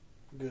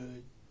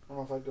good. I don't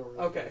know if I'd go really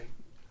Okay.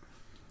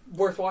 good.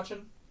 Worth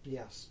watching?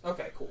 Yes,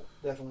 Okay, cool.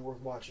 definitely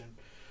worth watching.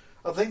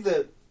 I think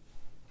that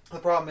the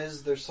problem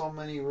is there's so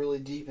many really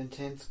deep,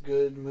 intense,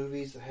 good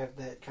movies that have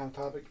that kind of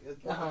topic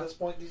at this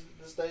point,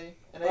 this day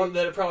and age. Oh,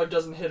 that it probably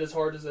doesn't hit as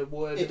hard as it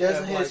would. It doesn't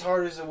have, hit like- as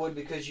hard as it would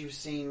because you've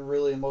seen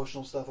really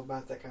emotional stuff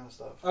about that kind of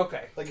stuff.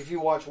 Okay. Like if you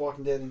watch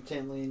Walking Dead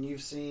intently and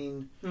you've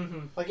seen,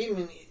 Mm-hmm. like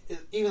even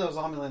though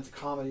Zombieland's a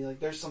comedy, like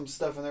there's some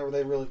stuff in there where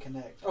they really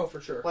connect. Oh, for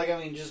sure. Like I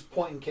mean, just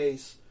point in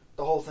case,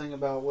 the whole thing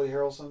about Woody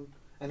Harrelson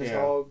and his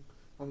Yeah. dog.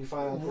 when you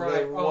find out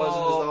that it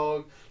wasn't his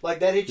dog. Like,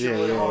 that hits you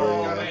really hard.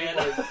 Oh, man.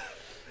 Like,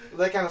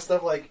 that kind of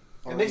stuff, like,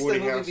 it makes the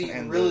movie be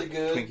really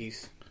good.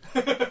 Twinkies.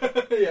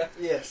 Yeah.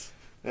 Yes.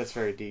 That's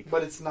very deep.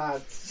 But it's not...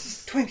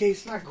 Twinkies.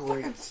 It's not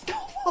great.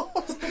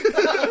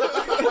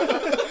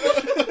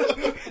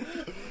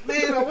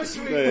 Man, I wish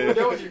we were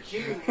done with your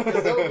cue,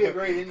 because that would be a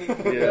great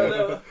ending.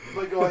 Yeah.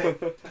 But go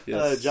ahead.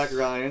 Yes. Jack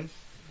Ryan.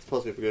 It's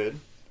supposed to be good.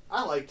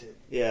 I liked it.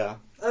 Yeah.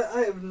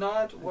 I have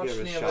not watched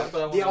any of it, but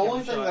I want The to only give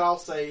it a thing shot. that I'll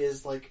say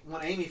is, like,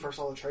 when Amy first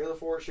saw the trailer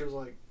for it, she was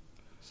like,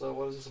 so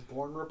what is this, a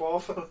Bourne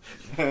ripoff?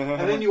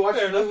 And then you watch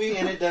the movie,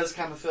 and it does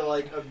kind of feel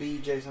like a B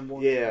Jason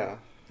Bourne Yeah.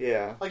 movie.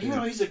 Yeah. Like, even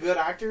though he's a good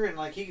actor, and,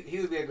 like, he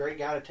would be a great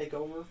guy to take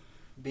over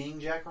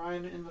being Jack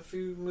Ryan in the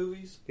few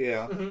movies,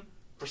 Yeah. Mm-hmm.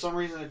 for some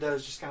reason it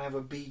does just kind of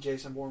have a B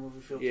Jason Bourne movie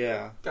feel to it.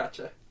 Yeah.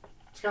 Gotcha.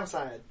 It's kind of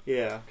sad.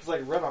 Yeah. Because,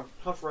 like,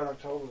 Hunt for Red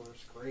October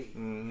was great.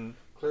 Mm-hmm.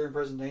 Clear and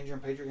Present Danger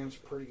and Patriot Games are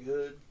pretty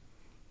good.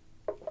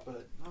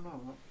 But, I don't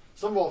know.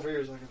 Some Ball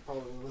Fears I could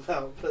probably live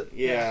without, but...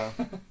 Yeah.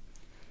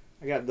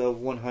 I got the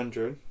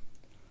 100.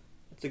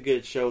 It's a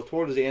good show.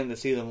 Towards the end of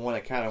season 1,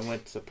 it kind of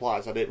went to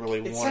plots I didn't really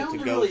It want it sounded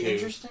to go really to.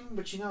 interesting,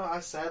 but, you know, I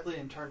sadly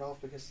am turned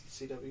off because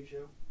it's a CW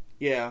show.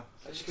 Yeah.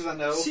 Just because I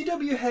know...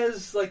 CW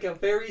has like a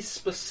very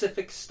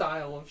specific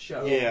style of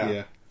show. Yeah.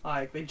 Yeah.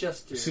 Like they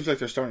just do. It seems like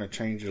they're starting to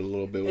change it a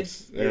little bit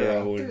with Yeah.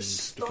 Arrow They're and the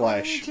starting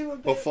Flash. to a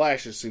bit. Well,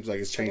 Flash, it seems like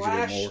it's changing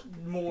Flash it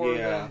more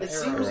Yeah. than It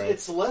Arrow. seems Arrow.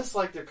 it's less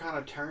like they're kind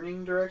of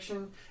turning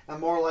direction and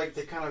more like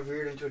they kind of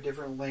veered into a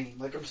different lane.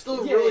 Like, I'm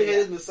still really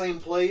headed in the same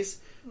place,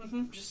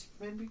 just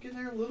maybe getting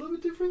there a little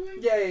bit differently.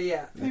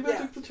 Yeah. Maybe I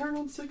took the turn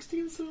on 60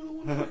 instead of the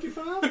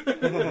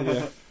 155. more.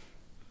 Yeah.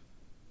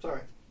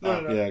 Sorry. No.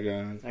 Yeah, go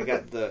ahead. I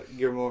got the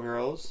Gilmore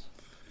Girls.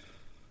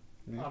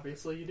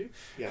 Obviously, you do.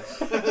 Yes.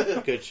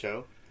 Good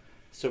show.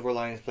 Silver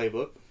Linings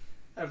Playbook.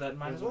 Have that in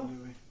mind as well.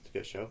 It's a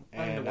good show. I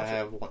need to And watch I it.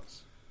 have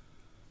Once.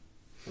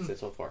 That's it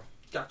so far.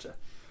 Gotcha.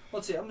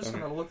 Let's see. I'm just Okay.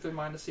 going to look through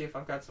mine to see if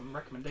I've got some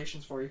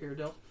recommendations for you here,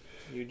 Dill.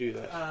 You do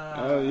that.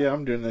 Yeah,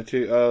 I'm doing that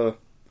too.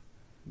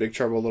 Big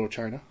Trouble in Little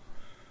China.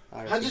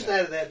 I just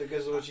added that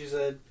because of what you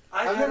said.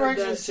 I I've never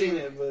added actually that seen too.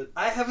 it, but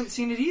I haven't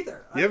seen it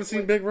either. You haven't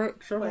seen Big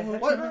Trouble Wait, in Little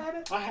have What? you had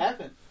it? I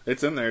haven't.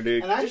 It's in there,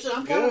 dude. And actually,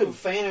 I'm kind of a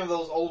fan of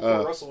those old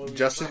Kurt Russell movies.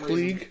 Justice for some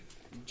reason. League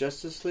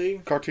Justice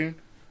League? cartoon.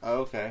 Oh,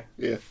 okay.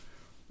 Yeah.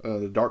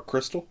 The Dark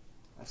Crystal.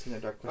 I've seen the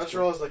Dark I just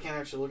Crystal. realized I can't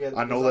actually look at it.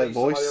 I know because that use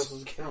somebody voice.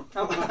 else's account.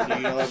 Do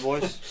you know that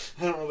voice?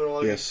 I don't know their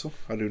like. Yes,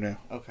 I do now.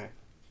 Okay.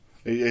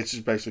 It's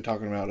just basically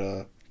talking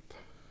about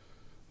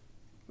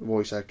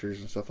voice actors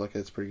and stuff like that.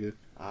 It's pretty good.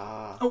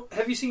 Ah. Oh,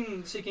 have you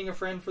seen Seeking a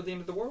Friend for the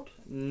End of the World?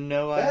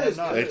 No, I That have is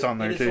not. good. It's on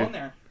there It is too. on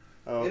there.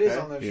 Oh, It okay. is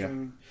on there Yeah.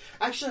 streaming.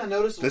 Actually, I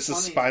noticed This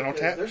what's is funny Spinal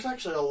because Tap? There's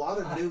actually a lot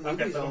of new I've got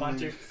movies that on on mine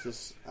there. too.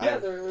 This, Yeah,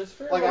 there was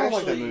very Like, I well. don't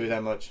like that actually- movie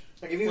that much.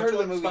 Like, have you Which heard of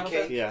the one? movie Spinal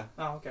Tap? Cake? Yeah.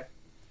 Oh, okay.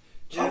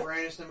 Jennifer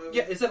Aniston movie?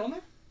 Yeah, is that on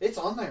there? It's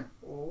on there.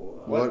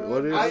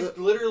 What is I it?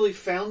 literally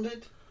found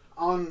it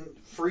on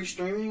free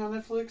streaming on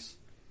Netflix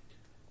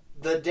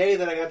the day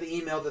that I got the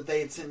email that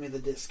they had sent me the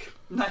disc.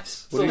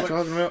 Nice. What are you So,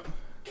 talking about?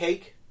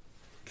 Cake.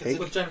 Cake?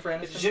 with Jennifer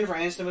It's a Aniston? Jennifer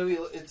Aniston movie.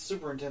 It's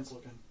super intense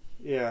looking.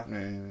 Yeah.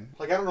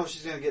 Like, I don't know if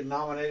she's going to get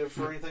nominated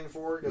for anything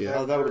for it. 'cause Yeah. I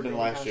haven't that would've heard been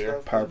any last kind of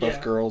year. stuff. Powerpuff Yeah.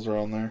 Girls are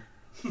on there.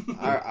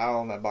 I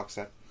own that box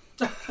set.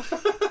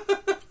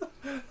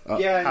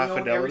 Yeah, and High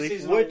you know, every Fidelity.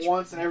 season Which- of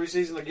Once and every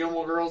season of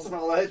Gilmore Girls and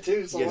all that,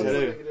 too. So Yes, what's I the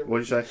do. big difference?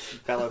 What'd you say?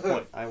 Valid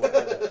point. I will add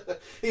that.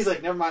 He's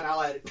like, never mind,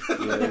 I'll add it. Yeah.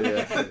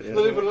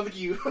 Let me put it on the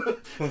queue.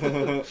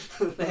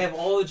 They have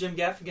all the Jim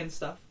Gaffigan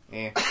stuff.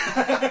 Eh.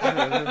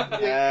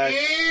 Yeah.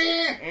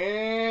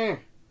 Eh.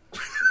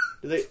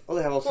 Do they? Oh,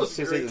 they have also That's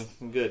 6 great.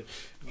 seasons. Good.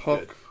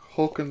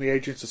 Hulk and the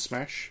Agents of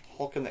Smash.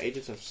 Hulk and the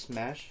Agents of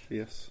Smash.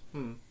 Yes.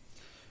 Do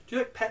you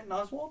like Patton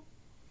Oswalt?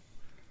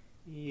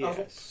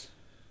 Yes.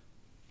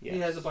 He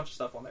has a bunch of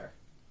stuff on there.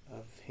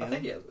 Of him. I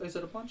think he has. Is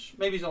it a bunch?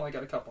 Maybe he's only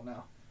got a couple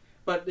now.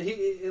 But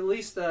he at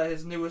least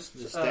his newest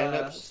The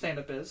stand-ups?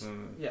 stand-up is.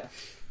 Yeah.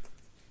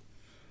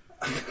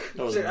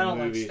 Those I don't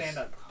movies. like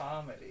stand-up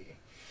comedy.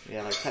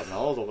 Yeah, like Patton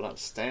Oswalt, but not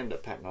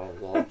stand-up Patton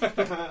Oswalt.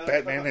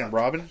 Batman and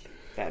Robin.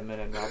 Batman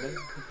and Robin.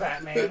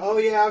 Batman. Oh,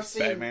 yeah, I've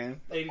seen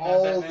Batman. 89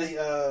 all Batman.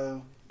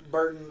 the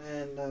Burton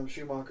and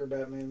Schumacher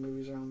Batman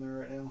movies are on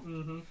there right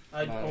now.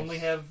 I Nice. only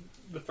have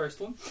the first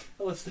one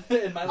listed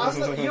in my I list.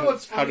 was, you know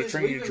what's How funny to is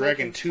Train we've Your been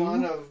Dragon making 2?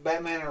 fun of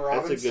Batman and That's a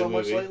Robin good so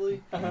much movie.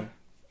 lately. Uh-huh.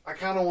 I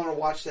kind of want to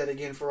watch that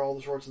again for all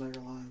the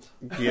Schwarzenegger lines.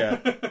 Yeah.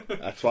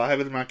 That's why I have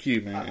it in my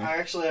queue, man. I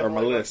actually Or have my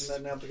watching list.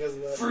 that now because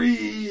of that.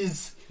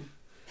 Freeze!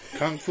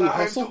 Kung Fu Time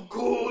Hustle. to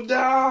cool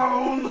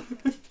down.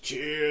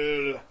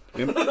 Chill.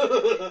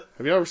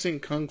 Have you ever seen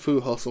Kung Fu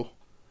Hustle?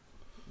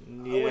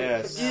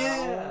 Yes.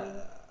 Yeah.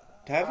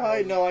 Have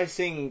I? No, I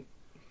sing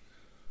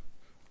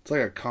It's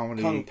like a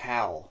comedy. Kung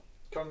Pao.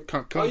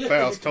 Kung Oh, yeah.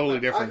 Pao is totally I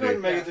different, couldn't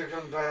dude. make it through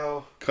Kung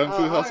Pao. Kung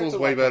Fu I Hustle is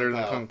actually way like better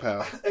Kung than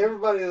Pao. Kung Pao.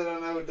 Everybody that I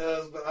know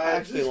does, but I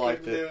actually just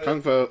liked couldn't it.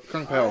 do it.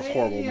 Kung Pao is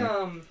horrible,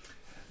 man.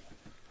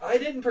 I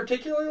didn't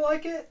particularly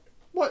like it.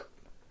 What?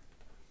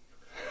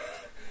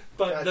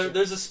 But Gotcha.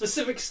 there's a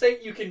specific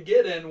state you can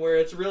get in where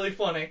it's really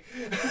funny.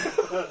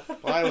 Well,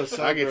 I was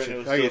I get sober and you. it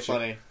was I still get you.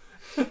 funny.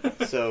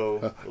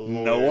 So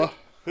Noah.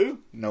 Who?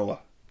 Noah.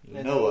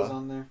 And Noah's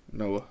on there.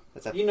 Noah.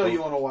 You know you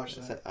want to watch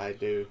that. I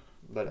do,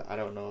 but I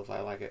don't know if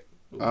I like it.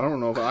 I don't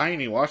know if I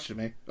ain't even watched it,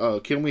 man.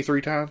 Kill Me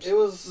 3 Times. It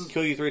was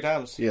Kill You 3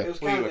 times. Yeah. It was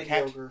kind of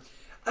mediocre.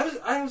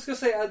 I was gonna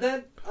say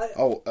that.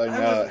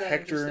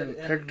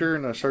 Hector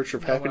and A Search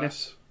of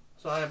Happiness.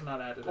 So I have not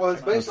added it. Well,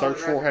 it's based on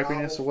Search for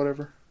Happiness or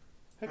whatever.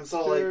 And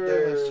so, like,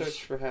 there's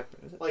Search for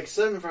Happiness. like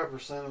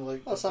 75% of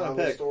like the Simon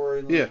Bible Pegg. story,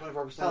 and Yeah.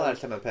 25% I like of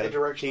Simon the Pegg.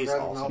 direction He's of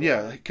the awesome. novel.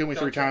 Yeah, Kill Me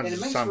 3 Times And it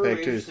is makes Simon for an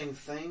Pegg too. interesting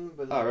thing,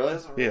 but Oh, really? it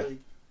doesn't Yeah. really.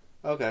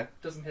 Okay.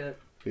 Doesn't hit.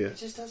 Yeah. It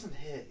just doesn't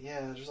hit. Yeah,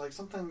 there's like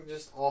something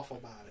just off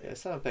about it. Yeah,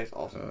 Simon Pegg's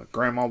awesome.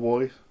 Grandma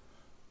Boy.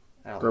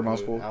 I don't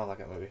Grandma's like that Boy. movie. I don't like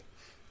that movie.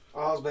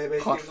 Oz Baby.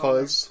 Hot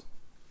Fuzz.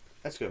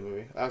 That's a good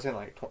movie. I've seen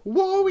like 20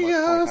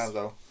 Warriors. times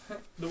though.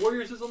 The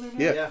Warriors is on there now?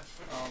 Yeah. Yeah.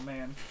 Oh,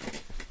 man.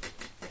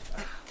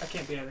 I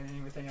can't be adding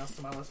anything else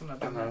to my list. I'm not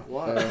doing that.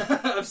 Why?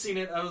 I've seen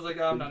it. I was like,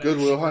 I'm not Good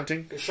Will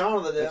Hunting. Shaun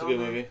of the Dead. That's a good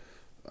movie.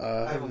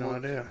 I have no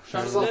idea.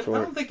 Shaun of I the saw Dead?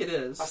 I don't think it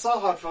is. I saw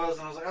Hot Fuzz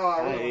and I was like, oh,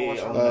 I really want to watch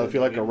Shaun of the Dead. If you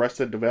like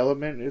Arrested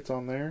Development, it's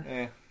on there.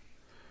 Yeah.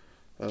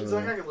 It's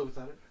like I could live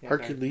without it. Yeah,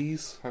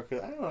 Hercules,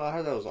 Hercules. I don't know. I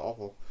heard that was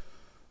awful.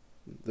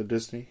 the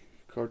Disney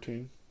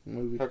cartoon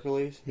movie.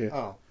 Hercules. Yeah.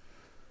 Oh.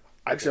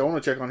 Actually, I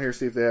want to check on here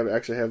see if they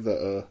actually have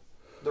the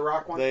The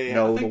Rock one?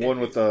 no, the one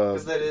with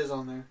Because that is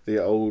on there.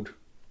 the old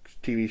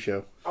TV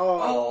show.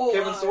 Oh,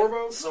 Kevin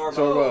Sorbo?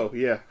 Sorbo,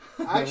 yeah.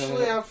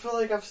 Actually, I feel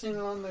like I've seen it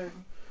on there.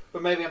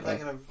 But maybe I'm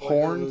thinking of... Like,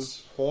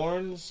 Horns.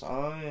 Horns.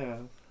 Oh yeah.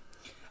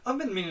 I've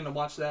been meaning to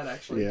watch that,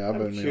 actually. Yeah, I've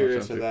I'm been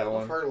curious of watching that I've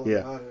one. heard a lot Yeah.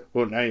 about it.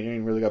 Well, now you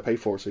ain't really got to pay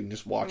for it, so you can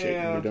just watch it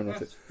Yeah. and you're done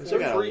with it. So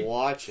you gotta free.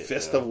 watch it.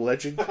 Fist though. of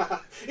Legend.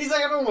 He's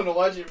like, I don't want to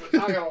watch it,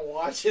 but I gotta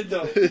watch it,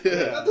 though.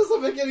 That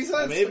doesn't make any sense.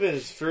 I mean, if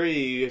it's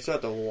free, you still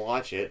have to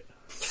watch it.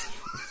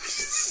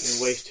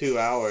 You waste 2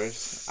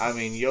 hours. I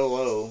mean,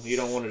 YOLO. You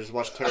don't want to just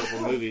watch terrible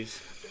movies.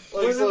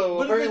 Like, so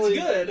But if apparently...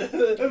 it's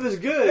good, If it's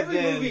good, every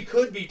then movie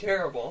could be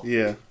terrible.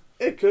 Yeah.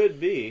 it could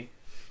be.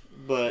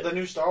 But The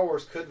new Star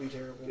Wars could be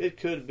terrible. it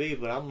could be.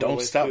 But I'm gonna Don't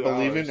waste stop 2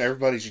 believing. hours.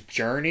 Everybody's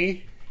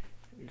journey.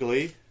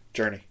 Glee.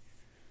 Journey.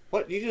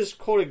 What? You just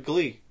quoted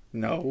Glee.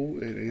 No,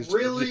 it is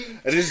Really?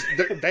 It is.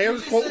 They are You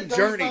just quoting said, "Don't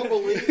Journey. stop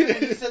believing,"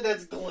 and you said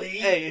that's Glee.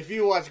 Hey, if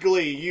you watch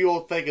Glee,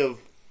 you'll think of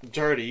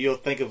Journey. You'll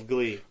think of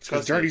Glee. Because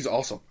Trust me. Journey's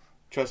awesome.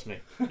 Trust me.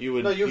 You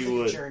would. No, you you think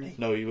would. Journey.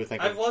 No, you would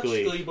think I've of watched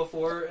Glee. Glee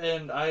before,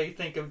 and I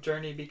think of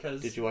Journey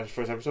because... Did you watch the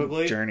first episode of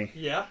Glee? Journey.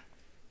 Yeah.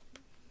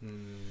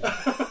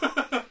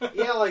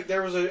 Yeah, like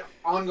there was an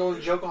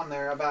ongoing joke on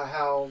there about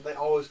how they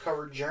always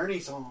covered Journey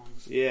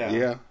songs. Yeah.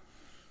 Yeah.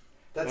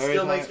 That Every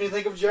still time- makes me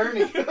think of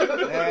Journey.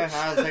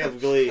 I don't think of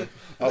Glee.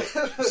 Oh,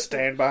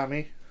 Stand By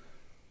Me.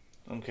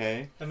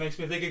 Okay. That makes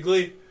me think of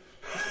Glee.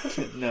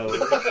 No.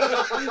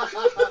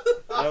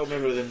 I don't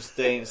remember them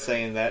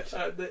saying that.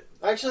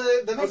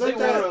 Actually, that makes that me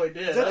that- want really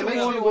did. Is that That the makes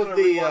me one wanna with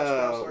the rewatch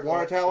Battlestar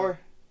water Galactica. tower?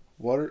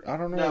 Water? I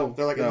don't know. No.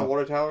 They're like in the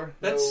water tower?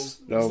 That's...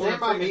 No. Stand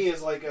By Me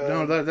is like a...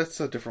 No, that's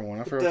a different one.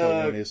 I forgot The- what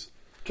one it is.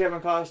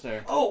 Kevin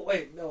Costner. Oh,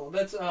 wait, no,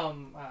 that's,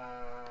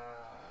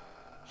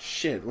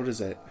 Shit, what is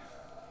that?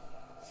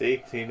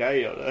 See, now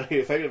you don't know.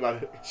 You're thinking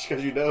about it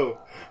because you know.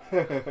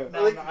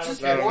 Like, I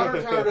just don't care.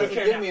 Water Tower doesn't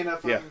Okay, give now. me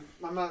enough. Yeah.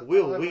 I'm not...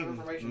 Will I don't have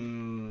enough Wheaton.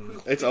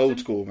 information. It's old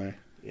school, man.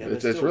 Yeah,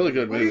 it's but a still- really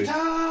good movie.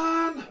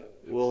 Wheaton!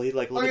 Will he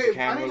like look at Okay, the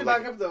camera? I need to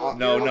like, back up though.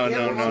 No, no, Kevin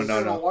no, no, Costner no,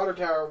 in a no. Water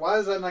Tower. Why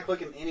is that not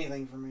clicking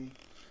anything for me?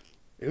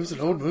 It was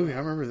an old movie. I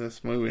remember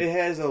this movie. It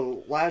has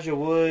Elijah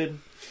Wood,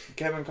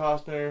 Kevin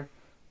Costner.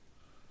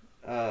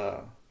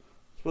 Well,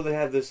 they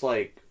have this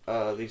like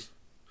these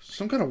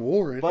Some kind of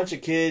war. Isn't bunch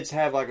of kids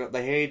have like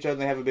they hate each other.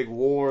 And they have a big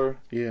war,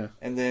 it? Yeah.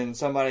 and then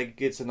somebody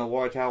gets in the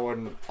water tower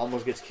and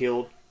almost gets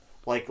killed.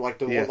 Like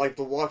the Yeah.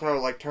 the water tower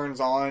like turns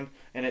on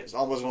and it's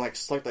almost gonna like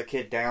suck that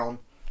kid down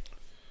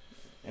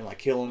and like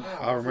kill him.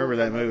 I remember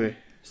that movie.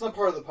 It's not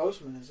part of The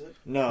Postman, is it?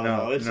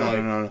 No, it's no, like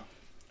no.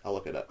 I'll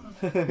look it up.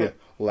 Yeah.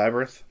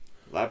 Labyrinth.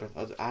 Labyrinth.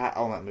 I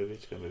own that movie.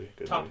 It's a good movie.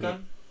 Good Top movie.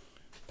 Gun.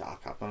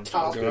 Top Gun.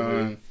 Top It's a good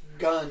movie.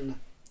 Gun.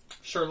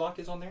 Sherlock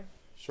is on there.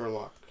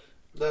 Sherlock.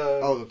 The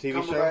the TV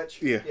show?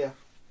 Cumberbatch? Yeah. Yeah.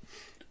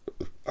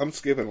 I'm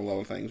skipping a lot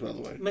of things, by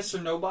the way.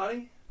 Mr.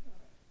 Nobody.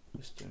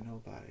 Mr.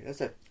 Nobody. That's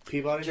that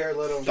Peabody. Jared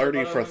Leto.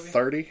 30 for movie?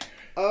 30.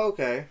 Oh,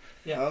 okay.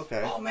 Yeah.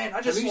 Okay. Oh man, I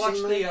Have just you watched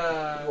seen the.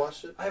 that? You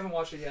watched it? I haven't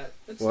watched it yet.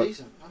 It's What?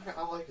 decent.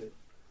 I like it.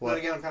 What? But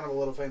again, I'm kind of a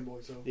little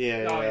fanboy, so.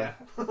 Yeah. Oh yeah.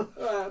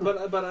 yeah.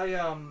 But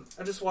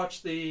I just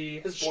watched the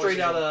His voice Straight is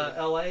Out okay. of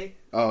L.A.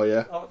 Oh,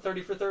 yeah.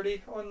 30 for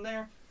 30 on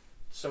there.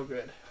 So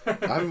good. I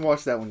haven't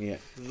watched that one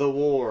yet. The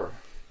War.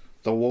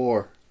 The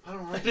War. I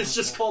don't like It's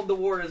just that. called The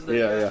War, isn't it?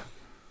 Yeah.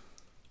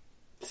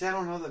 See, I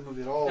don't know that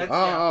movie at all. That's-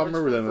 I it's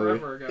remember that movie.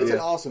 forever ago. It's Yeah.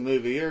 an awesome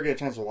movie. You ever get a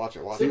chance to watch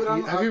it? Watch See, it. but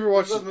I'm, Have you ever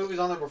watched- There's movies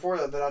on there before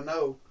that I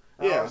know.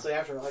 Yeah. Obviously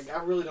after. Like,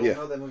 I really don't Yeah.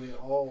 know that movie at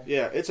all.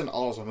 Yeah, it's an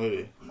awesome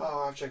movie.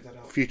 Oh, I'll check that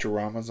out.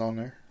 Futurama's on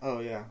there. Oh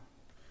yeah.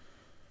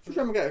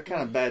 Futurama got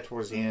kind of bad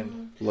towards the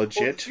end.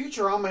 Legit. Well,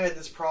 Futurama had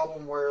this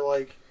problem where,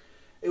 like,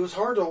 it was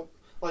hard to,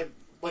 like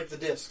the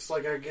discs.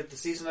 Like, I get the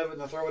season of it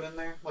and I throw it in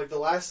there. Like, the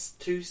last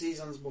 2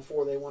 seasons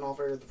before they went off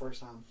air the first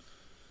time,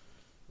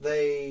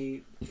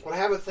 they would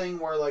have a thing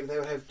where like they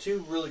would have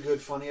 2 really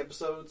good funny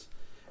episodes,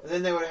 and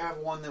then they would have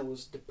one that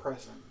was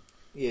depressing.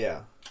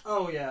 Yeah.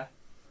 Oh yeah.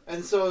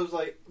 And so it was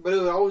like, but it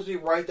would always be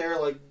right there,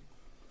 like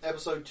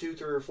episode 2,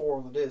 3, or 4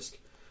 on the disc.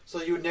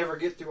 So you would never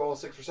get through all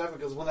 6 or 7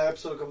 because when that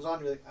episode comes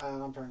on, you're like,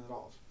 I'm turning it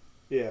off.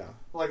 Yeah.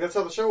 Like that's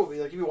how the show would be.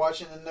 Like you'd be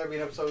watching, and there'd be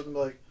an episode and be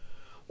like,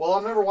 well,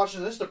 I'm never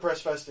watching this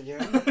Depressed Fest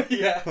again.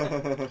 Yeah.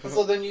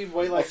 So then you'd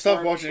wait like. I've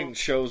stopped watching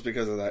shows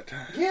because of that.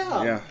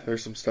 Yeah. Yeah,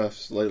 there's some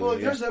stuff lately. Well,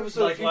 like, there's an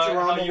episode Like of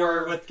Futurama how you were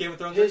where with Game of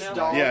Thrones his right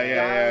now? dog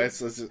yeah. died. It's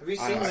Have you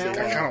seen I that one?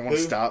 kind of want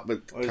to stop,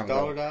 but Or his kind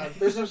daughter of died?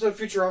 There's an episode of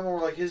Futurama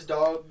where like his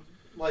dog,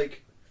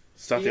 like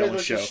stop he the had only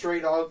like show. a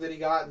stray dog that he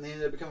got, and they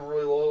ended up becoming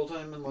really loyal to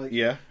him. And like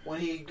Yeah. when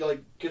he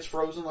like gets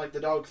frozen, like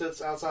the dog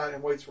sits outside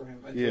and waits for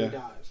him until Yeah. he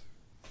dies.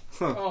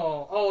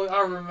 Oh,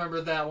 I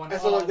remember that one. And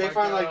so like Oh, they my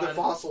find like God. the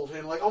fossil of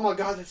him. Like, oh my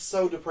god, that's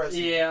so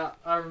depressing. Yeah,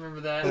 I remember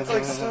that. It's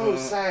like so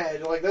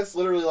sad. Like that's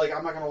literally like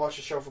I'm not gonna watch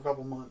the show for a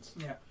couple months.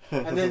 Yeah.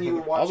 And then you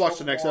would watch. I'll watch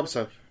the a next more,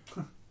 episode.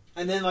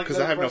 And then like 'Cause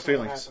I have no depressing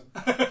would feelings.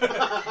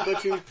 happen.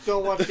 But you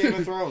don't watch Game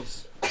of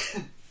Thrones.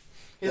 He's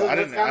Well, like, I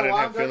 "That's didn't kinda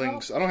why have I'm done now?"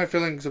 feelings. I don't have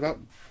feelings about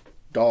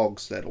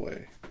dogs that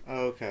way.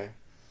 Okay.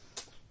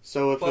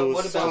 So if But it what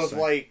was about-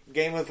 like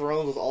Game of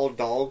Thrones was all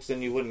dogs,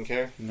 then you wouldn't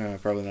care? No,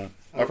 probably not.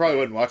 I probably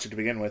wouldn't watch it to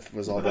begin with.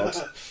 Was all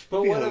dogs.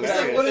 But what Yeah, about It's like,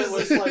 Okay. what if is it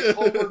was this like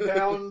homeward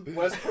bound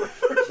Westward?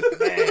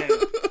 Man,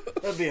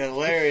 that'd be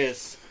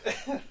hilarious.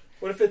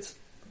 What if it's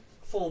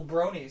full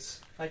bronies,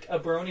 like a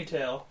brony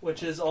tale,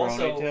 which is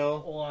also Brony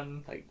tale?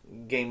 on. Like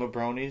Game of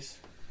Bronies.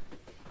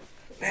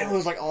 Man, it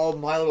was like all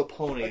My Little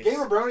Ponies. Like, Game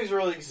of Bronies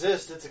really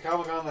exists. It's a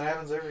Comic-Con that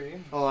happens every year.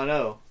 Oh, I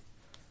know.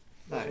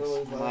 That's Nice.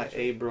 really My nice.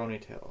 A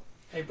Brony Tale.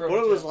 A brony What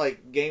if it was tale.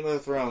 like Game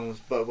of Thrones,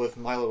 but with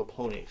My Little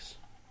Ponies?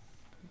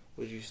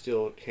 Would you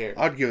still care?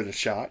 I'd give it a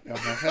shot.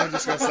 I'm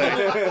just gonna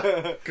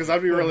say because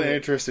I'd be really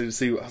interested to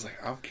see. I was like,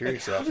 I'm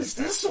curious How about does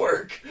this. this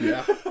work?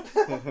 Yeah,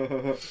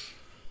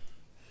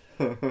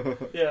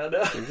 Yeah,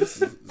 no.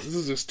 this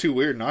is just too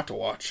weird not to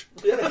watch.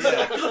 Yeah,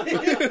 exactly.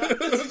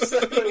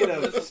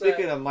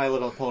 Speaking of My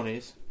Little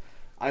Ponies,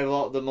 I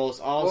bought the most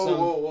awesome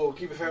Whoa!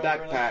 Keep it family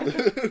friendly.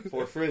 backpack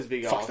for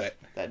frisbee golf Fuck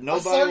that. I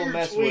nobody saw will your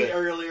mess tweet with.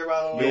 earlier,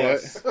 by the You way. know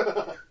Yes.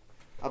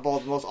 I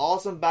bought the most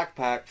awesome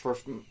backpack for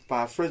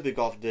my frisbee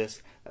golf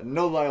disc that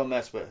nobody will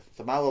mess with. It's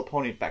a My Little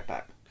Pony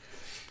backpack.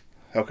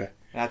 Okay.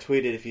 And I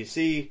tweeted, if you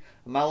see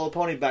a My Little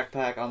Pony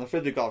backpack on the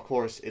frisbee golf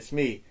course, it's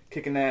me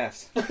kicking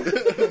ass.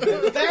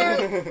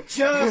 That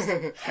just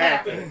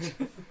happened.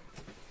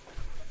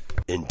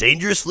 and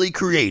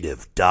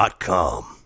dangerouslycreative.com.